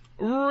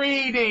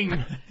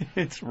 Reading.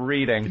 It's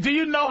reading. Do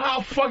you know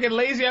how fucking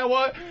lazy I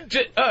was?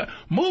 Just,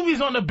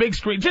 movies on the big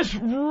screen. Just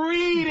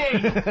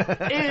reading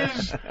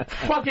is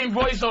fucking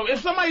voiceover.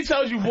 If somebody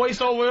tells you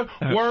voiceover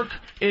work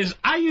is,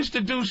 I used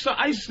to do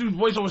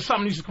voiceover.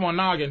 Something used to come on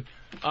Noggin.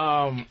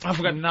 I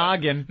forgot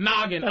Noggin.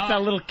 Noggin. That's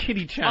that little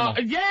kiddie channel.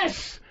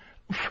 Yes.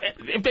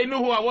 If they knew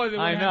who I was, they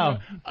would I have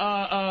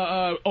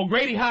know.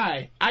 O'Grady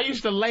High. I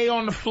used to lay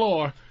on the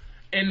floor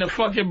in the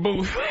fucking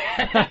booth.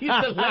 I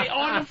used to lay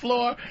on the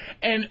floor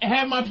and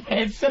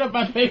set up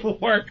my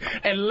paperwork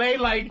and lay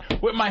like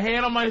with my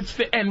hand on my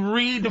and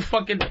read the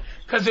fucking,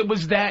 because it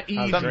was that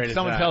easy.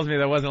 Someone tells me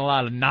there wasn't a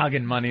lot of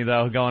noggin money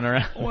though going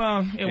around. Well,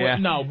 it Yeah.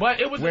 was no, but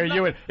it was Where enough.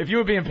 you would, if you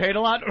were being paid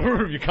a lot,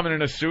 you coming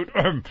in a suit.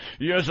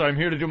 Yes, I'm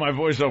here to do my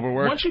voiceover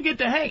work. Once you get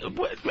the hang,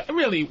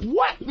 really,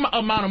 what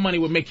amount of money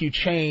would make you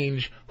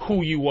change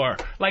who you were?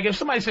 Like if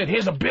somebody said,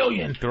 "Here's $1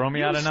 billion," Throw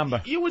me out a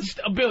number. You would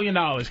 $1 billion.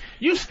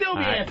 You still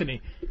be All right.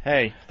 Anthony.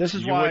 Hey, this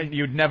is why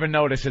you'd never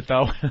notice it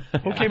though.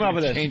 Who came up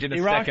with this? Change in a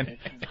E-Rock? second.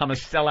 I'm a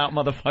sellout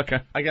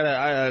motherfucker. I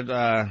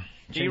gotta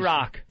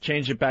E-Rock.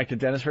 change it back to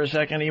Dennis for a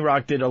second.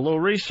 E-Rock did a little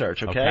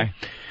research. Okay.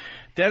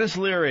 Dennis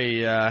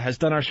Leary has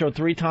done our show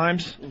 3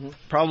 times,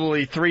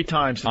 probably 3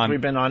 times since On we've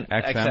been on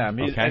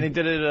XM, okay. And he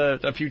did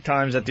it a few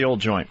times at the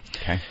old joint.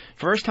 Okay.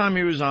 First time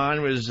he was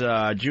on was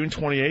June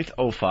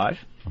 28th, 05.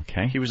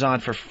 Okay. He was on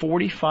for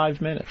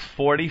 45 minutes.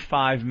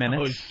 45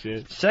 minutes. Oh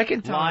shit!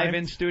 Second time Live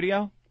in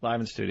studio. live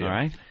in studio. All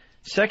right.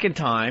 Second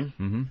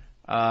time,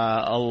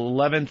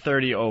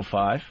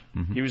 11:30:05.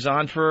 He was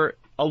on for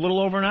a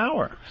little over an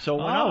hour. So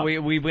it went up.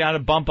 we got to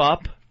bump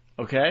up.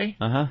 Okay.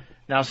 Uh-huh.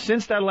 Now,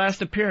 since that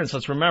last appearance,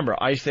 let's remember,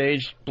 Ice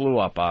Age blew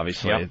up,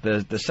 obviously. Yep.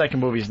 The second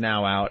movie's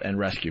now out, and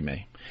Rescue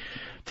Me.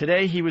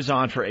 Today, he was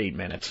on for 8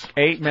 minutes.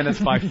 8 minutes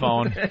by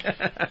phone.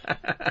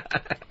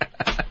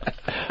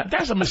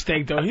 That's a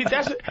mistake, though.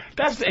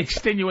 That's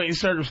extenuating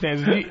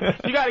circumstances.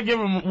 You got to give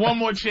him one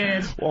more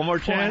chance. One more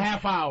for a chance?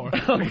 half hour.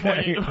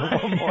 Okay,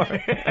 one more.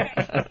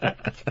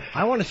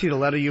 I want to see the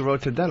letter you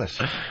wrote to Dennis.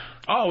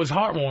 Oh, it was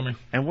heartwarming.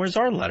 And where's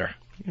our letter?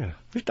 Yeah.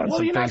 We've done Well,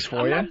 some you're things not, for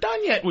I'm you. not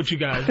done yet with you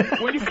guys.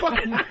 When you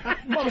fucking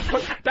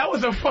motherfucker, that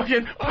was a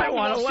fucking. I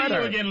want to see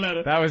you again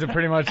letter. That was a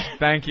pretty much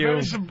thank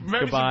you.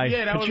 Goodbye.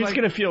 Yeah, that was Patrice's like,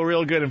 gonna feel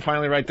real good and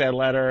finally write that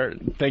letter,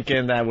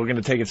 thinking that we're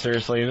gonna take it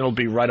seriously, and it'll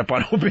be right up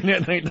on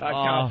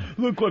OpenNetNight.com.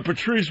 Look what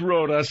Patrice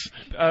wrote us.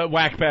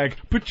 Whackbag.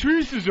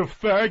 Patrice is a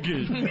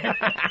faggot.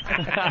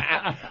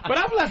 But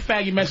I've left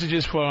faggy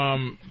messages for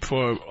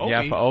Opie.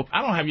 Yeah, for Opie.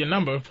 I don't have your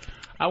number.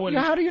 I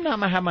wouldn't. Yeah, how do you not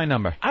have my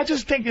number? I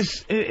just think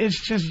it's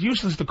just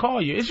useless to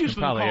call you. It's useless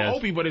to probably call is.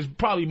 Opie, but it's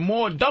probably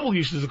more double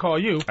useless to call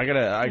you. I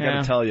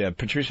gotta tell you,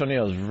 Patrice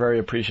O'Neal is very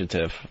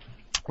appreciative.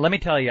 Let me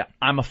tell you,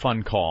 I'm a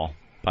fun call,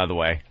 by the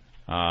way.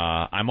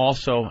 I'm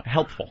also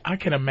helpful. I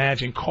can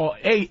imagine call.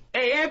 Hey,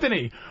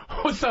 Anthony,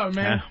 what's up,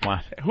 man?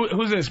 What?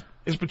 Who's this?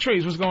 It's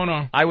Patrice. What's going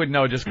on? I would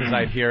know just because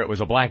I'd hear it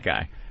was a black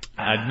guy.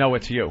 I'd know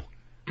it's you.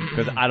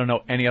 Because I don't know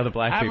any other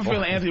black I have people. a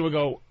feeling Anthony would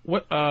go.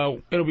 What?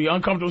 It'll be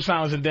uncomfortable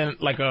silence, and then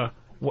like a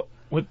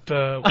what's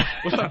up,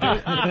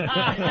 dude?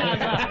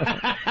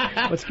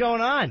 What's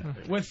going on?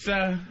 What's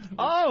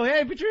Oh,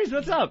 hey, Patrice,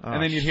 what's up?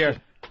 And then you'd hear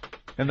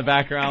in the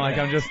background, like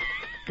I'm just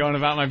going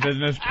about my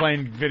business,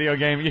 playing video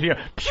game. You'd hear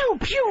pew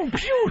pew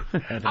pew.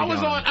 I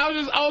was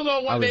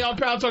on one day on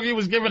Power Talk. He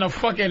was giving a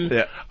fucking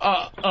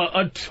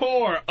a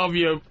tour of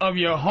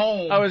your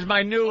home. That was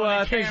my new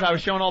thing. So I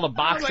was showing all the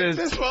boxes. I was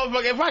like, this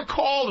motherfucker. If I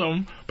called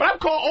him, but I've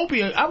called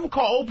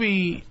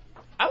Opie.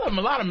 I left him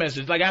a lot of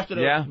messages. Like after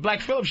the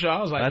Black Phillip show,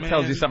 I was like, that man,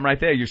 tells you something right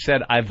there. You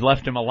said I've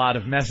left him a lot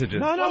of messages.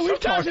 No, we've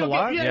talked a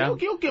lot.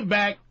 He'll get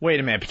back. Wait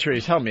a minute,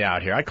 Patrice, help me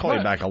out here. I call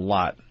you back a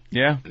lot.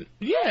 Yeah?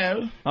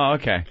 Yeah. Oh,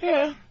 okay.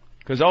 Yeah.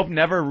 Because Ope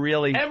never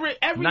really. Every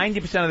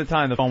 90% of the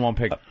time, the phone won't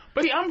pick up.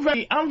 But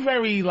I'm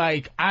very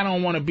like, I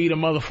don't want to be the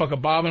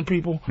motherfucker bothering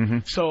people,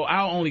 so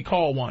I'll only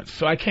call once.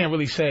 So I can't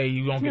really say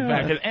you won't get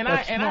back. And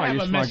I have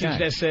a message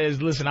that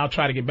says, listen, I'll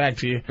try to get back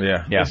to you.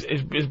 Yeah.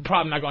 It's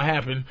probably not gonna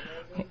happen.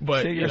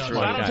 But See, so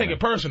I don't take it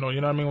personal.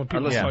 You know what I mean? When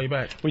people call you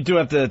back. We do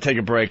have to take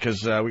a break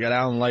because we got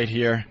Alan Light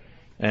here,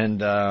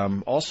 and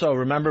also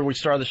remember we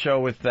started the show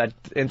with that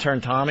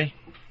intern Tommy.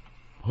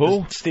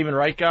 Who? Stephen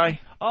Wright guy.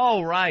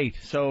 Oh, right.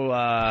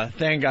 So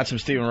Than got some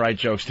Stephen Wright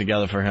jokes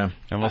together for him.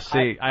 And we'll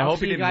see. I hope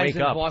he didn't wake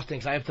up. Boston,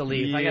 'cause I have to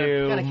leave. I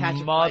You gotta catch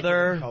a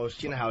mother. flight to the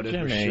coast. You know how it is.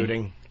 We're Jimmy.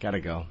 shooting. Gotta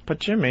go. But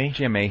Jimmy.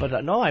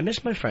 But no, I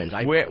miss my friends.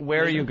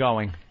 Where are you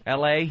going?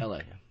 L.A.?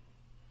 L.A.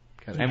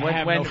 And I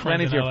have no when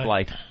friends is in your LA.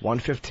 flight?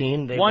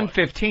 1:15.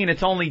 1:15.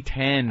 It's only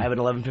 10. I have an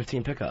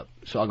 11:15 pickup,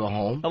 so I'll go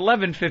home.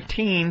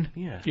 11:15.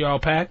 Yeah. You all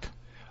packed?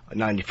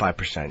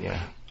 95%.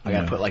 Yeah. I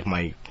gotta put like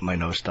my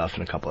nose stuff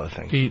and a couple other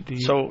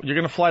things. So you're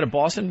gonna fly to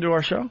Boston to do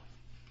our show?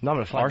 No, I'm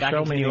gonna fly back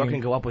to New York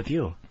and go up with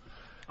you.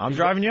 I'm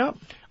driving you up.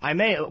 I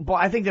may, but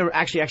I think they're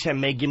actually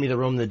may give me the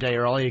room the day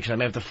early because I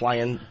may have to fly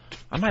in.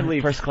 I might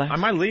leave first class. I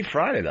might leave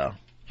Friday though.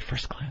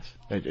 First class.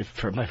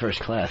 For my first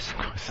class.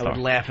 I would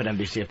laugh at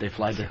NBC if they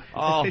fly there.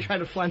 Oh. If they try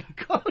to fly the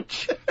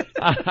coach.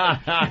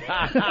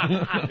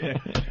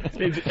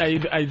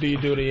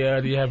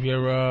 Do you have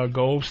your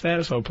gold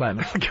status or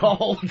platinum?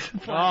 Gold.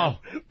 Oh,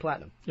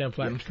 Platinum. yeah,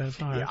 platinum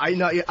status. All right. Yeah, I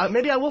know. Yeah,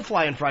 maybe I will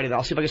fly in Friday. Though.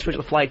 I'll see if I can switch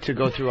the flight to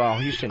go through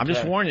Houston. I'm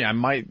just warning you. I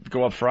might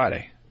go up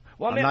Friday.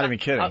 Well, I'm not even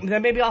kidding.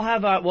 Then maybe I'll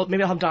have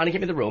maybe I'll have Donnie get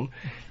me the room,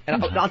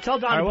 and I'll tell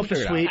Donnie to we'll book the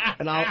figure it suite,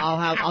 and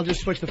I'll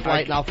just switch the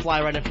flight and I'll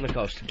fly right in from the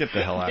coast. Get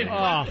the hell out of here.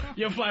 Oh,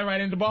 you'll fly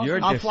right into Boston.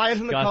 You're I'll fly in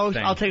from the coast.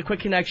 disgusting. I'll take a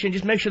quick connection.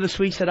 Just make sure the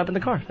suite's set up in the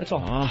car. That's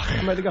all.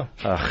 I'm ready to go.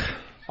 Ugh.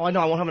 Oh, I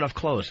know. I won't have enough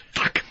clothes.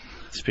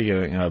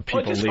 Speaking of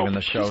people just leaving go-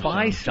 the show, just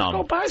buy Just some.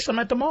 go buy some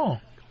at the mall.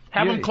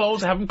 Have them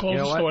close. Have them close You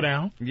know the what? store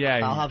down.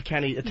 Yeah. I'll have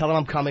Kenny tell him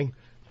I'm coming.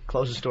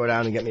 Close the store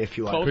down and get me a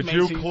few Close items. Could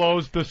you Macy's.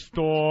 close the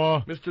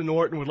store? Mr.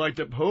 Norton would like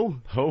to. Who?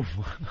 Oh.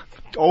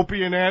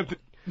 Opie and Anthony.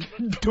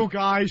 Two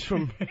guys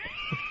from.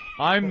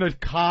 I'm the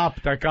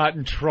cop that got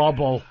in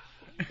trouble.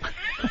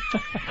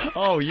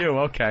 Oh, you,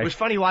 okay. It was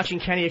funny watching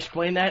Kenny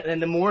explain that,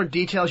 and the more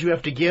details you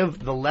have to give,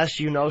 the less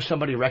you know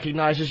somebody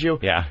recognizes you.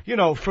 Yeah. You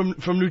know, from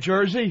New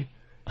Jersey.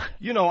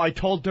 You know, I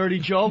told dirty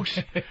jokes.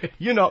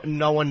 You know,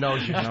 no one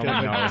knows you. No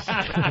one knows.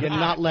 You're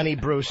not Lenny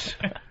Bruce.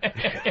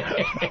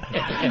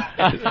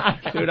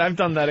 Dude, I've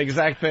done that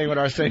exact thing with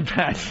our St.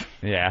 Pat's.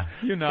 Yeah.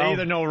 You know. They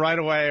either know right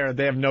away or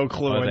they have no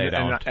clue. Or they and,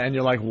 don't. and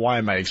you're like, why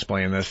am I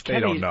explaining this? They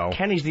don't know.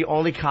 Kenny's the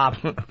only cop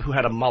who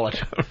had a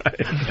mullet.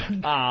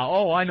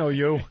 I know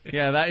you.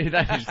 Yeah, that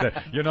is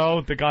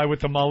the guy with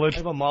the mullet. I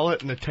have a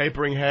mullet and a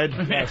tapering head.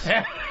 Yes. All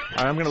right,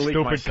 I'm going to leave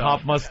Stupid myself.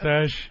 cop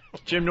mustache.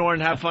 Jim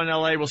Norton, have fun in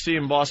L.A. We'll see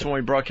you in Boston when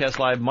we broadcast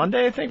live.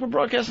 Monday, I think we're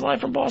broadcasting live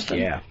from Boston.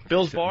 Yeah.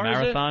 Bill's Bar,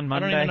 Marathon is it? I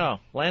Monday? don't even know.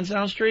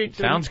 Lansdowne Street?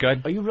 Sounds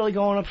good. Are you really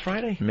going up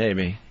Friday?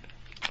 Maybe.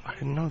 I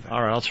didn't know that.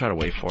 All right, I'll try to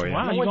wait for you.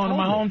 Wow, No you're one going to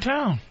my told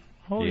hometown.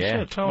 Holy Yeah.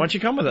 shit. Why don't you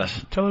come with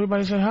us? Tell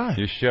everybody to say hi.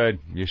 You should.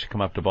 You should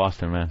come up to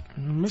Boston, man. I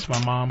miss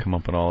my mom. Come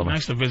up with all of us.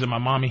 Nice to visit my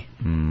mommy.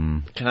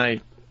 Can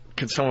I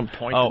Could someone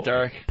point Oh, to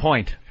Derek?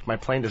 Point. My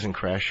plane doesn't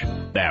crash.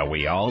 Now,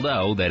 we all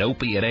know that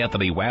Opie and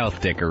Anthony Wow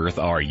stickers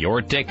are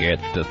your ticket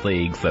to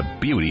seeing some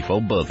beautiful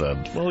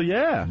bosoms. Well,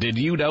 yeah. Did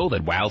you know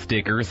that Wow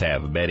stickers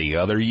have many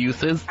other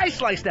uses? I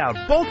sliced out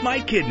both my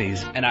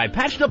kidneys, and I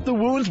patched up the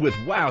wounds with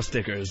Wow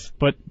stickers.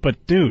 But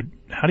dude,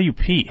 how do you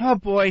pee? Oh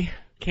boy,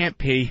 can't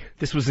pee.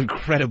 This was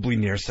incredibly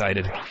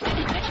nearsighted.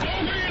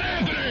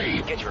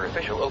 Get your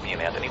official Opie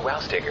and Anthony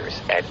Wow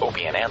stickers at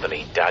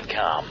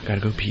opieandanthony.com.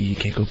 Gotta go pee,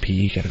 can't go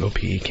pee, gotta go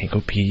pee, can't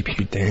go pee,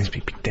 pee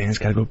dance,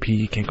 gotta go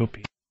pee, can't go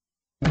pee.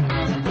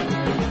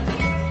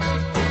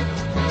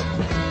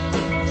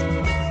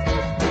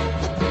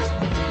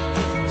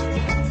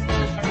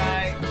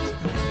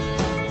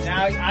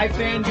 I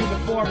banned you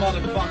before,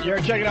 motherfucker. You're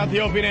checking out the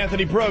Opie and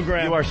Anthony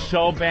program. You are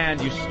so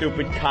banned, you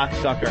stupid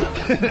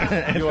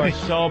cocksucker. You are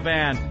so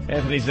banned.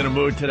 Anthony's in a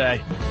mood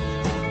today.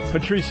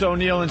 Patrice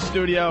O'Neill in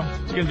studio.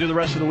 He's going to do the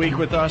rest of the week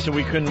with us, and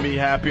we couldn't be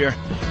happier.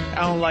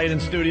 Alan Light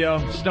in studio.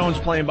 Stones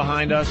playing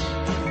behind us.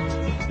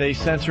 They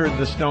censored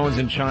the Stones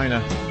in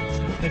China.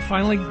 They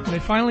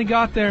finally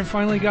got there and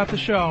finally got the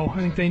show. I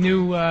think they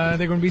knew there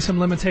were going to be some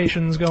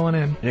limitations going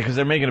in. Yeah, because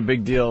they're making a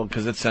big deal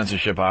because it's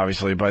censorship,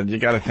 obviously. But you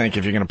got to think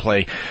if you're going to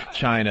play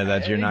China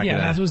that you're not going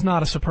to. Yeah, that was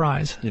not a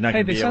surprise. You're not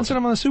hey, gonna they be censored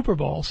them on the Super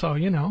Bowl, so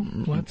you know.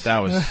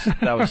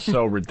 That was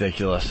so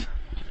ridiculous.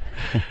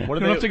 What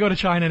do they have to go to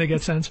China to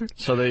get censored?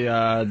 So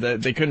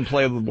they couldn't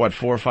play what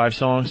 4 or 5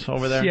 songs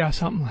over there? Yeah,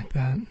 something like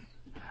that.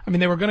 I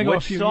mean, they were going to go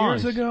a few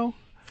years ago.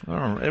 I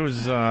don't know. It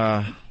was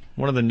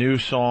one of the new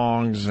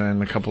songs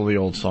and a couple of the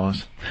old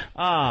songs.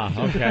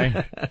 Ah,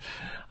 okay.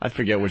 I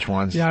forget which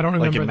ones. Yeah, I don't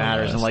remember. Like It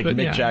Matters and like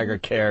Mick Jagger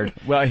cared.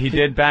 Well, he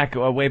did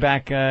way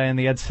back in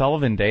the Ed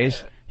Sullivan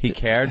days. He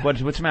cared.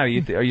 What's the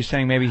matter? Are you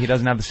saying maybe he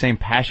doesn't have the same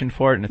passion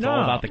for it and it's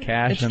all about the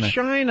cash? It's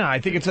China. I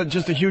think it's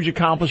just a huge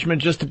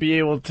accomplishment just to be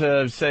able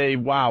to say,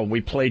 wow,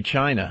 we played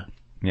China.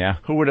 Yeah.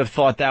 Who would have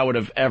thought that would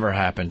have ever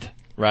happened,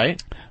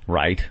 right?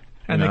 Right.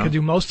 And they could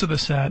do most of the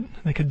set.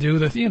 They could do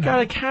the, you know.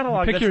 Got a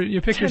catalog.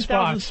 You pick your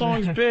spots.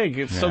 10,000 songs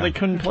big, so they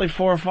couldn't play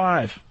 4 or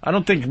 5. I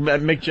don't think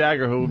Mick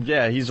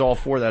Jagger, he's all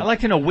for that. I'd like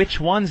to know which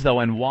ones, though,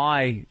 and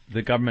why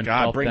the government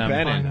felt bring them.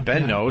 Ben in.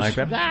 Ben knows.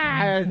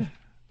 Ben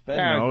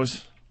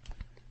knows.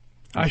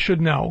 I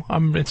should know.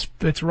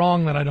 It's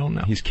wrong that I don't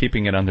know. He's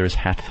keeping it under his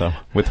hat, though,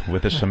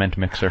 with a cement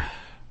mixer.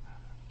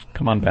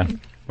 Come on, Ben.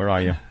 Where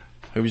are you?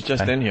 He was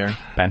just in here.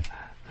 Ben.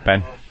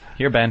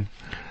 Here, Ben.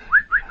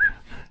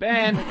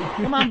 Ben,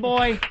 come on,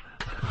 boy.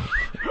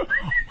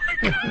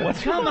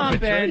 Come on,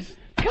 Ben.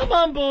 Come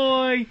on,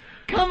 boy.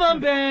 Come on,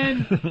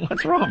 Ben.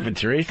 What's wrong,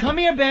 Patrice? Come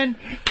here, Ben.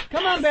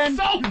 Come on, Ben.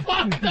 So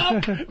fucked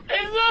up.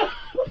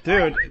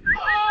 Dude,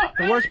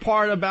 the worst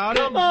part about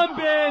Come on,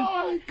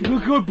 Ben.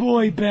 Good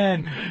boy,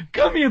 Ben.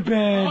 Come here,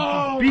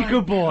 Ben. Be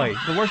good boy.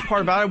 The worst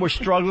part about it, we're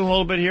struggling a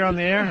little bit here on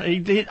the air.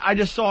 I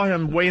just saw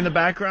him way in the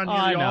background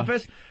near the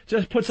office.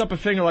 Just puts up a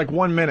finger like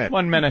 1 minute.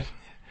 1 minute.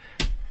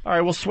 All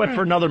right, we'll sweat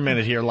for another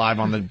minute here live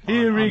on the.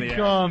 Here he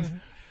comes.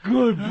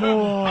 Good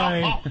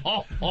boy.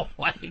 Oh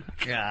my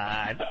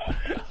God.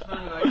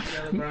 Oh,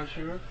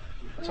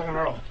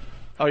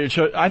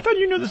 I thought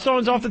you knew the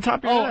songs off the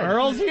top of your head.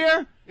 Earl's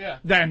here? Yeah.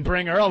 Then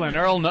bring Earl in.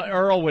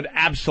 Earl would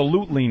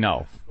absolutely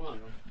know.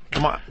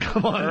 Come on,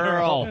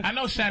 Earl. I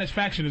know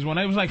Satisfaction is one.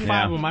 It was like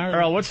 5 of my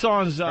Earl, what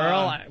songs?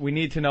 Earl, we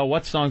need to know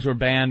what songs were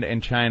banned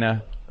in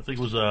China. I think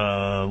it was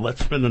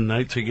Let's Spend the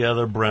Night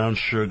Together, Brown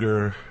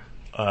Sugar,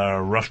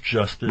 Rough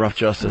Justice. Rough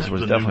Justice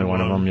was definitely one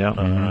of them,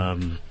 yeah.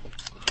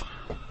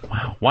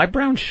 Wow. Why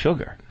Brown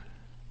Sugar?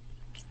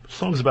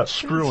 Song's about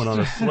screwing on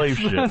a slave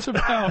ship. That's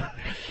about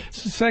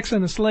sex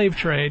and the slave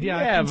trade.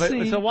 Yeah,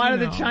 so why do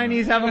the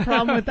Chinese have a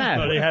problem with that?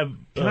 They have.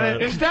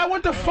 Is that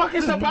what the fuck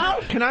it's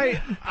about? Can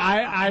I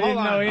didn't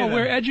know either. Oh,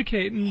 we're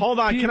educating. Hold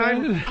on. Can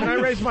I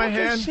raise my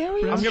hand?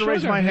 I'm going to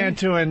raise my hand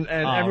too, and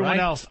everyone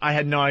else. I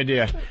had no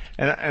idea,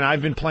 and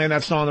I've been playing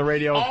that song on the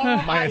radio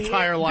my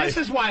entire life.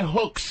 This is why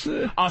hooks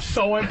are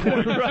so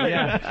important. Right.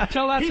 Yeah.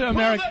 Tell that to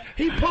America.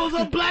 He pulls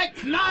a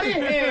black naughty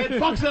head,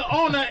 fucks it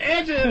on the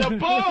edge of the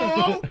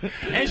bowl,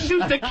 and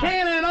shoots the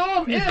cannon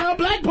off in her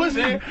black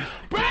pussy.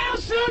 Brown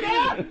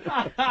sugar,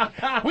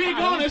 we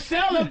gonna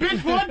sell the bitch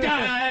for a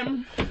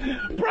dime.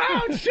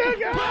 Brown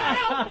sugar,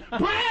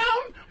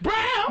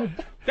 brown.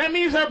 That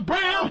means a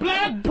brown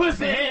black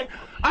pussy.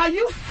 Are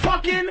you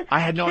fucking? I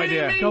had no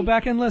idea. Me? Go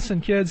back and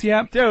listen, kids.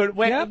 Yep, dude.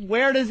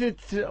 Where does it?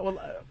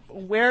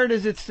 Where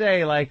does it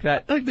say like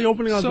that? I think the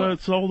opening of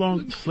sold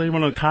on slave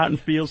on a cotton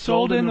field,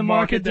 sold in the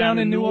market down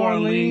in New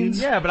Orleans.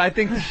 Yeah, but I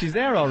think she's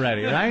there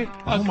already, right?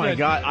 Oh my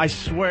God! I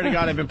swear to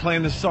God, I've been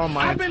playing this song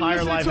my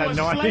entire life. I had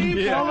no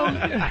idea.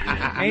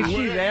 Ain't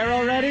she there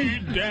already?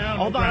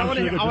 Hold on, I want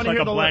to hear like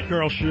a black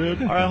girl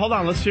should. All right, hold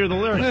on. Let's hear the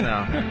lyrics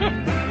now.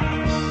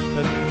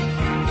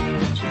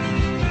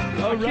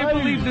 I can't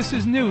believe this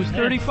is news.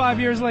 35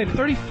 years later.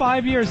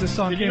 35 years this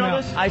song came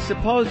out. I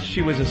suppose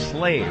she was a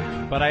slave,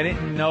 but I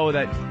didn't know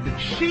that.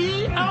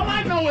 All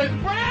I know is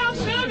brown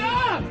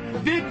sugar.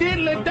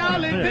 Diddly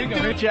darling.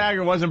 Mick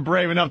Jagger wasn't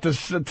brave enough to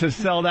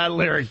sell that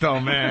lyric, though,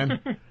 man.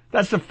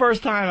 That's the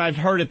first time I've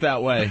heard it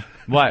that way.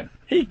 What?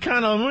 He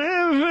kind of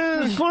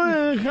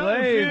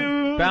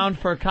Slave, bound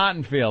for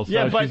cotton fields. So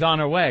Yeah, but- she's on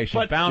her way. She's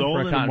but- bound Sold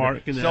for in the cotton.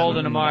 market Sold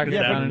in the down market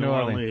in down in New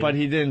Orleans. But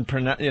he didn't,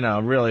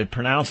 really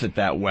pronounce it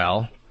that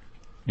well.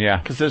 Yeah.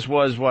 Because this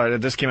was what?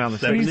 This came out in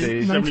the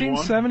 60s.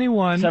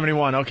 1971.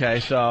 71. Okay,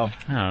 so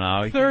I don't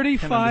know.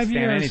 35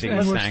 years,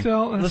 and we're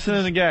still. listen to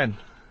it again.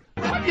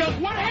 What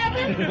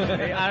happened?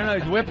 Hey, I don't know.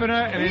 He's whipping her,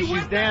 and then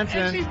she's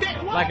dancing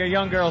like a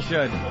young girl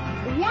should.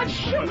 What?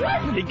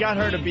 He got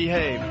her to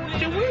behave.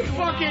 Can we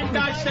fucking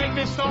dissect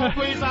this song,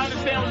 please? I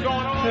understand what's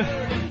going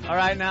on. All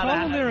right, now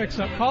Call the lyrics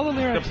up. Call the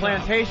lyrics the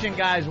plantation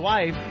guy's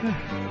wife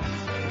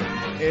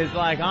is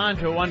like on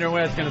to wondering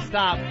where it's going to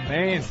stop. They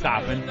ain't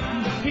stopping.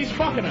 He's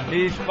fucking her.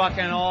 He's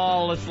fucking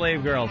all the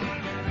slave girls.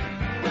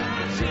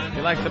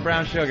 He likes the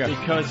brown sugar.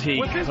 Because he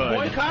Was this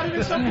boycotted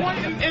at some point?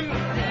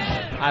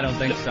 I don't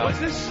think so. Was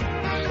this?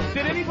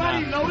 Did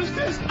anybody notice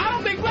this? I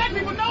don't think black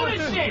people know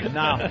this shit.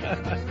 No.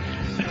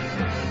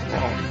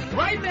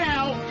 Right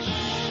now,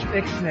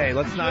 Ixnay,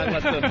 let's not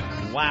let the...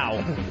 Wow.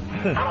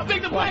 I don't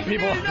think the black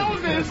people know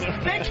this.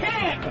 They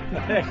can't.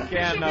 They There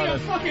can't should know be a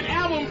this. fucking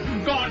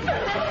album going.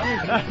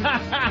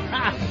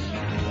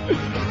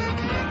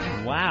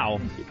 Wow.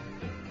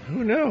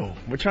 Who knew?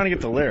 We're trying to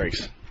get the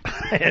lyrics.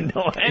 I had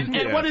no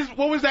idea. And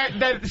what was that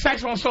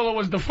saxophone solo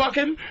was the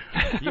fucking?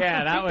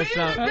 Yeah, that was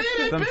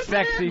some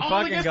sexy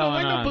fucking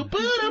going on.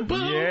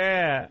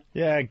 Yeah.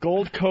 Yeah,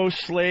 Gold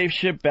Coast slave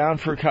ship bound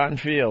for cotton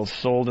fields,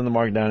 sold in the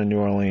market down in New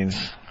Orleans.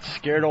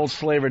 Scared old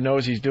slaver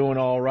knows he's doing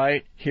all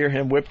right. Hear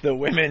him whip the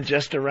women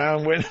just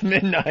around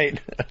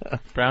midnight.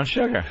 Brown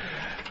sugar.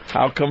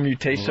 How come you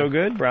taste so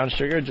good? Brown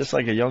sugar, just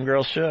like a young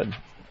girl should.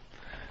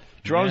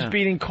 Drums Yeah.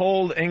 beating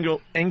cold,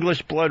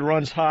 English blood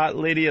runs hot.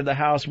 Lady of the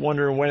house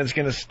wondering when it's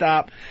going to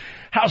stop.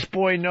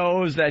 Houseboy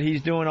knows that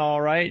he's doing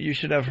all right. You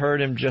should have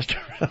heard him just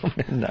around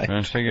midnight.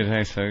 Brown sugar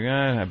tastes so good.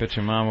 I bet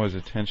your mom was a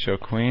 10-show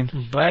queen.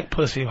 Black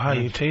pussy, how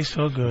you taste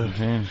so good.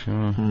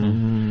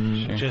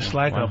 Just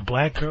like a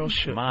black girl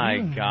should. My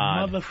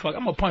God. Motherfucker,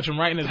 I'm gonna punch him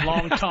right in his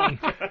long tongue.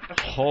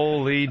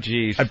 Holy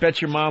jeez. I bet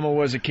your mama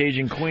was a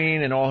Cajun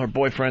queen and all her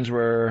boyfriends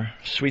were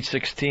sweet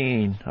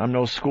 16. I'm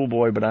no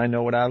schoolboy, but I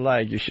know what I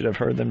like. You should have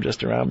heard them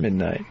just around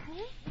midnight.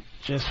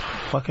 Just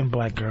fucking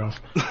black girls.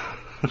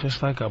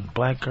 Just like a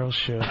black girl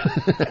should.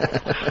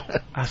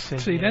 I said,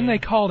 See, then they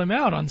called him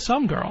out on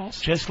some girls.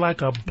 just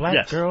like a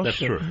black girl that's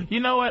should. true. You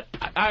know what?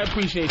 I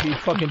appreciate these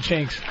fucking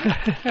chinks. With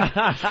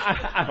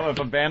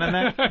a ban on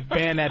that?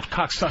 Ban that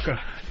cocksucker.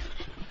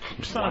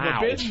 Son Wow. of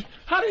a bitch.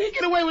 How did he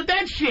get away with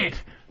that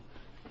shit?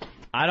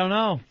 I don't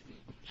know.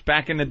 It's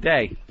back in the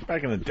day.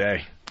 Back in the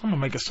day. I'm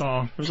gonna make a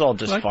song. It was all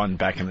just fun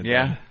back in the day.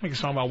 Yeah. Make a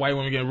song about white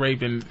women getting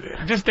raped and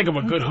just think of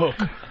a good hook.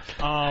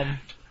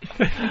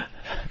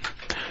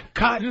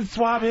 Cotton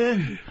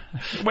swabbing.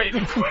 Wait.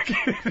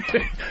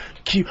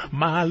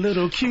 My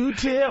little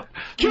Q-tip.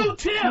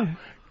 Q-tip.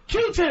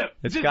 Q-tip.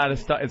 It's got to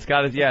start. It's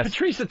got to, yes.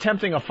 Patrice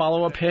attempting a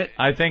follow-up hit.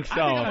 I think so.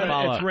 A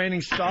follow-up. It's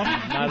raining stuff.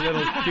 My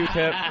little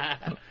Q-tip.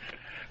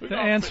 The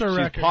answer She's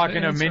record.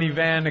 parking the a answer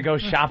minivan to go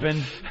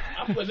shopping.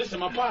 I put this in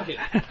my pocket.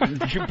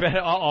 You bet.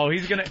 Uh-oh,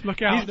 he's gonna.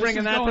 Look out, He's this bringing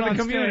is that to going the on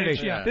community.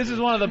 stage, yeah. This is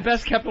one of the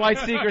best kept white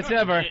secrets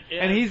ever,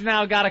 and he's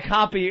now got a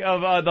copy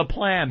of the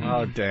plan.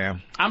 Oh,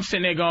 damn. I'm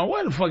sitting there going,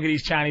 what the fuck are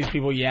these Chinese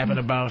people yapping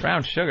about?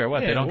 Brown sugar.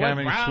 What? They don't what, have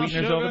any brown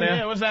sweeteners sugar? over there.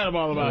 Yeah, what's that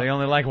all about? They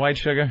only like white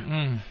sugar.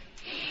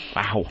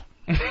 Wow.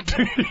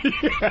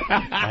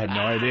 I had no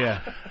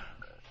idea.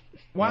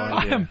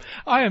 Wow.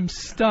 I am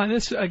stunned.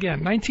 This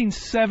again,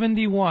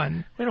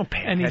 1971. We don't pay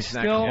and he's attention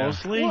that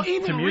still closely Well,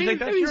 to music.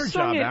 That's your he's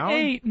job, sung it Alan.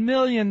 8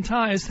 million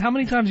times. How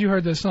many times you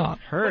heard this song?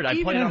 Heard.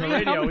 I played it on the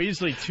radio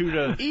easily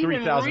 2,000 to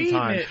 3,000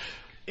 times.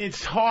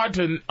 It's hard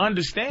to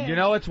understand. You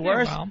know what's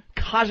worse? well.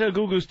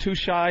 Kajagoogoo's Too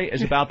Shy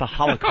is about the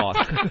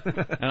Holocaust,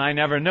 and I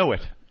never knew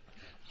it.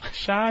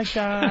 Shy,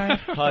 shy.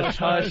 Hush,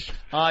 hush.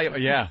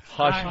 Yeah,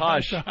 hush,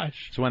 hush.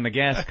 Hush. It's when the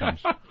gas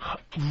comes.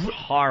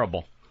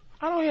 Horrible.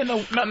 I don't hear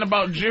nothing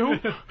about Jew.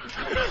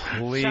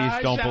 Please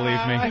Shy, don't shy.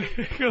 believe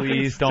me.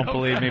 Please don't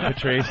believe me,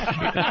 Patrice.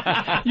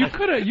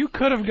 You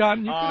could have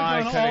gone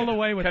all the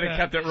way with Could that. have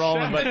kept it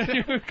rolling, but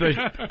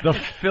the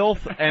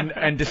filth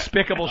and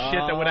despicable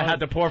shit that would have had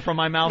to pour from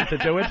my mouth to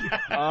do it.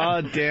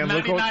 Oh, damn.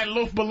 Look 99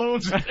 loaf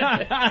balloons.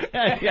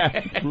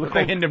 Yeah,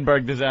 the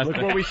Hindenburg disaster.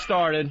 where we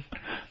started.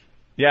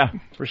 Yeah.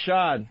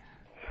 Rashad.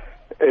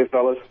 Hey,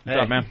 fellas. What's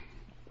up, man?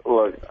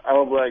 Look, I'm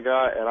a black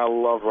guy, and I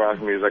love rock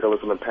music. I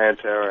listen to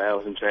Pantera,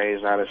 Alice in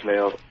Chains, Nine Inch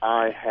Nails.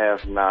 I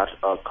have not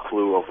a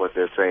clue of what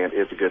they're saying.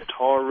 It's a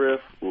guitar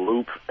riff,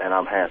 loop, and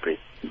I'm happy.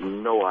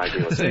 No idea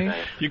what they're saying.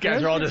 You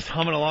guys are all just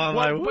humming along.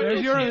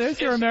 There's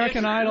your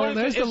American Idol.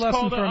 There's the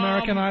lesson for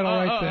American Idol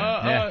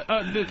right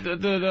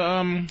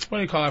there. What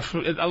do you call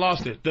it? I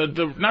lost it.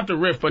 The not the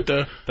riff, but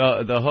the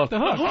hook. The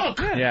hook.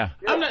 Yeah.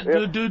 I'm not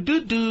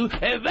do.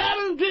 And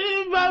that'll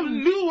be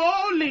from New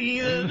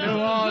Orleans. New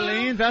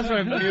Orleans. That's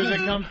where music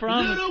comes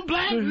from. Little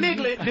black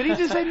niglet. Did he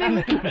just say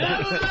niglet?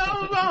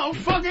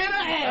 Fucking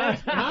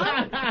ass.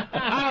 Huh?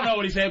 I don't know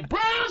what he said.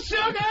 Brown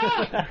sugar.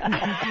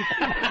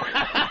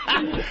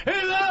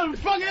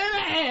 fucking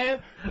ass.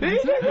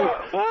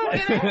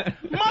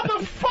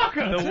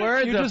 Motherfucker. The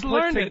words You are just put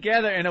learned it.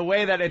 together in a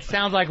way that it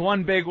sounds like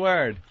one big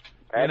word.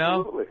 You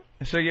know?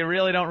 So you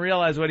really don't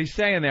realize what he's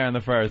saying there in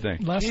the first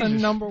thing. Lesson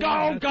number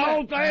one. Go,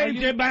 What?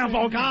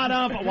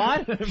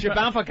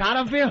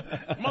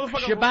 Shabanfacadafield?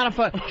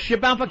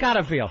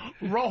 Shabanfacadafield.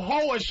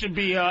 Rohoa should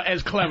be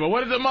as clever.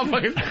 What is the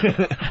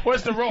motherfuckers?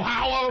 What's the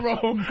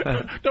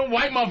Rohoa? Them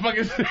white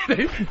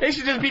motherfuckers, they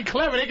should just be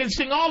clever. They can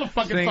sing all the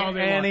fucking Sing songs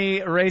they want.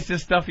 any racist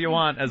stuff you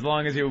want as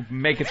long as you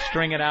make it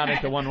string it out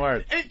into one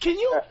word. Can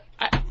you...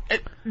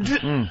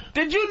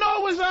 Did you know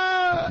it was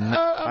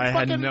I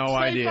had no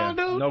idea.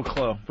 No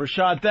clue.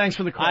 Rashad, thanks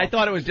for the call. I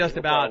thought it was just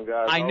about...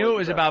 I knew it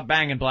was about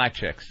banging black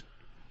chicks.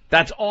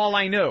 That's all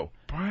I knew.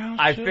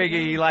 I figure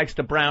he likes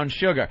the brown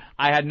sugar.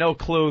 I had no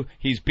clue.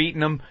 He's beating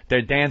them.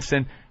 They're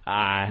dancing.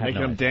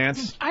 Making them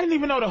dance. I didn't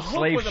even know the hook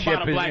Slave was ship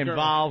about a black is girl.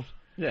 involved.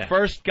 Yeah.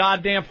 First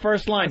line.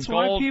 That's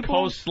why Gold people-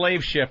 Coast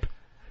slave ship.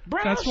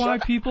 That's why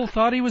people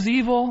thought he was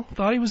evil,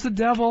 thought he was the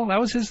devil. That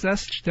was his.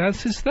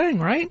 That's his thing,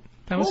 right?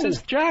 That was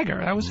his Jagger.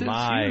 That was his.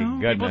 My you know.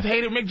 goodness. People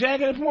hated Mick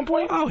Jagger at one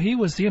point. Oh, he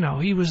was. He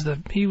was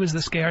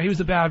the scare. He was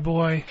the bad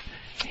boy.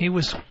 He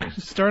was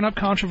stirring up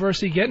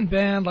controversy, getting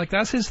banned. Like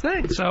that's his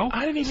thing. So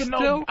I didn't even still,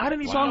 know. I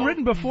didn't even song know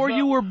written before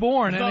you were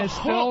born, and the it's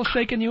still hook.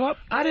 shaking you up.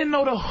 I didn't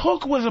know the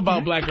hook was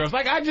about black girls.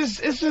 Like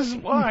it's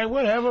just all right,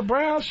 whatever.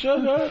 Brown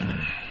sugar.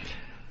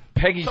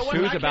 Peggy So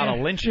Sue's about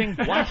a lynching?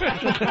 What?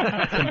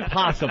 It's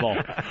impossible.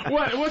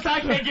 What's I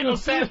can't get no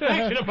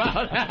satisfaction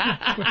about?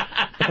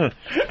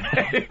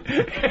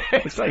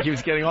 Looks like he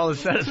was getting all the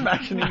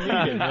satisfaction he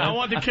needed. I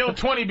wanted to kill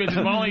 20 bitches,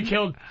 but I only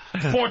killed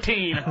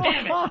 14.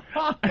 Damn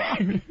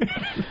it.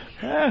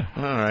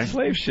 All right.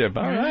 Slave ship.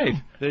 All right.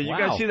 You Wow.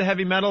 guys see the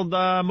heavy metal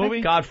movie?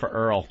 Thank God for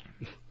Earl.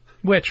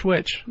 Which?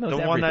 The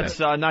one that's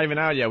not even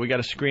out yet. We got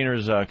a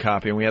screener's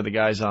copy, and we had the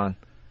guys on.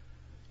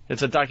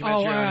 It's a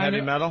documentary on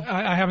heavy metal.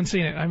 I haven't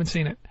seen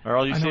it.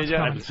 Earl, you I see know it it's yet?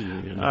 coming. I haven't seen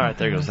it yet. All right,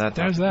 there goes that.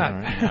 There's that. All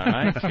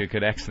right. You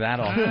could X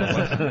that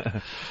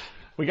off.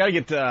 We got to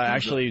get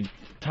actually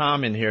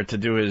Tom in here to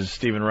do his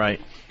Stephen Wright.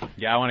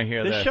 Yeah, I want to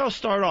hear This this. show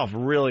started off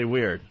really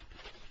weird.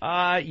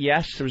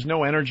 Yes. There was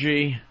no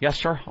energy. Yes,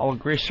 sir. I'll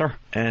agree, sir.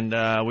 And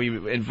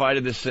we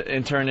invited this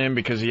intern in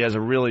because he has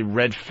a really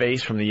red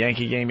face from the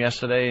Yankee game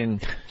yesterday,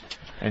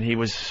 and he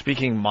was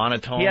speaking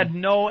monotone. He had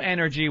no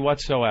energy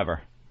whatsoever.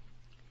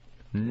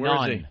 Where is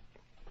None. he?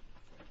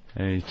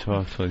 And he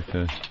talks like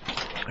this.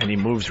 And he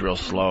moves real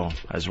slow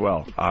as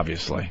well,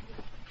 obviously.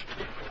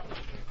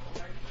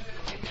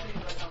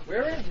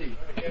 Where is he?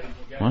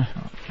 What?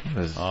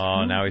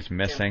 Oh, now he's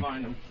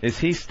missing. Is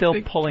he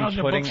still pulling how's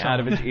your pudding book out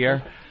of his selling?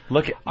 ear?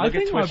 Look I at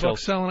think my Twitchell.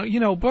 book's selling. You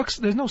know, books.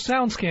 There's no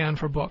sound scan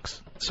for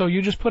books, so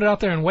you just put it out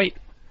there and wait.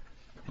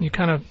 You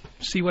kind of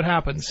see what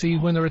happens. See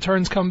when the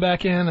returns come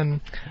back in,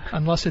 and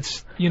unless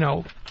it's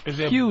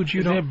huge, you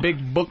is don't. there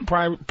big book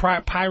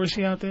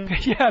piracy out there?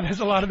 Yeah,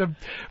 there's a lot of the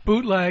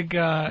bootleg.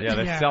 Yeah,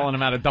 they're selling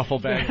them out of duffel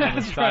bags on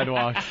the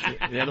sidewalks.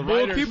 Yeah, the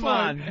writers. People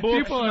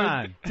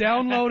are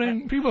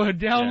downloading. People are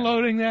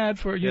downloading that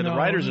for the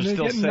writers are they're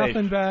still getting safe.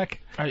 nothing back.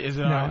 Is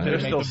it No, they're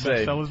still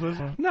safe.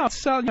 No, it's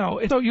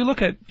so you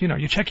look at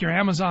you check your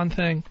Amazon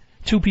thing.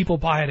 2 people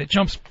buy it. It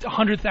jumps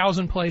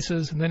 100,000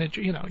 places, and then it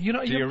you Do you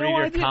you have read no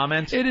your idea.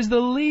 comments? It is the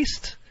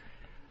least.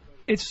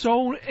 It's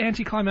so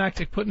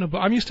anticlimactic putting a book.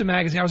 I'm used to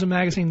magazine. I was been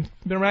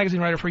a magazine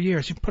writer for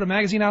years. You put a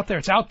magazine out there,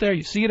 it's out there.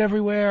 You see it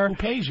everywhere. Who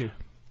pays you?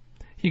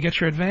 You get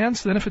your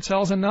advance. Then if it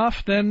sells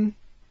enough, then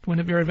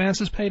when your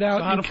advance is paid out,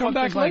 So how you the come fuck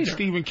back does like later.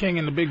 Stephen King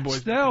and the big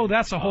boys? No,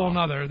 that's a whole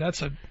nother.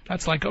 That's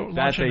like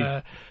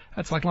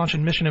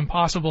launching Mission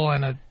Impossible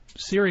and a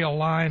cereal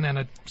line and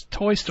a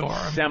toy store.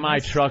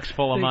 Semi-trucks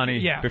full of money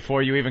yeah.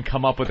 before you even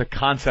come up with a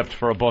concept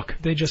for a book.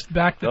 They just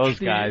back Those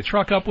the guys.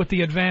 truck up with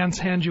the advance,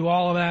 hand you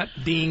all of that.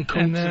 Dean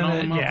Koontz and all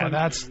them then, yeah, motherfuckers.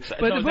 that's. So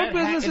But the is book that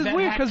business is is that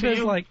weird hack because for there's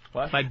you? like.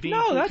 Like Dean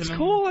No, Koontz that's and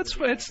cool. It's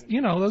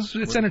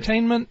it's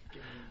entertainment.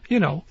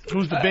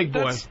 Who's the big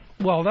boy?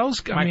 Well,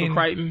 those. Michael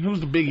Crichton.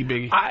 Who's the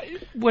biggie? I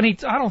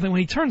don't think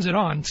when he turns it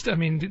on.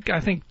 I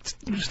think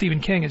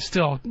Stephen King is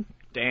still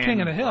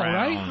king of the hill,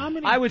 right?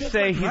 I would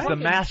say he's the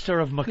master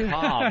of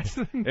macabre,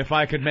 if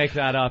I could make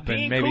that up, and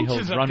Dean maybe Koontz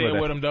he'll is run up there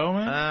with with it. him, though,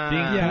 man.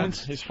 Dean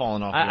Koontz? He's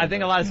falling off. I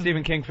think a lot of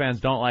Stephen King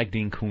fans don't like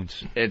Dean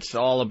Koontz. It's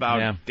all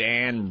about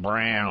Dan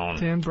Brown.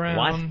 Dan Brown.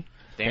 What?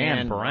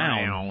 Dan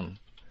Brown.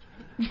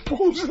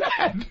 Who's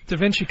that? Da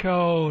Vinci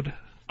Code.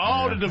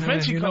 Oh, the Da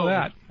Vinci you know Code.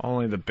 that.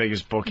 Only the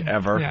biggest book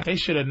ever. Yeah. They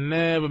should have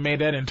never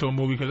made that into a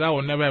movie because I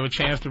will never have a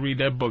chance to read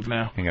that book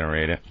now. I'm gonna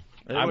read it.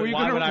 Were you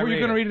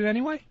going to read it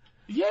anyway?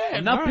 Yeah.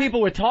 Enough people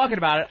were talking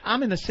about it.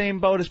 I'm in the same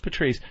boat as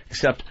Patrice,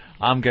 except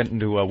I'm getting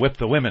to whip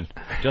the women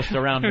just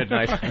around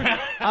midnight.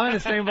 I'm in the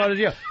same boat as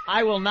you.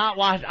 I will not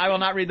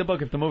read the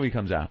book if the movie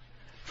comes out.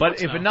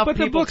 But if enough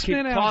people keep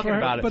talking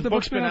about it, but the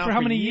book's been out for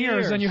how many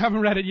years and you haven't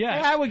read it yet?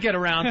 Yeah, I would get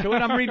around to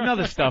it. I'm reading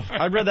other stuff.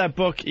 I read that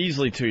book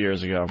easily 2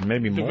 years ago,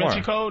 maybe more. Da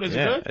Vinci Code, is it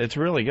good? It's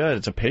really good.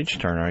 It's a page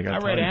turner. I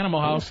read Animal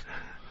House.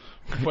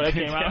 before that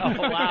came out.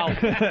 Oh, wow.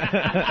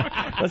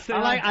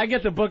 I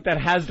get the book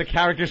that has the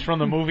characters from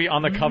the movie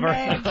on the cover.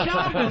 Man,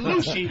 John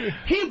Belushi,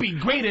 he'd be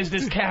great as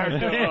this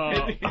character.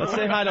 Let's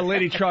say hi to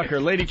Lady Trucker.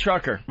 Lady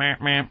Trucker.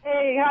 Ma'am.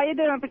 Hey, how you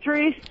doing,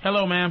 Patrice?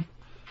 Hello, ma'am.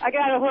 I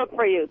got a hook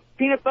for you.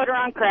 Peanut butter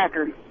on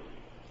cracker.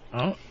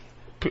 Oh.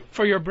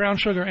 For your brown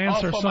sugar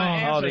answer for song. my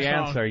answer the song.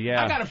 answer,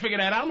 yeah. I gotta figure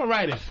that out. I'm gonna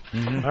write it.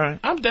 All right.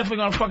 I'm definitely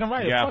gonna fucking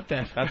write it. Yeah, Fuck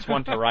that. that's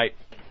one to write.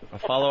 A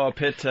follow-up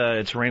hit,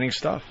 it's Raining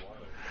Stuff.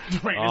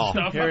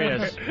 Stuff. Here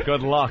he is.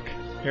 Good luck.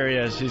 Here he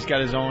is. He's got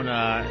his own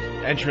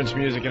entrance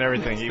music and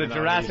everything. It's the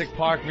Jurassic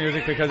Park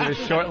music because of his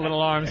short little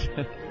arms.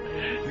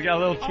 He's got a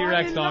little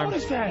T-Rex arms.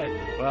 Notice that.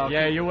 Well,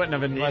 Yeah, you wouldn't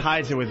have been. he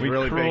hides it with we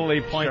really cruelly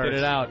big pointed shirts.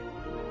 it out.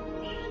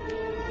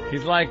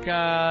 He's like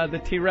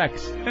the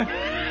T-Rex.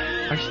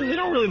 Actually, they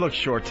don't really look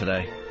short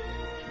today.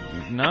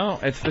 No,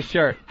 it's the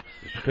shirt.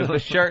 Because the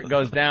shirt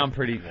goes down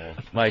pretty,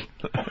 like...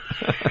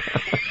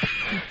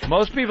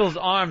 Most people's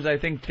arms, I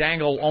think,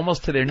 dangle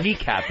almost to their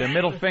kneecap. Their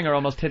middle finger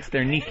almost hits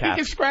their He kneecap.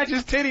 can scratch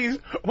his titties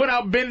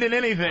without bending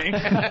anything.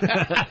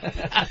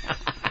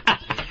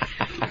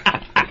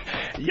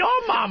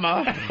 Your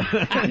mama.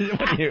 What are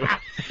you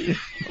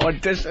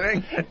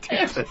auditioning?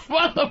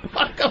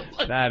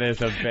 Motherfucker. That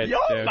is a bit, Your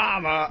dude.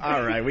 mama.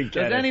 All right, we get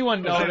Does it.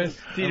 anyone notice?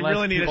 Do you Unless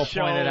really need people a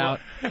show point it out?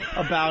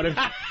 about it?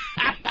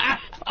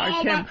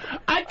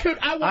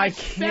 I watched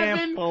can't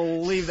 7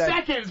 believe that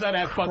seconds of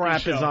that fucking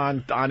crap show. is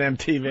on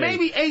MTV.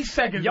 Maybe 8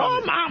 seconds. Your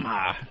of it.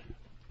 mama.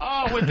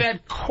 Oh, with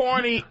that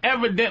corny,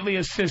 evidently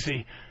a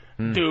sissy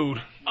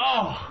dude.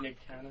 Oh.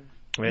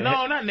 Wait,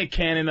 No, not Nick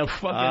Cannon. The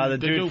fucking the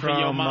dude for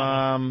Yo from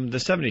Mama. the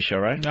 '70s show,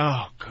 right?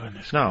 Oh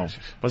goodness. No,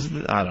 was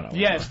it? I don't know.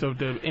 Yes,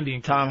 the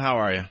Indian. Tom, how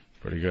are you?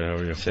 Pretty good. How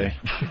are you? See,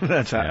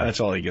 that's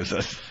all he gives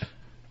us.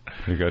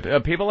 Pretty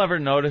good. People ever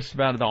notice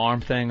about the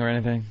arm thing or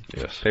anything?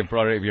 Yes. They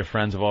brought it. Your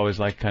friends have always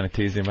like kind of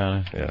teased you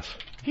about it. Yes.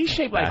 He's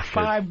shaped like Bastard.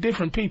 5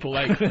 different people.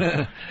 Like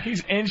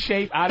he's in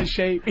shape, out of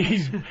shape.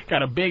 He's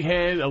got a big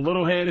head, a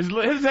little head. His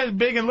head's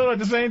big and little at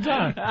the same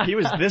time. He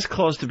was this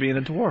close to being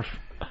a dwarf.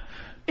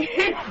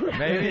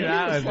 Maybe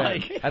that was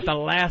like, it. At the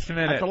last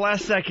minute. At the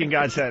last second,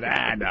 God said,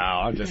 no,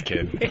 I'm just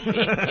kidding.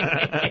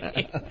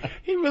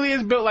 He really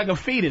is built like a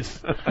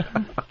fetus.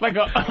 Like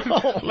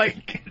a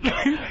like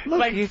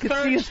like you can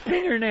see his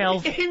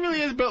fingernails. He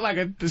really is built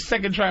like the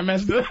second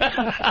trimester.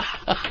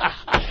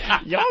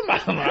 Your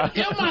mama.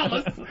 Your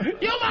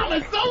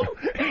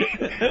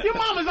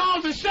mama's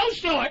arms are so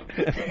short.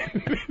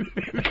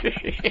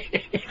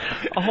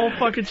 A whole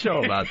fucking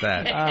show about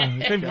that.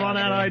 They've run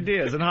out of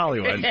ideas in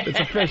Hollywood. It's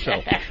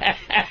official.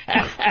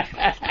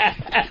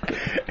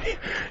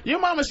 Your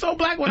mama's so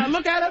black when I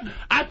look at her,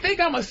 I think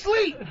I'm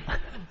asleep.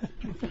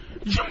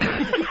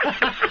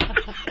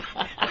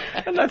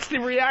 And that's the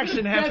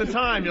reaction half the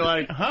time. You're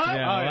like, huh?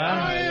 Yeah,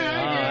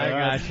 I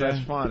gotcha. That's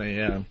funny,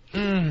 yeah.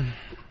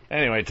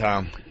 Anyway,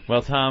 Tom.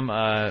 Well, Tom,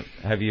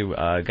 have you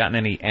gotten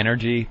any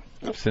energy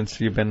since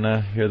you've been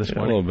here this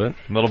morning? A little bit.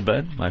 A little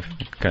bit? I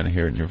kind of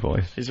hear it in your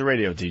voice. He's a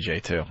radio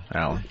DJ, too,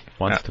 Alan.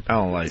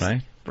 Alan Lice.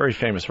 Right? Very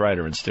famous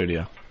writer in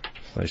studio.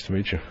 Nice to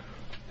meet you.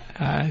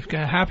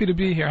 Happy to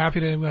be here. Happy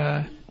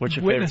to What's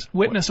your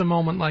witness a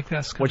moment like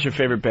this. What's your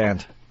favorite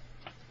band?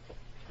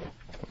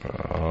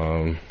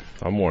 I'm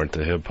more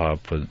into hip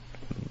hop, but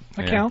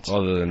That counts.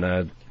 other than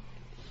that,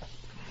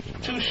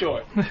 Too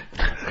short.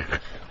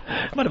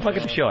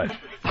 Motherfucking too short.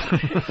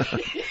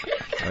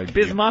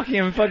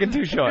 Bismarcky and fucking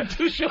Too Short.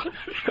 Too short.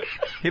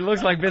 He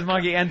looks like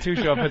Bismarcky and Too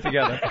Short put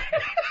together.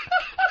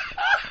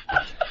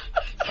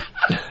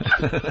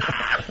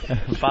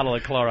 Bottle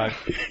of Clorox.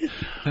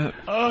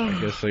 I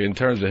guess like, in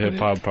terms of hip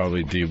hop,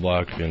 probably D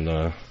Block,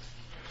 and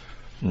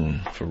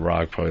for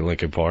rock, probably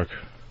Linkin Park.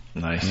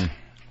 Nice.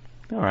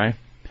 All right.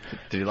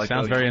 Did you like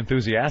Sounds very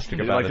enthusiastic Did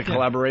you about like it. the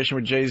collaboration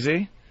with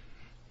Jay-Z?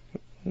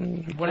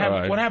 What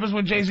happens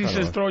when Jay-Z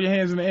says throw your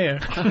hands in the air?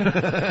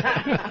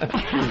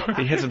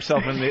 He hits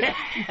himself in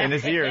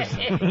his ears.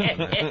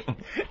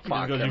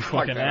 Fuck, you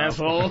fucking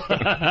asshole.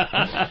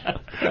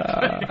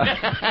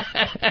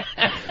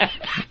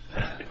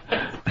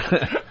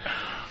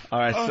 All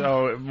right,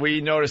 so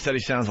we noticed that he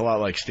sounds a lot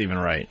like Stephen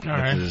Wright with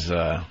right. his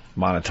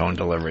monotone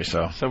delivery.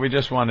 So we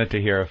just wanted to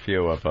hear a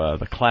few of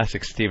the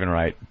classic Stephen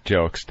Wright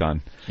jokes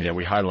done. Yeah,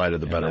 we highlighted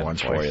the better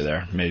ones for you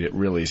there. Made it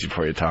real easy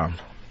for you, Tom.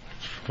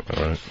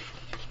 All right.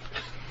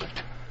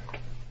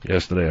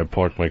 Yesterday, I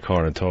parked my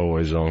car in a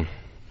towaway zone.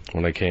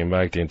 When I came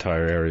back, the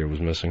entire area was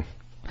missing.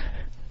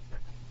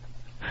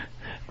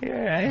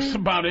 Yeah, that's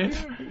about it.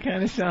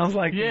 Kind of sounds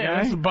like the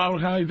guy. That's about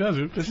how he does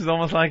it. This is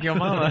almost like your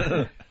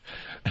mama.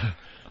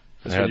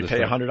 That's what you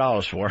pay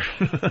 $100 for.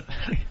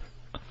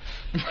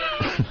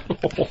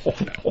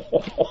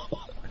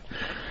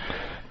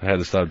 I had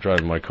to stop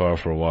driving my car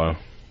for a while.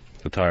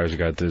 The tires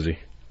got dizzy.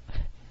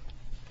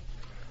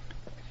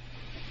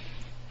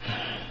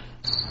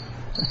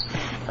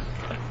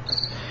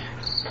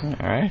 All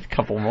right, a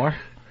couple more.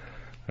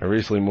 I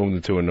recently moved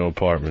into a new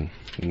apartment,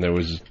 and there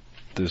was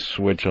this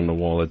switch on the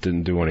wall that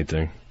didn't do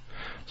anything.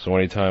 So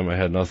anytime I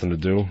had nothing to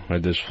do, I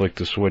just flicked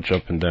the switch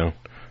up and down,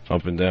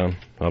 up and down,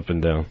 up and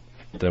down.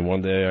 Then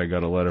one day I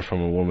got a letter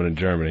from a woman in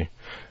Germany.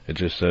 It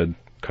just said,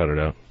 cut it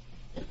out.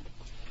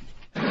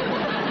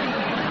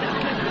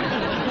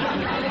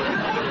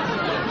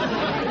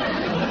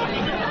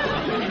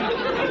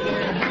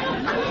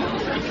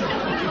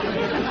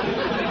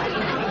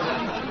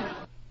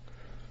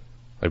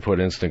 I put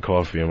instant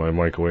coffee in my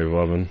microwave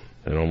oven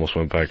and almost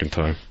went back in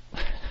time.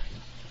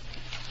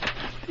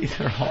 These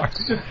are hard.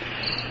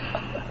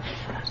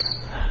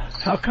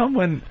 How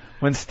come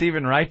when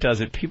Stephen Wright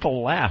does it,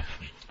 people laugh?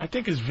 I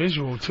think it's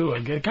visual too.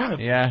 It gotta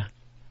be. Yeah.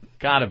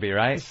 Gotta be,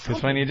 right?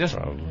 Because when you just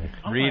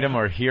read him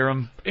or hear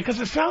him.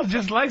 Because it sounds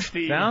just like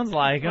Steve. Sounds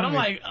like him. But I'm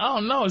like, oh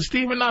no, is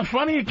Steven not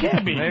funny? It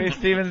can't be. Maybe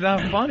Steven's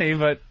not funny,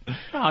 but.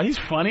 No, he's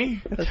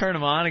funny. Turn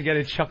him on and get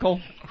a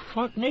chuckle.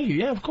 Fuck me.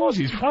 Yeah, of course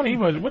he's funny,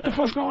 but what the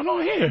fuck's going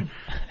on here?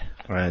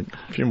 All right,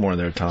 a few more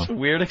there, Tom. It's a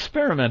weird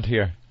experiment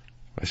here.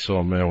 I saw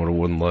a man with a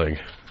wooden leg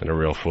and a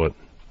real foot.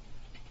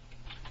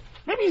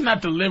 Maybe he's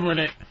not delivering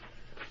it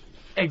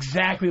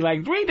exactly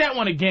like. Read that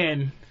one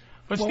again.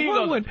 But Well, Steve what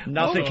goes, would-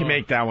 Nothing can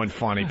make that one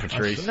funny,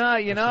 Patrice. No,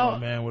 you I saw know. a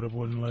man with a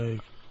wooden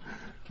leg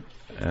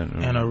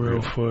and a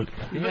real foot.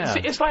 Yeah.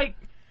 See, it's like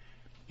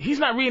he's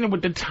not reading it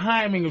with the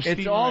timing of It's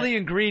Steve. all the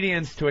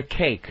ingredients to a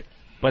cake,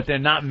 but they're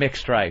not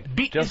mixed right.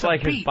 It's Just a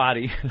like his beat.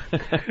 body. All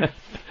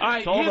right,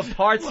 It's all the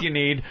parts you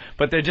need,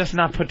 but they're just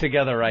not put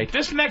together right.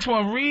 This next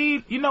one,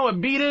 read. You know what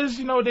beat is?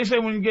 You know what they say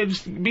when you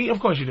get beat? Of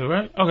course you do,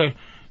 right? Okay.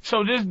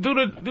 So just do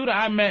the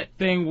I met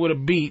thing with a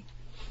beat,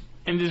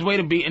 and just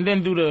wait a beat, and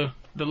then do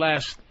the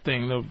last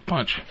thing, the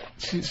punch.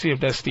 See if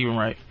that's Stephen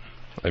Wright.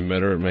 I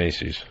met her at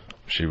Macy's.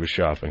 She was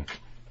shopping.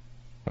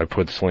 I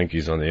put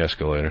Slinkies on the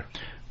escalator.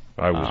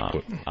 I was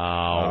put.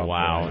 Oh,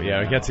 wow. boy.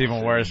 Yeah, it gets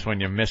even worse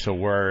when you miss a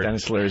word.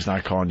 Dennis Leary's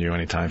not calling you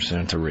anytime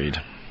soon to read.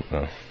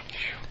 No.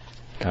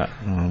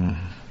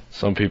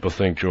 Some people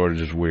think George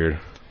is weird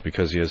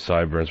because he has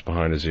sideburns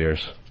behind his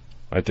ears.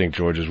 I think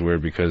George is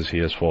weird because he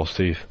has false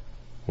teeth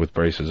with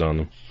braces on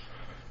them.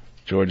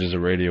 George is a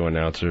radio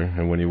announcer,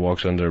 and when he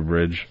walks under a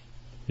bridge,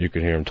 you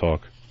can hear him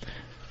talk.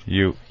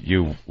 You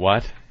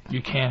what?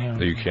 You can't hear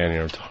him. You can't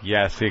hear him talk.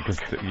 Yeah, see, because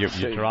you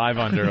drive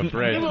under a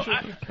bridge.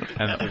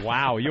 And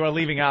wow, you are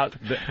leaving out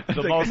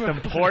the most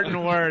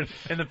important word.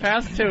 In the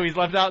past two, he's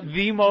left out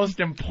the most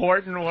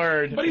important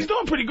word. But he's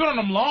doing pretty good on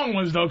them long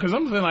ones, though, because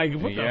I'm feeling like,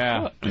 what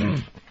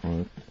the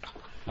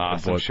fuck?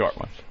 Some short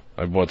ones.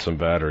 I bought some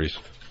batteries,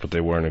 but they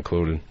weren't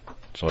included,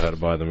 so I had to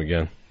buy them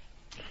again.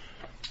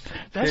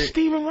 That's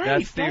Stephen Wright.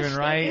 That's Stephen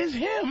Wright. That is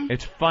him.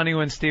 It's funny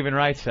when Stephen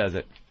Wright says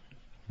it.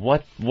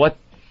 What?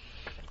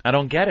 I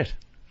don't get it.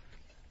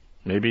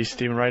 Maybe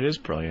Stephen Wright is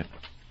brilliant.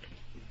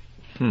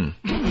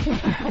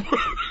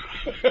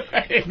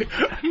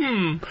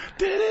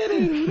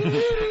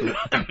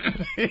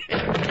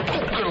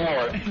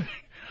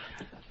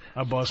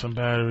 I bought some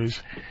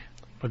batteries,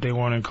 but they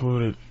weren't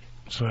included,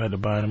 so I had to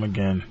buy them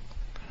again.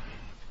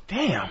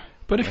 Damn.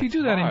 But if you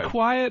do that in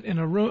quiet, in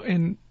a room,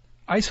 in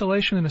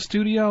isolation in a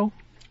studio,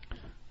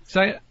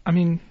 I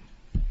mean,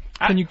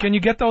 can you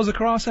get those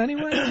across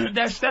anyway?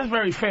 That's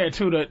very fair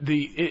too.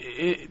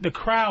 The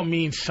crowd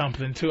means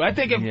something too. I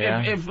think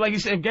if like you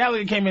said, if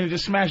Gallagher came in and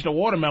just smashed a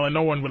watermelon,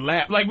 no one would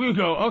laugh. Like we would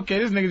go, okay,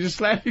 this nigga just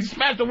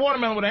smashed a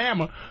watermelon with a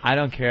hammer. I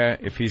don't care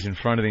if he's in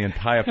front of the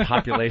entire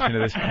population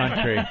of this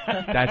country.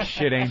 That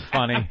shit ain't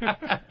funny.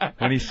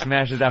 When he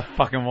smashes that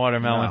fucking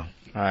watermelon.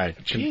 No. All right,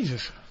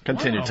 Jesus.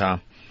 Continue, Wow.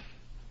 Tom.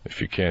 If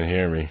you can't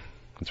hear me,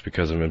 it's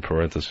because I'm in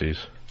parentheses.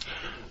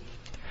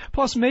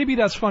 Plus, maybe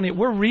that's funny.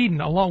 We're reading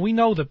along. We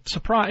know the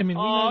surprise. I mean,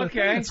 we know the thing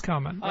that's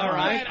coming. All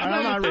right.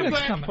 I'm not reading.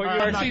 It's coming. Put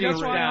your See, shoes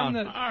that's why down. I'm the.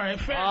 All right,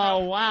 fair Oh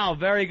wow,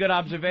 very good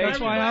observation.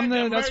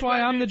 That's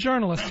why I'm the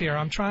journalist here.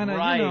 I'm trying to,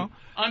 Right. you know.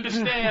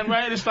 Understand,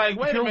 right? It's like,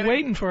 wait a You're minute.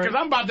 waiting for it. Because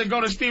I'm about to go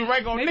to Steve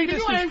Wright going, Maybe nigga,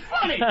 this you is- ain't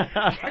funny.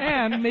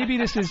 And maybe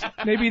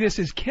this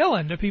is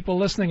killing the people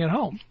listening at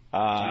home.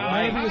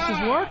 Maybe this is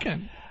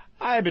working.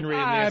 I've been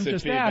reading I'm this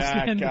just feedback.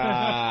 asking.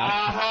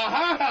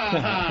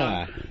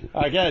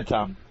 All right, get it,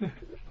 Tom.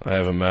 I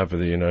have a map of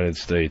the United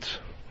States.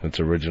 It's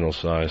original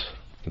size.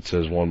 It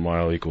says 1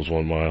 mile equals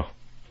 1 mile.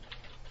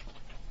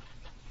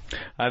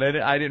 I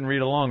didn't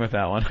read along with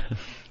that one,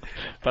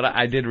 but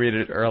I did read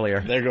it earlier.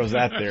 There goes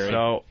that theory.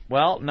 So,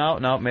 well,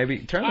 no, maybe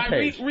turn the All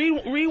page. right,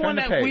 read one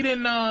the that page. we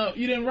didn't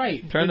you didn't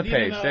write. Turn the You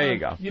didn't, page. There you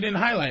go. You didn't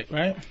highlight,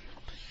 right?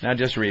 Now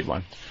just read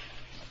one.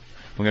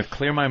 I'm going to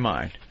clear my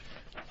mind.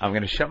 I'm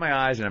going to shut my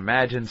eyes and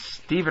imagine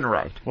Stephen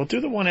Wright. We'll do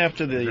the one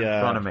after the in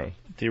front of me.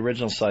 the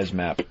original size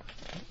map.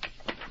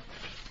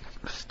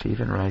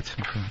 Stephen Wright's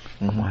in front.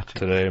 I'm watching.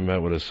 Today I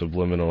met with a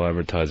subliminal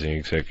advertising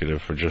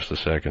executive for just a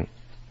second.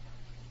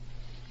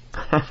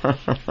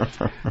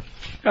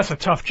 That's a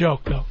tough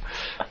joke, though.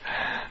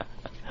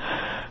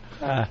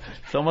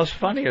 It's almost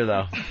funnier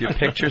though. If you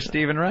picture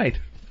Stephen Wright.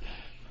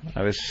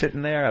 I was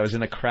sitting there. I was in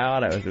the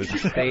crowd. I was at the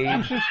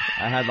stage.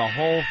 I had the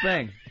whole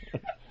thing.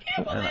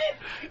 And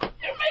You're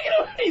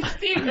making a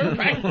Stephen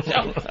Wright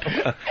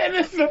joke.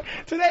 And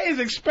today is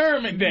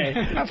experiment day.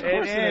 Of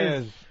course it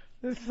is.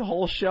 This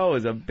whole show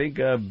is a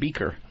big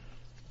beaker.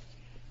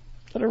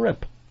 Let it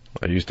rip.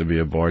 I used to be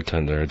a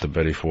bartender at the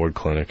Betty Ford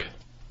Clinic.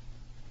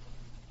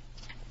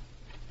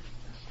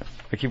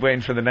 I keep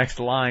waiting for the next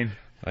line.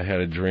 I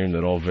had a dream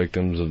that all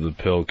victims of the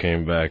pill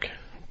came back.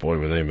 Boy,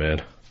 were they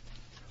mad.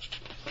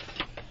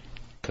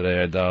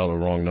 Today I dialed the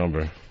wrong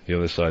number. The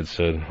other side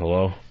said,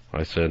 hello?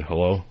 I said,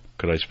 hello?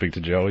 Could I speak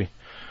to Joey?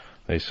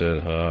 They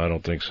said, I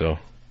don't think so.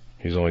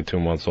 He's only 2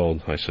 months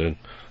old. I said,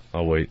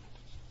 I'll wait.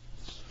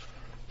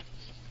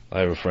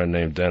 I have a friend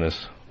named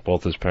Dennis.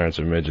 Both his parents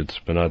are midgets,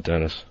 but not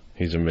Dennis.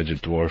 He's a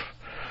midget dwarf.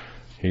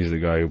 He's the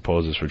guy who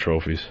poses for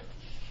trophies.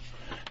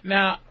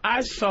 Now,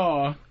 I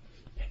saw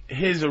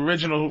his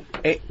original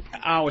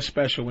 8-hour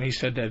special when he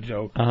said that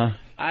joke. Uh-huh.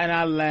 And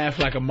I laughed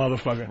like a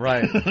motherfucker.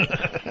 Right.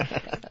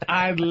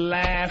 I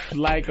laughed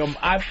like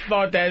I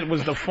thought that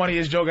was the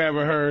funniest joke I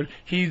ever heard.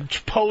 He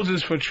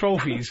poses for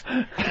trophies.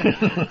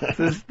 It's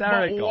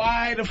hysterical. But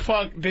why the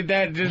fuck did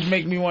that just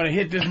make me want to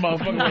hit this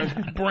motherfucker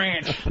with a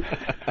branch?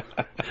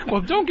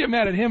 Well, don't get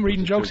mad at him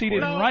reading jokes he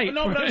didn't write.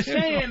 No, but I'm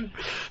saying,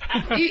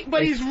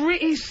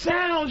 he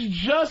sounds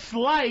just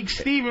like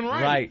Stephen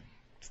Wright. Right.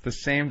 It's the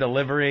same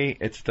delivery.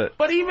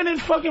 But even in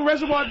fucking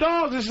Reservoir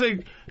Dogs, it's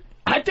like,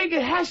 I think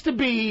it has to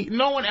be,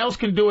 no one else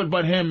can do it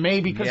but him,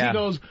 maybe, because he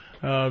goes,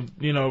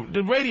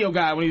 the radio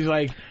guy, when he's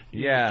like,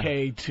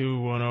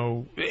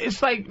 K210.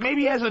 It's like,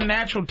 maybe he has a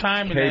natural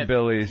time in that.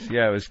 K-Billy's,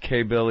 it was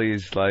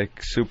K-Billy's,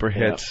 like, super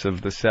hits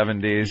of the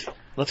 70s.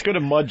 Let's go to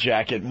Mud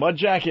Jacket. Mud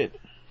Jacket.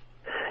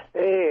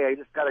 Hey, I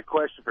just got a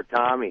question for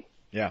Tommy.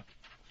 Yeah.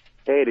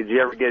 Hey, did you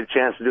ever get a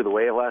chance to do the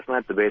wave last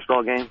night, the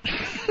baseball game?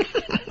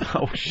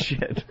 Oh,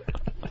 shit.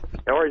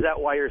 Or is that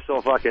why you're so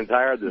fucking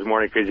tired this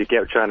morning, because you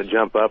kept trying to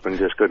jump up and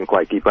just couldn't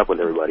quite keep up with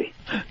everybody?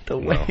 The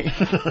wave.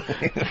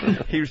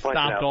 He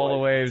stopped all the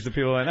waves. The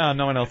people went, oh,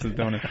 no one else is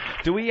doing it.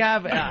 Do we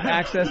have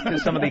access to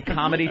some of the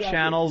Comedy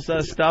Channel's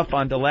stuff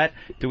on Dillette?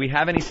 Do we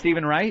have any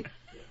Stephen Wright?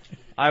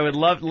 I would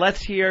love,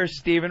 let's hear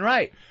Stephen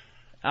Wright.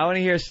 I want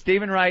to hear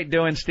Stephen Wright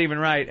doing Stephen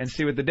Wright and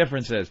see what the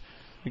difference is.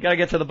 We got to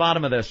get to the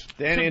bottom of this.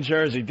 Danny in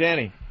Jersey.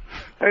 Danny.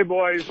 Hey,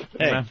 boys.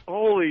 Hey.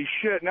 Holy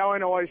shit. Now I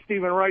know why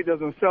Stephen Wright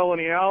doesn't sell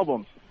any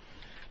albums.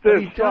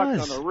 This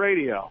sucks on the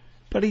radio.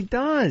 But he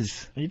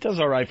does. He does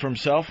all right for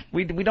himself.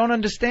 We don't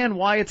understand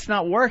why it's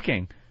not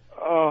working.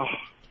 I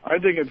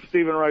think it's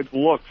Stephen Wright's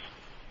looks.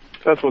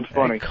 That's what's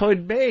funny. It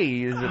could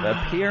be. His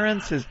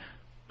appearance is...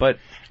 But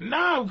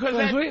no, because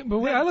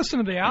I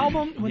listened to the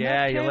album. When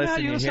that came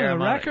out, you listen to the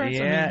records.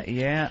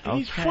 Okay.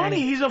 He's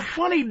funny. He's a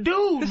funny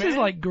dude. This is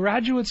like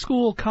graduate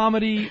school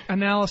comedy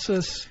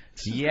analysis.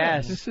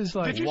 Yes. This is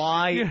like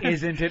why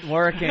isn't it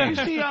working? Did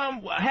you see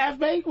Half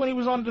Baked when he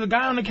was on the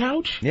guy on the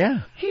couch?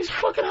 Yeah. He's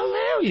fucking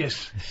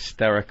hilarious.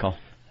 Hysterical.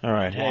 All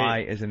right. Why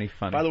isn't he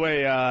funny? By the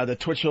way, the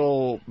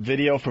Twitchell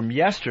video from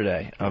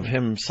yesterday of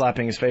him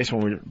slapping his face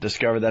when we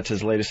discovered that's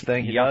his latest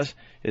thing he does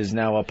is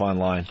now up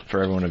online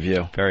for everyone to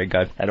view. Very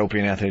good. At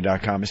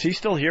OpieandAnthony.com. Is he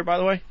still here, by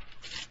the way?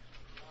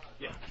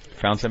 Yeah.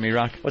 Found some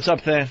E-Rock? What's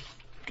up, Than?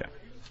 Okay.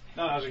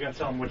 No, I was going to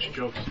tell him which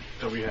jokes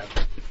that we have.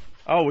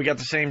 Oh, we got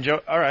the same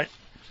joke. All right.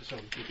 So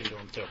you can do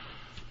them too.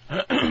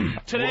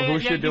 Today who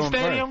at should Yankee do him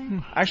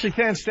Stadium. Actually,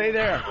 Than, stay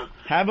there.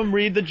 Have him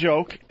read the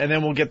joke, and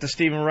then we'll get the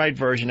Stephen Wright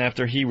version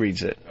after he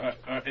reads it.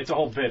 It's a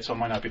whole bit, so it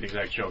might not be the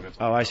exact joke.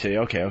 Oh, I see.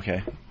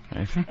 Okay.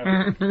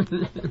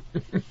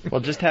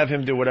 Well, just have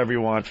him do whatever you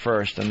want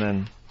first, and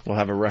then we'll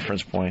have a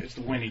reference point. It's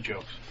the Winnie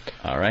jokes.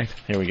 All right.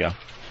 Here we go.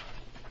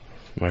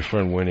 My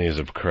friend Winnie is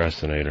a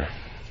procrastinator.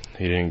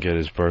 He didn't get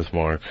his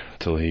birthmark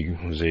till he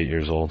was 8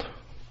 years old.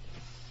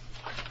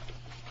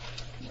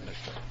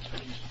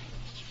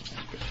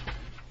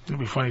 It'd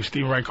be funny if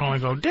Steve Wright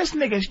calling and go, this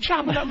nigga's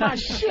chopping up my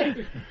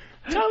shit.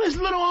 Tell this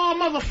little old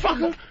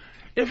motherfucker,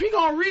 if he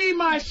gonna read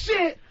my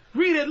shit,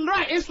 read it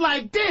right. It's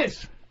like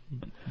this.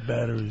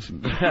 Batteries.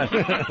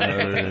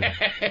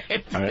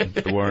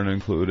 They weren't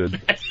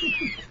included.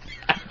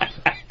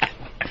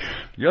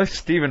 You're like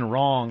Stephen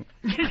Wrong.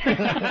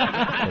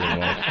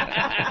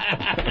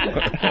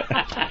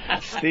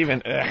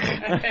 Stephen.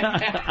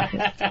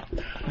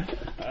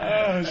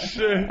 Oh,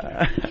 shit.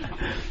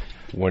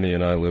 Winnie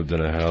and I lived in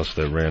a house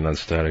that ran on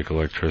static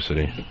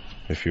electricity.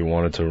 If you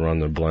wanted to run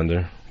the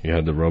blender, you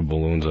had to rub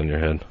balloons on your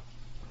head.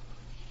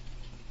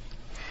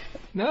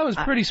 Now, that was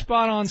pretty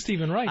spot on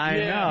Stephen Wright. I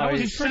know. That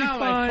was He pretty sound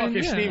like fine.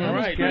 fucking Stephen that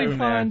was Wright, pretty dude.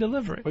 fine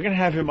delivery. We're going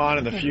to have him on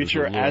in the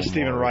future as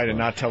Stephen Wright and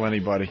not tell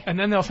anybody. And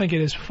then they'll think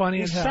it is funny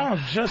He as hell.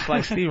 sounds just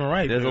like Stephen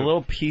Wright. There's a dude.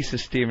 little piece of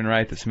Stephen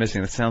Wright that's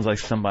missing that sounds like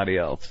somebody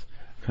else.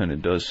 Kind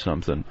of does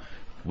something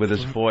with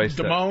his voice.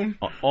 Damone?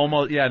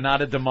 Almost,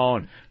 not a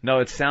Damone. No,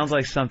 it sounds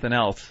like something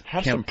else.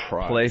 Have Can't some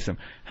pride. Place him.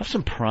 Have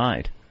some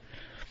pride.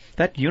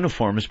 That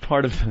uniform is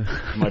part of...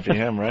 Might be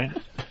him, right?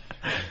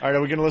 All right,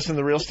 are we going to listen to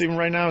the real Stephen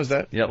Wright now? Is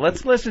that? Yeah,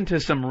 let's listen to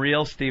some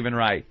real Stephen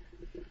Wright.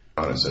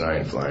 Honestly, I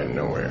ain't flying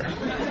nowhere.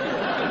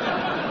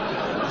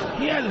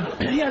 He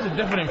has a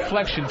different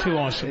inflection, too,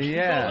 on some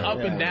up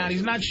and down.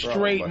 He's not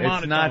straight monotone.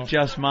 It's not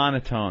just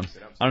monotone.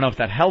 I don't know if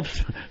that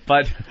helps,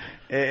 but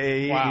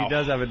he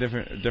does have a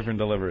different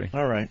delivery.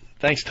 All right.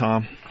 Thanks,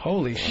 Tom.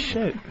 Holy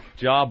shit.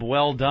 Job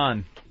well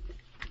done.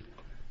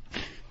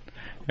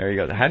 There you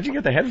go. How did you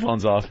get the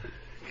headphones off?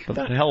 for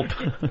that help.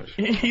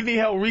 He need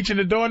help reaching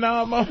the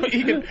doorknob.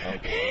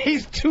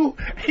 He's too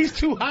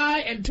high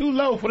and too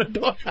low for the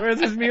door. Where's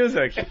his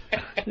music?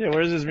 Yeah,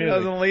 where's his He music?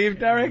 doesn't leave,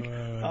 Derek?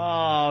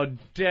 Oh,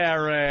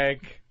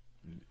 Derek.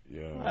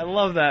 I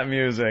love that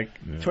music.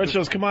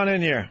 Twitchell's, come on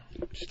in here.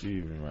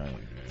 Steven, right.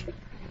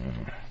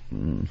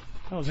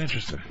 That was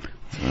interesting.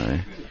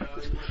 Right.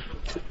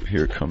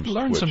 Here comes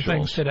Learned some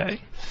Twitchell. things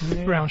today.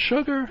 Brown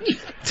sugar.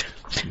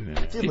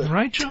 Stephen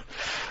Wright, Joe?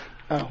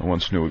 I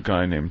once knew a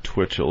guy named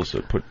Twitchell's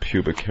that put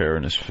pubic hair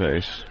in his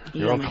face.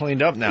 You're all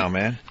cleaned up now,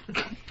 man.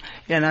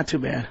 Yeah, not too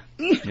bad.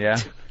 Yeah?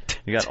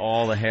 You got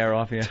all the hair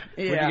off you?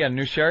 Yeah. What, you got a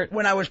new shirt?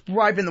 When I was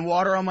wiping the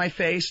water on my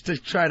face to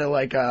try to,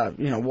 like,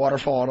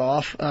 waterfall it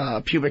off,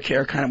 pubic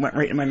hair kind of went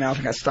right in my mouth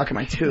and got stuck in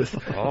my tooth.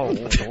 Oh.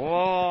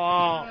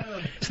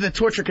 So the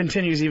torture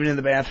continues even in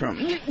the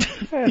bathroom.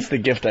 That's the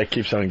gift that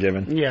keeps on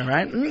giving. Yeah,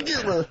 right?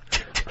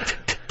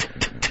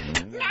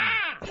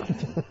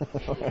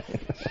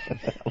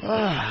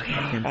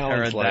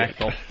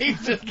 Pterodactyl.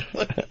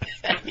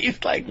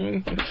 He's like,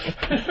 did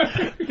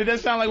that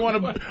sound like one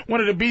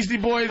of the Beastie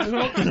Boys?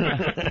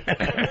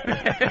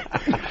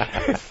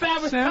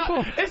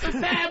 Sample. It's a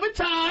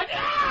sabotage.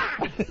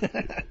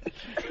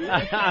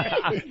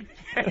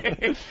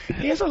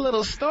 Here's a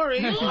little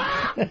story.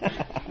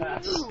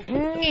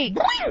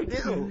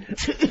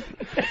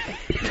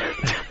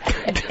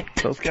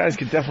 Those guys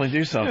could definitely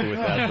do something with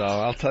that, though.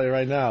 I'll tell you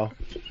right now.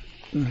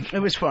 It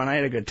was fun. I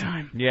had a good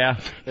time. Yeah.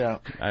 Yeah.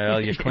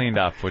 You cleaned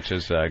up, which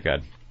is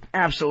good.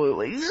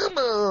 Absolutely. That's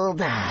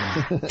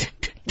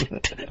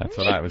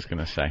what I was going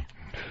to say.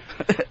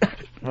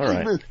 All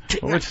right. What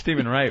would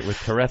Stephen Wright with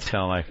Tourette's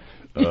sound like?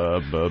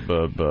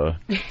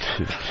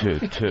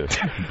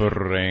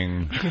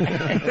 Bring.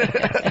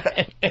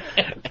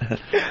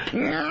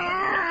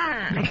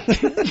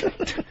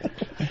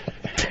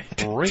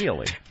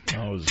 Really?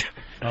 I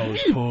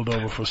was pulled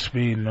over for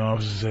speed, and the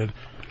officer said,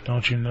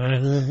 "Don't you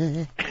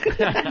know?"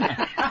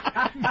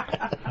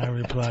 I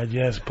replied,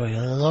 "Yes, but."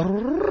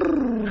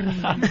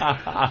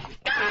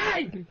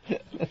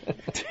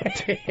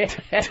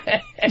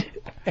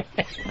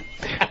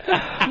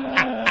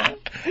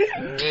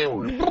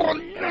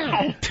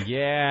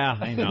 Yeah,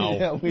 I know.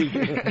 Yeah, we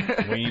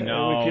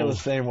know. We feel the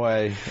same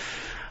way.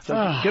 So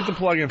get the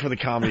plug in for the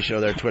comedy show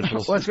there,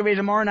 Twitchell. Well, it's going to be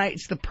tomorrow night.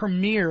 It's the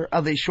premiere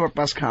of the Short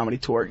Bus Comedy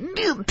Tour.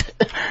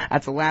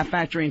 At the Laugh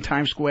Factory in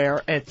Times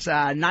Square. It's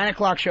a 9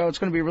 o'clock show. It's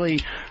going to be a really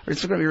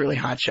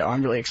hot show.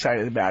 I'm really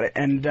excited about it.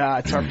 And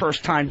it's our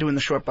first time doing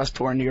the Short Bus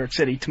Tour in New York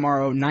City.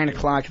 Tomorrow, 9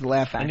 o'clock at the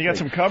Laugh Factory. And you got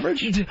some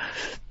coverage?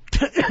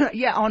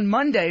 Yeah, on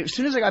Monday, as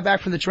soon as I got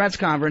back from the Tourette's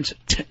conference,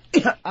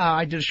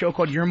 I did a show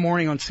called Your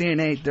Morning on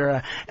CNN8. They're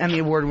an Emmy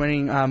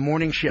Award-winning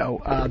morning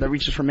show that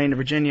reaches from Maine to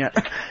Virginia.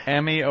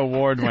 Emmy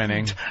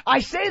Award-winning. I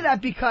say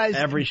that because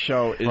every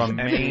show is from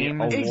Emmy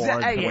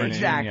Award-winning.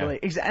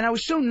 Exactly. And I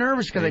was so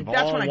nervous because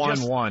that's when I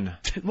just won.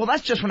 Well,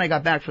 that's just when I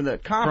got back from the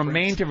conference. From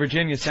Maine to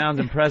Virginia sounds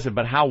impressive,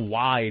 but how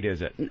wide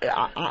is it? If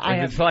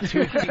it's like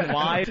 2 feet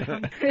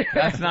wide,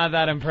 that's not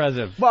that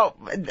impressive. Well,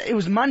 it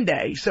was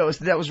Monday, so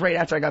that was right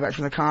after I got back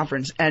from the conference.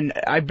 And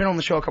I've been on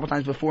the show a couple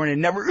times before, and it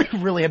never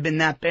really had been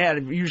that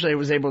bad. Usually I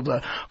was able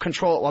to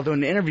control it while doing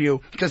the interview,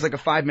 just like a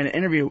 5-minute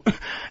interview.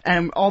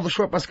 And all the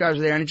Short Bus guys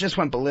were there, and it just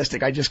went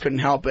ballistic. I just couldn't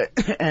help it.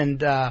 And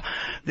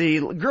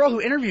the girl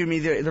who interviewed me,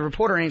 the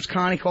reporter, her name's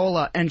Connie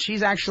Cola, and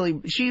she's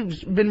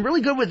been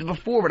really good with it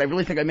before, but I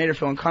really think I made her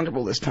feel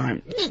uncomfortable this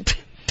time.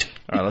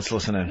 All right, let's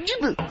listen in.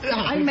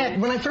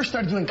 When I first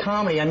started doing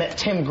comedy, I met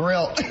Tim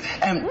Grill.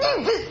 And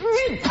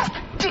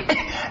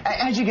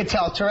as you can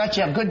tell, Tourette,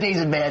 you have good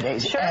days and bad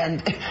days. Sure.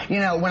 And,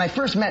 when I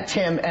first met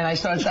Tim and I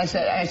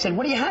said,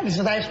 what do you have? He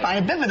said, I have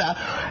spina bifida.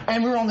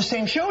 And we were on the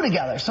same show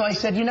together. So I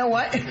said, you know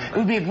what? It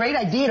would be a great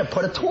idea to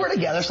put a tour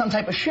together, some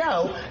type of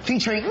show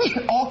featuring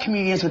all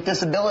comedians with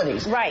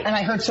disabilities. Right. And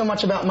I heard so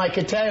much about Mike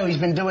Cateo. He's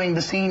been doing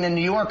the scene in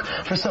New York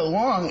for so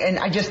long. And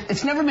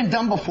it's never been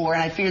done before.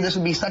 And I figured this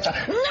would be such a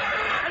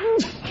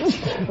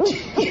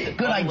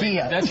good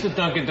idea. That's the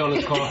Dunkin'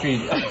 Donuts coffee.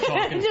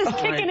 Just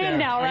kicking in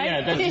now, right?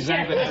 Yeah, that's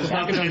exactly. That's the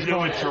Dunkin'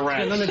 Donuts coffee.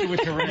 Tourette's. Nothing to do with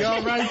Tourette's. You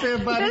all right there,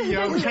 buddy?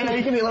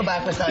 You give me a little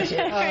back massage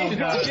here. Oh,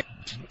 God.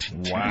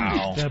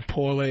 Wow. That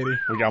poor lady.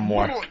 We got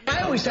more.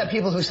 I always have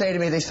people who say to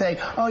me, they say,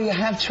 oh, you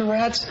have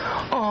Tourette's?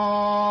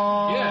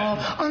 Oh,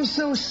 yeah. I'm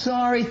so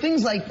sorry.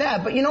 Things like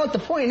that. But you know what the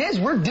point is?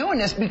 We're doing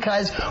this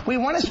because we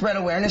want to spread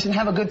awareness and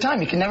have a good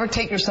time. You can never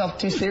take yourself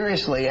too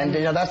seriously. And,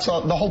 that's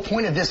the whole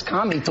point of this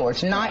comedy tour.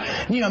 It's not,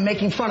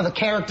 making fun of the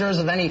characters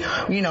of any,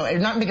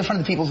 not making fun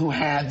of the people who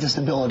have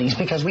disabilities,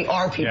 because we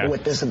are people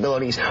with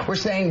disabilities. We're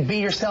saying be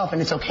yourself,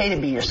 and it's okay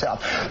to be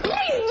yourself.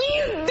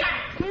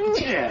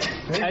 Yeah.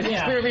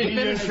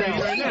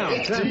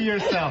 Be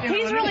yourself.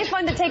 He's really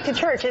fun to take to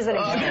church, isn't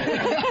he?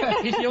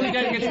 He's the only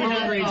guy who gets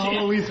road rage.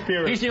 Holy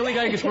Spirit. He's the only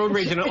guy who gets road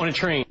rage on a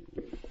train.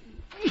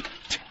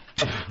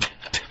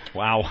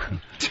 Wow.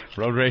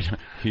 Road rage.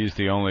 He's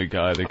the only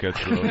guy that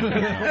gets road rage.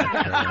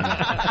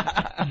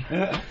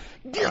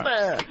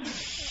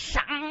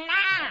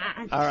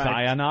 All right.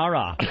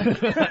 Sayonara.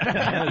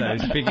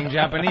 He's speaking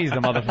Japanese,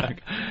 the motherfucker.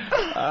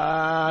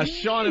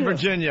 Sean in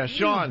Virginia.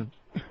 Sean.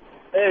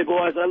 Hey,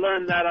 boys, I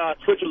learned that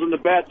Twitchell's in the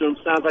bathroom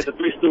sounds like the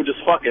Three Stooges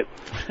fucking.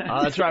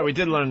 That's right. We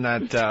did learn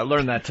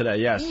that today,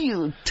 yes.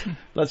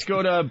 Let's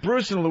go to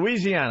Bruce in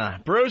Louisiana.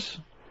 Bruce?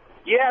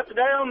 Yeah,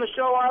 today on the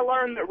show I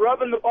learned that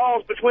rubbing the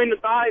balls between the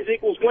thighs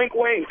equals wink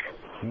wink.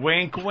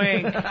 Wink,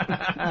 wink.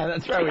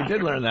 That's right. We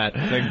did learn that.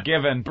 It's a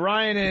given.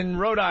 Brian in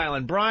Rhode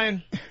Island.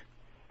 Brian? Hey,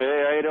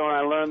 how you doing?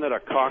 I learned that a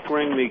cock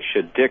ring makes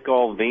your dick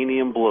all veiny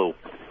and blue.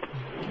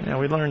 Yeah,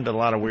 we learned a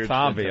lot of weird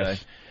stuff today.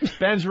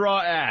 Ben's raw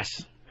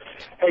ass.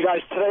 Hey,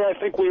 guys, today I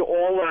think we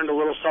all learned a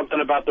little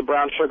something about the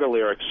Brown Sugar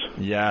lyrics.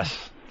 Yes.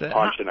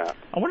 Punching out.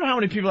 I wonder how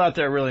many people out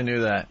there really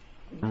knew that.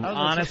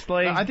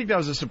 Honestly, I think that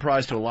was a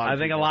surprise to a lot of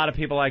people. I think a lot of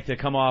people like to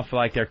come off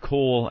like they're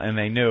cool and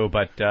they knew,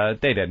 but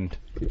they didn't.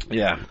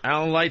 Yeah.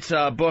 Alan Light's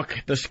book,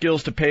 The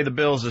Skills to Pay the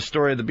Bills, The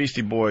Story of the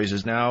Beastie Boys,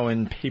 is now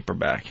in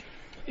paperback.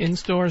 In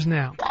stores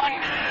now.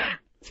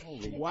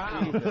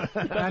 Wow.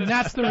 And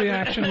that's the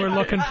reaction we're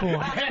looking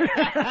for.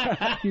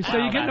 You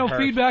say you get no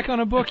feedback on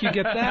a book, you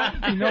get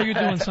that, you know you're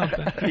doing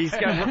something. He's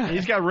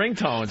got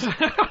ringtones.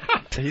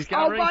 He's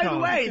got ringtones. By the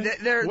way,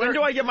 when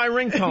do I get my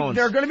ringtones?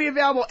 They're going to be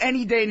available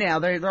any day now.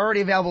 They're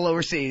already available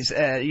overseas.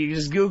 You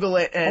just Google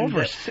it. And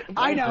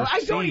I know.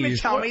 I don't even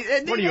tell me.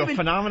 What are you, a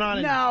phenomenon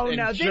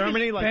in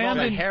Germany? Like all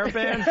the hair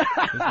bands?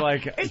 It's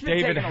like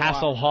David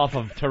Hasselhoff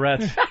of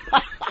Tourette's.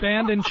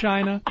 Banned in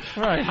China.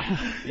 Right.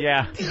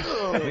 Yeah.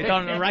 We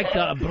don't like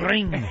to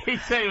bring. He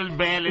said it was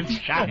banned in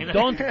China.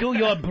 Don't do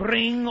your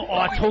bring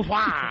or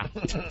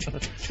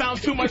trottoir.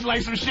 Sounds too much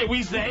like some shit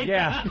we say.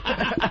 Yeah.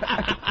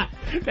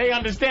 They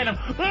understand him.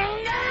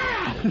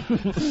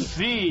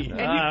 See. Did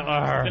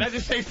I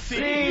just say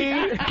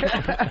see?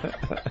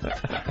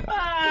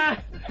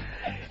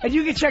 And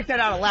you can check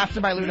that out at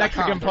laughtermylou.com.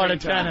 Mexican part of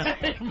China.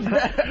 I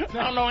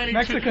don't know any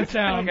Mexican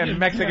town.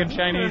 Mexican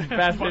Chinese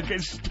bastard. Fucking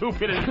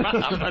stupid as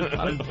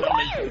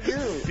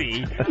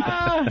see.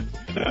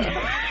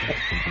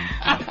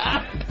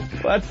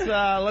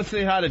 Let's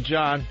say hi to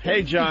John.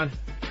 Hey, John.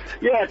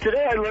 Yeah,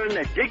 today I learned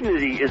that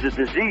dignity is a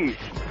disease.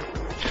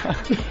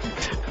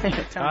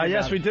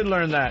 Yes, we did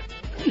learn that.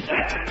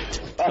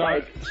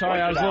 Sorry,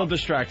 I was a little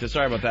distracted.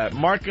 Sorry about that.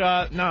 Mark,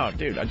 no,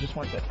 dude, I just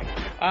want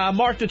that.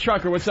 Mark the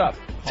trucker, what's up?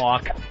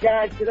 Hawk.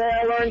 Guys, today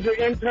I learned your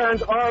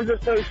intern's arms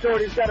are so short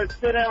he's got to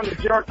sit down to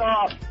jerk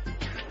off.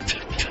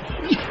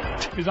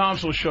 His arm's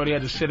so short he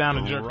had to sit down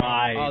and jerk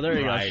off. Oh, there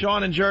you go.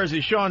 Sean in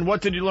Jersey. Sean,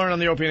 what did you learn on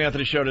the Opie and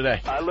Anthony show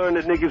today? I learned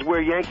that niggas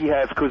wear Yankee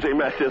hats because they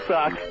match their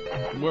socks.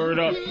 Word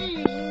up.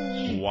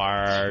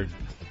 Word.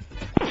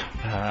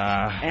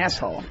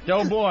 Asshole.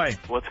 Yo, boy.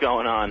 What's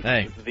going on?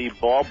 Hey. The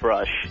ball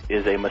brush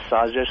is a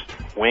massagist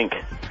wink.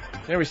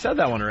 Yeah, we said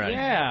that one already.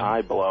 Yeah.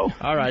 I blow.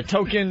 All right,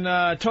 token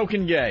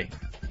gay.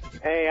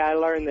 Hey, I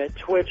learned that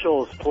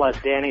Twitchell's plus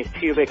Danny's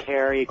pubic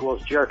hair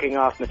equals jerking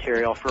off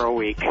material for a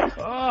week.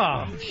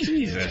 Oh,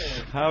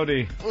 Jesus.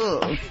 Howdy.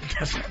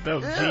 That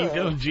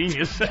was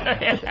genius.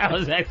 That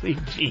was actually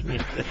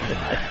genius.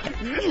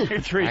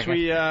 Trees,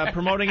 we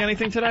promoting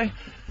anything today?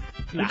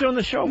 You're doing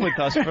the show with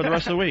us for the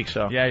rest of the week,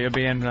 so. Yeah, you'll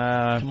be in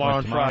tomorrow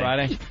and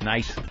Friday.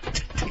 Nice.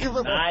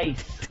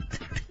 Nice.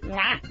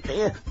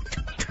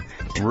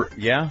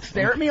 Yeah?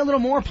 Stare at me a little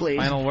more, please.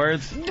 Final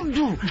words? Go to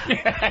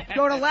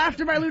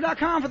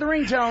laughtermylou.com for the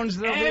ringtones.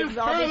 And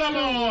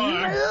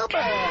furthermore,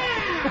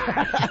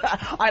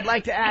 I'd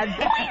like to add.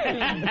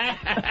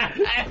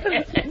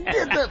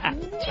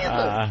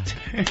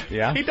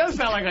 Yeah? He does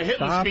sound like a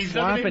Hitler Stop speech,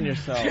 slapping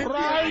yourself.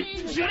 Right,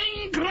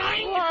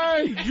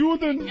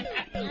 Juden.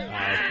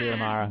 See you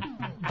tomorrow.